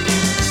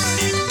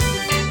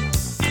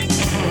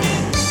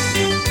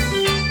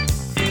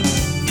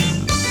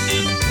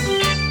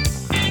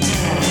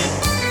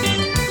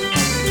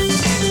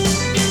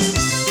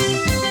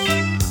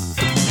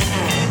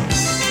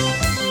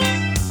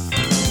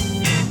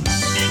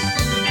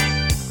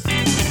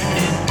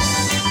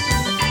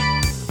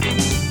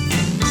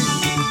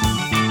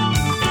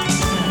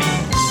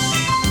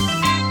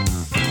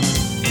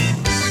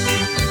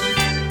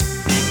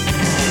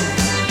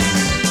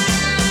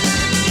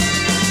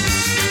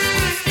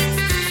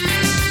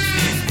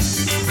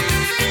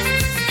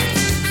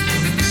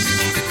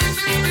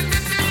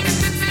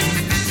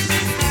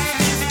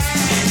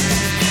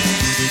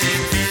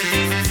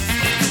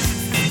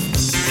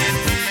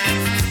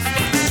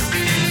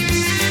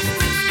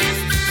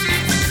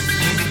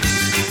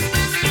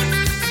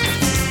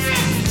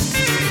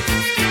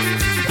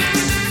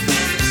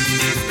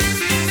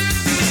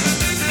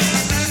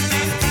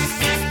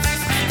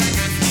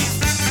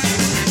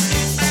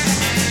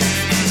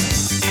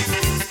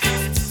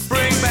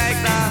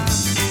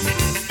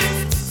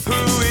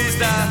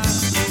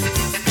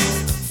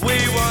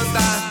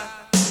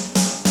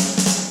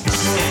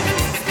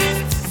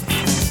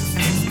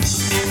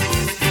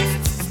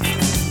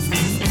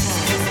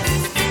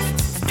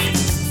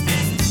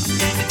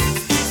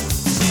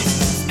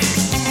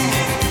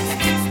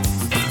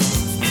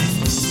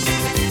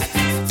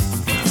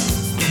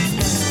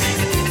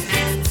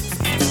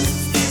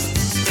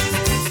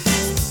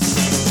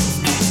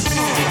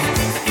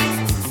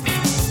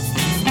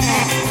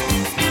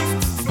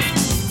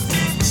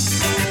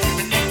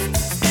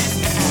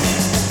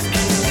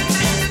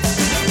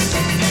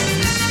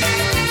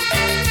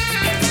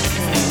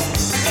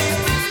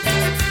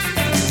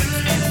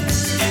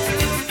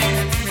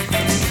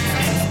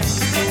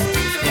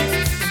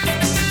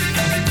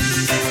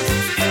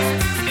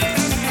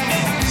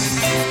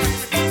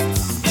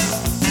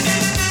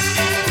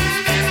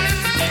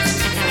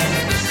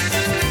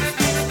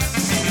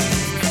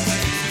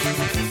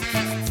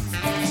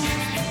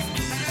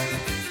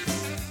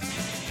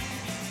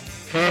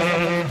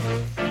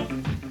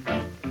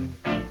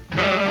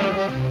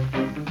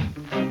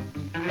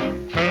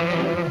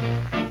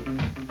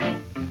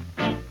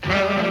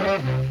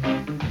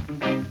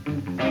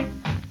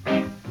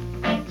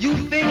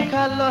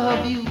 I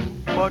love you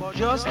for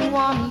just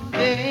one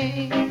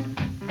thing.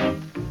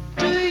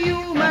 To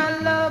you, my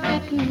love,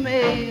 it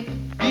may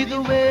be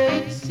the way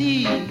it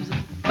seems,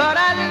 but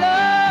I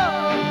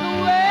love the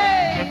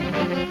way you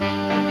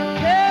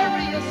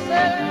carry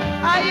yourself.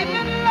 I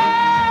even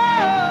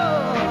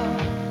love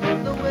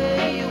the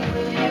way you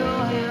wear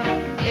your hair.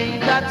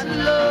 Ain't got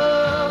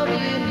love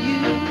in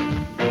you.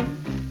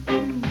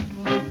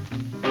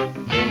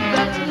 Ain't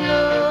got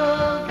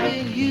love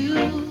in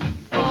you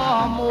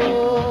for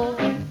more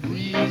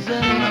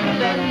reason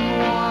than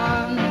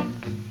one.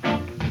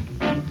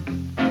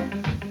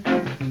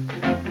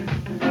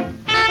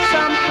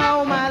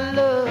 Somehow, my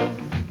love,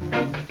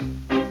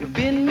 you've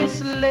been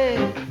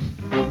misled.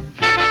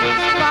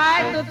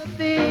 Despite the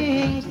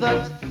things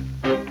that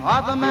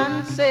other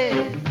man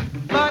said,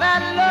 but I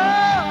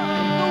love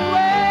the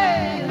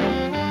way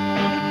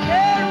you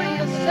carry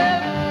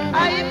yourself.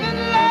 I even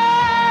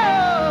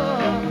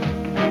love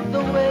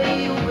the way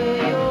you wear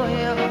your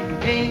hair.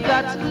 Ain't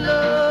got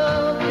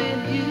love in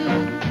you.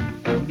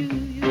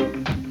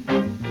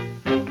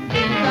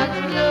 Ain't got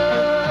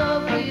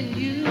love in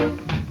you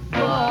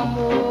for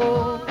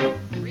more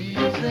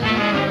reason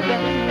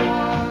than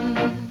one.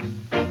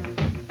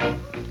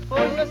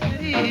 Oh, yes,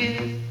 it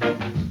is.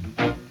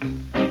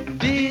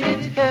 Did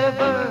it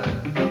ever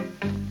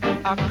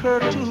occur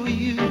to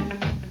you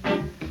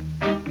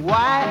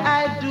why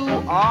I do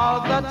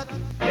all that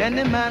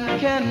any man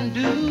can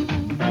do?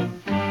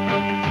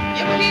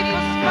 You keep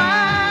a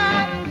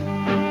smile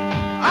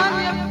on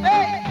your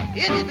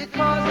face. It's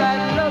because I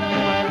love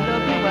you, I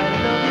love you, I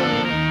love you.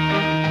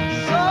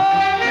 So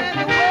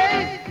many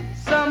ways,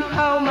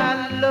 somehow, my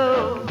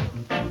love,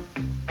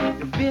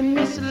 you've been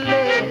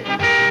misled.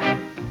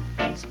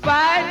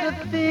 Despite the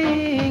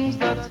things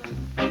that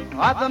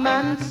other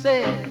man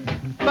said,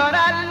 but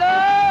I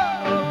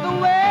love the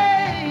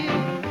way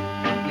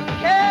you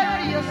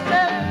carry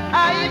yourself. I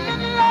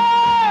even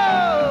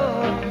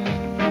love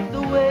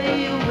the way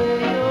you wear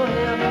your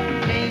hair.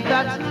 Ain't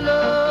got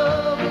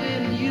love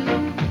in you.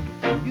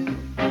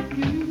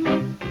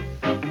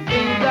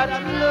 Ain't got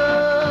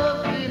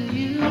love in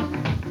you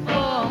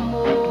for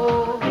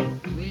more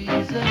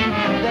reason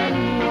than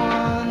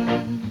one.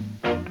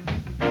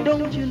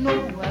 Don't you know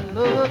I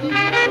love you?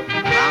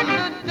 From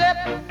the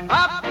depth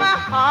of my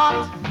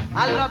heart, I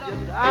love you,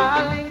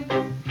 darling.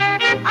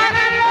 And I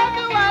love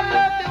you, I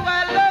love you, I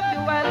love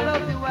you, I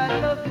love you, I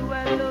love you, I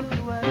love you, I love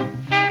you.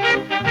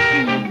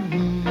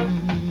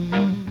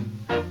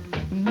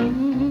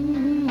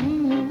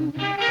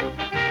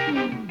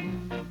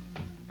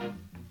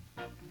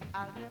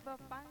 I'll never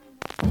find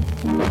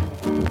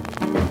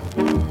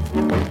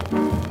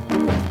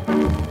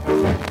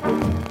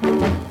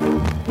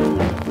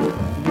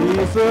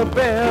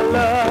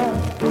Isabella,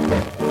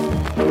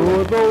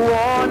 you're the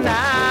one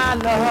I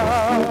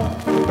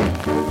love.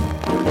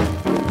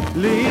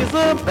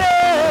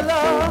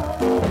 Isabella,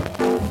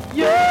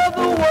 you're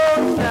the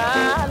one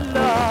I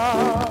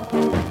love.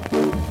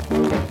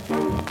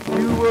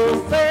 You were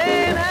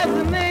sane as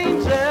an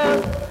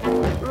angel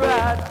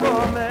right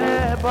from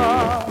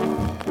above.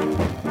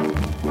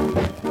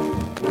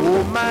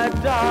 Oh, my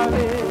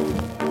darling,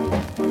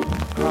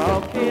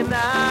 how can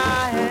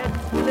I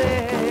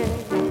explain?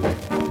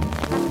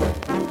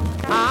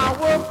 I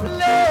was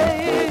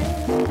playing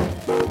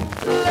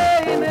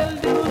a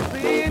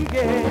losing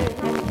game.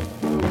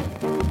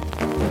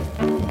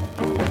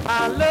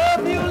 I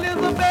love you,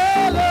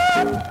 Isabella.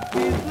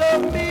 Please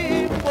love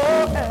me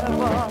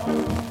forever.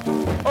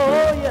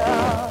 Oh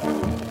yeah.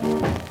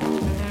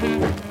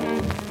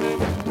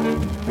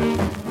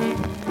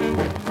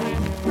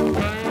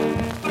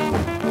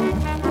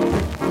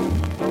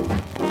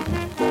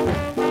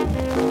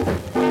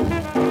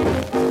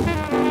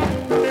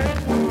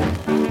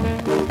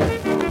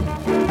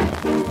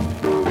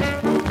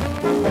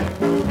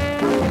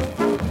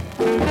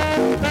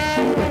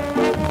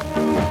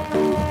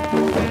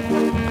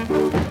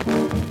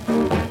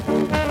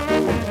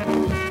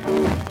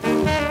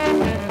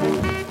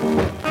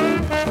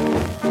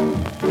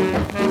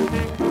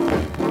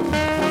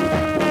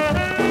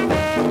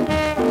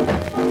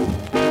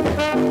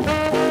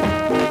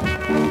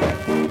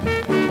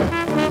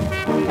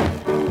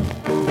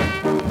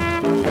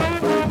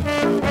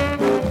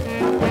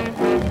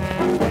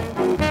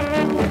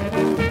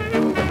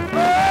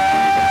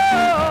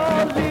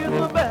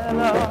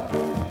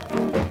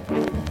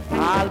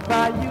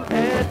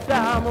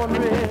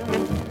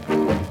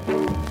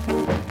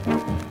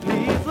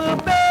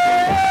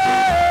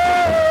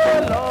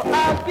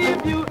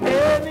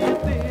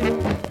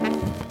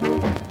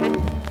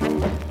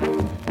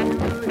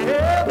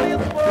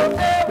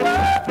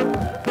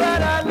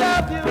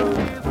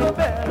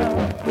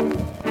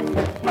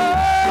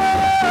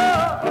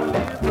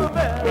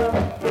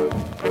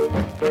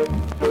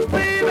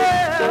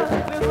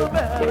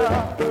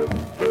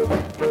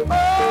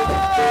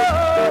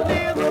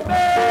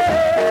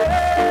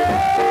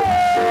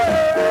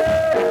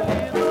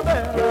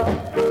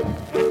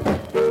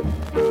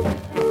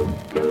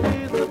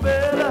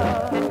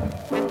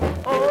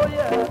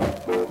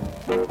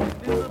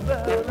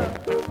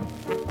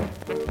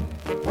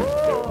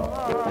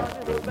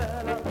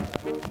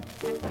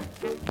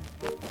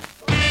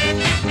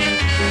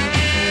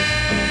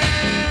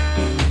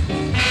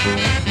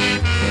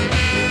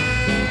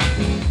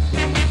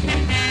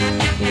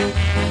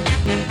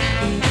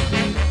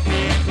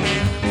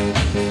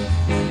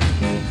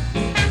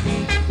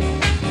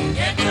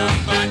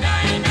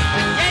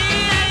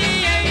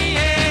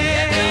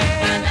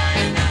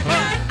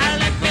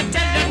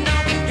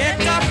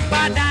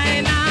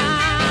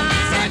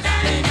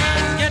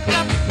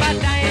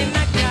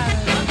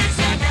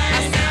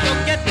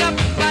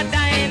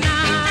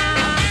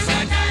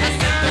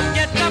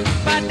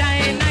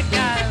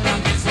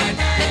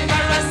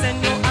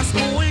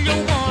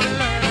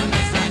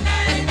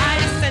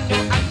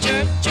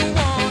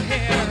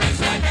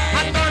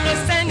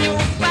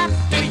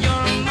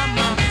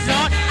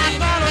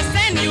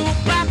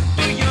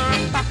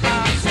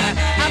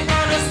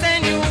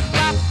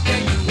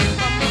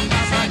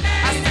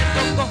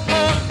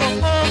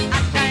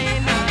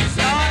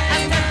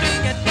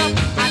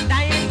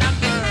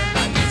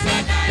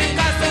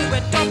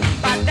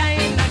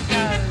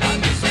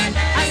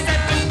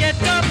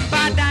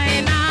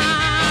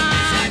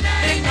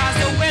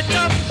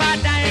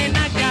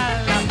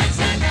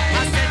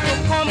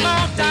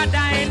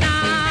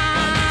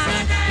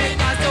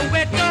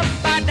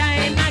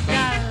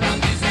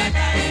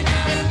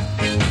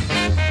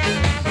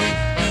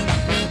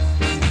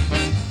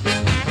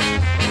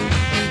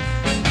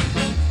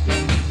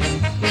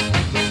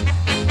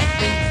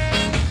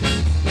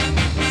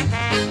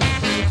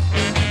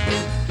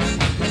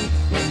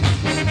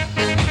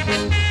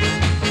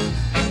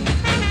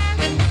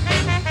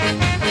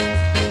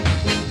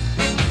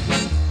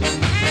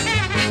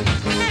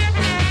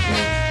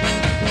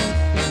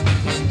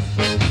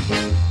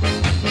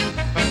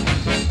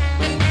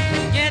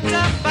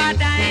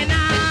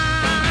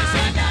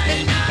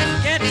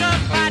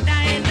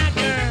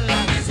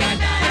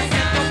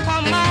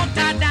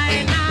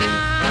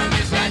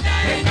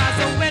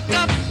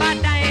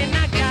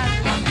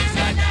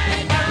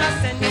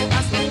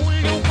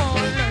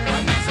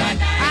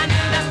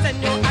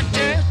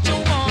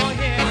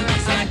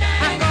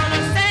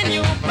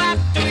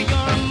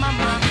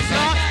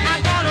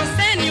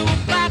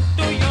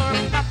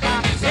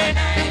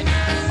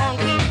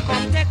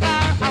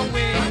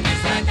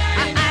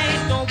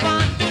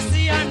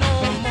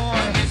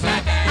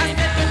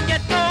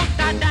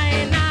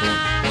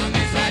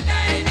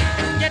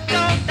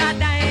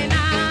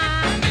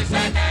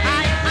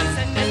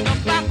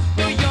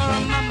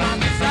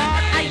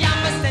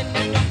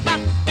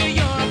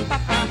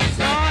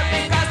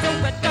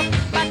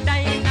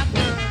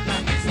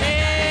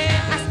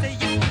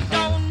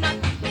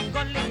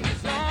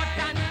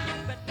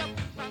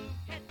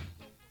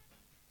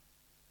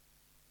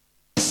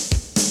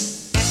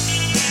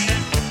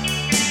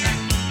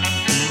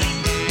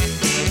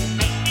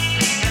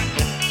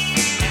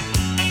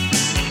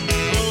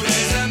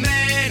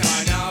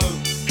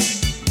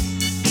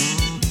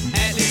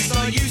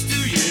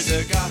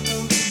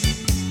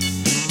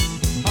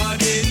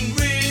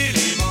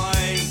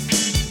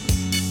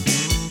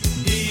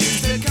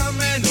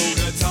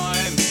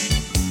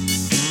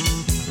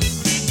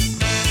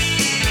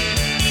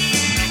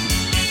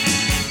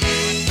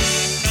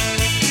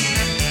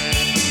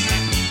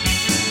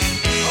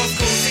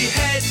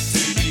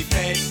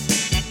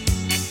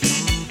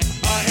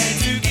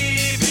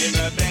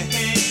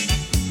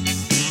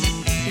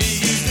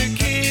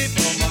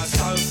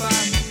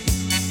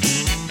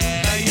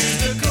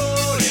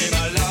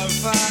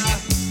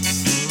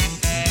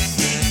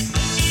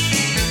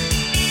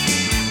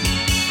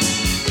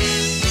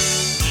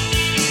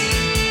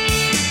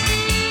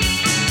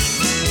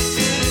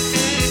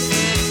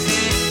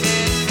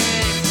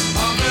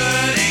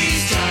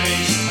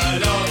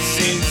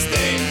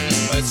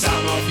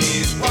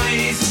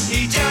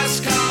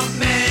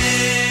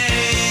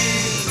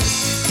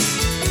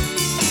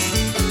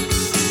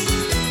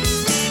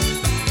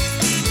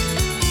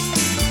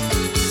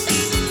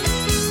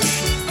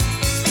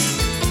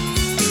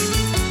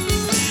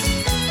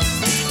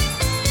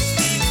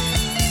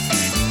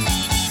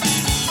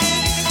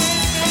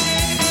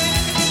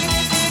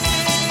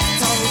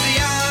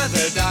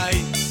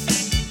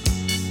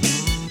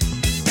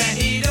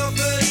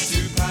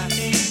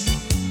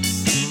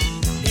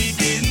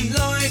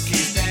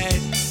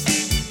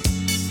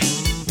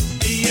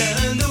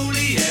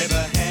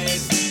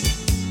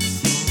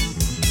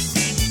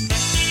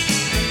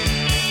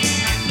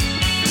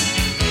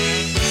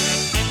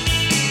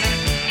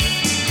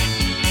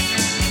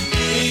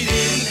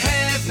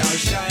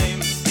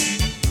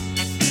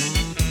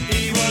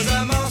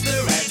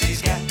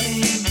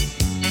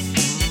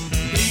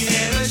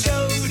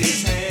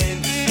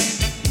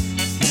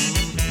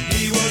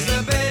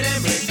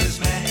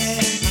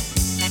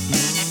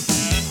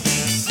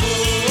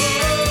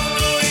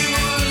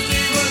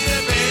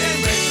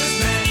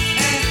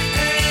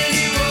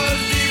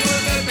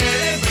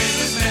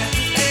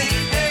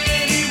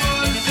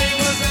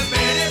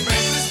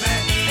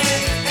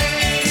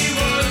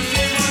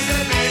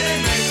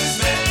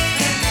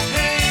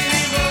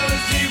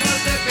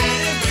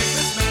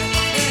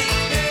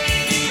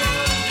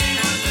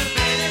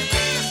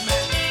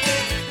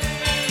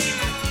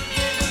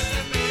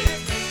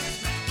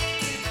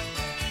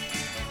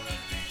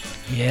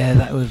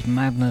 was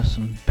Madness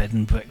and Bed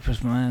and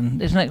Breakfast Man.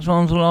 This next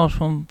one's the last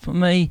one for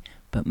me,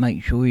 but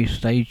make sure you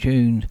stay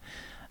tuned.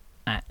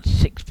 At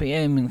 6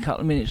 p.m. in a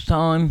couple of minutes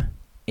time,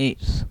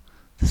 it's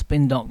the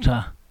Spin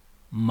Doctor,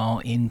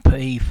 Martin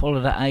P,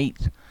 followed at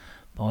 8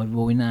 by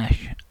Roy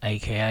Nash,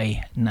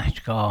 AkA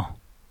Nashgar.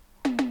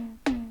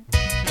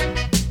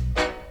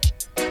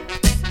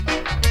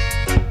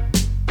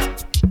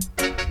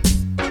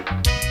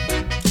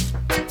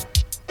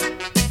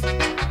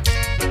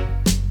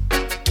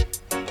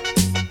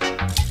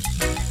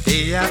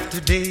 Day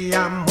after day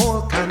I'm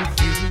more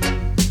confused,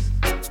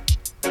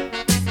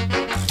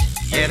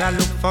 yet I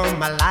look for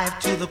my life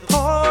to the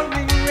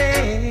pouring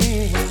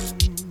rain.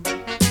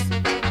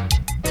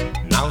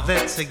 Now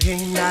that's a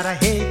game that I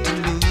hate to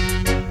lose.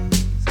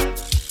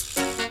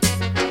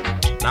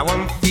 Now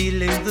I'm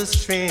feeling the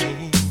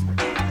strain.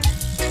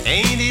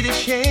 Ain't it a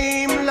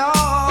shame,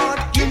 Lord?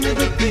 Give me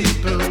the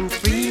people and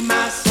free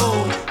my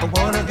soul. I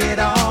wanna get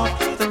off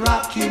the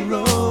rocky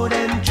road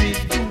and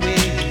drift away.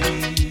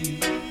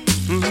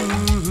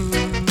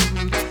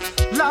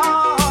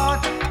 Lord,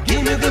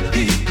 give me the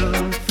people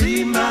and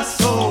free my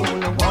soul.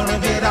 I wanna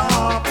get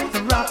off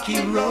the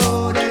rocky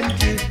road and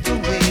drift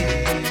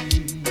away.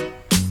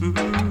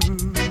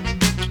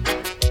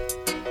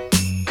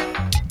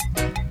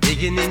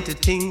 Beginning to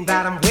think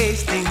that I'm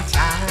wasting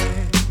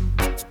time,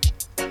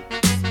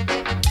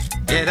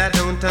 yet I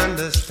don't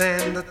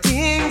understand the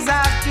things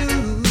I do.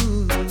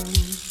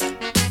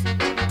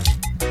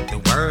 The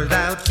world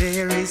out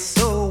there is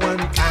so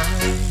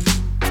unkind.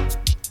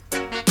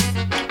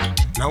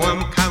 Now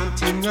I'm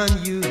counting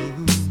on you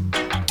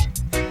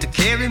to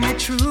carry me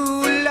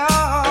through,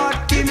 Lord.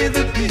 Give me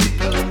the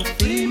people and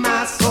free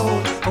my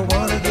soul. I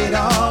wanna get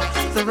off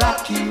the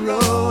rocky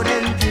road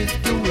and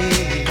drift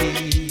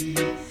away.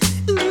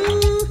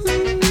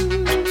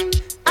 Ooh,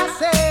 I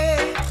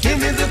say, give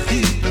me the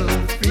people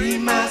and free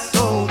my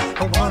soul.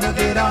 I wanna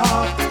get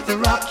off the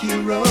rocky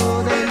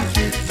road and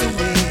drift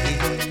away.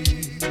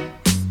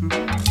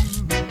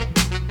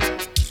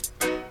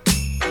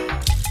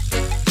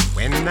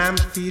 When I'm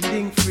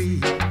feeling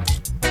free,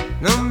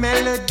 no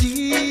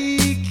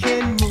melody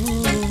can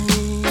move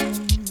me.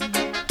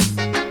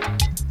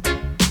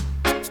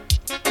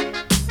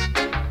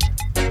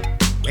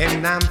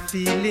 When I'm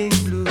feeling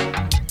blue,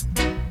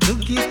 the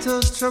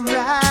guitar strum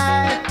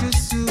right to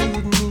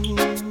soothe me.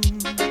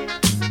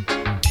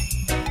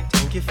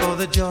 Thank you for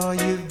the joy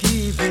you've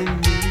given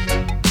me.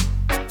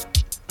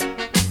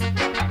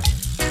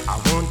 I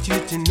want you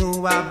to know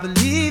I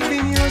believe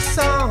in your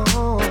song.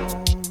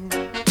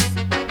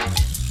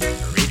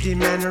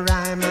 Rhythm and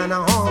rhyme and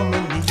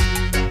harmony.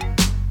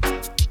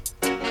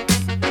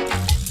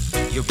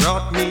 You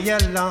brought me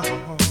along.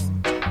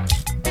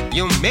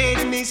 You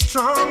made me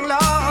strong,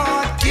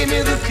 Lord. Give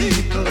me the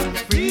people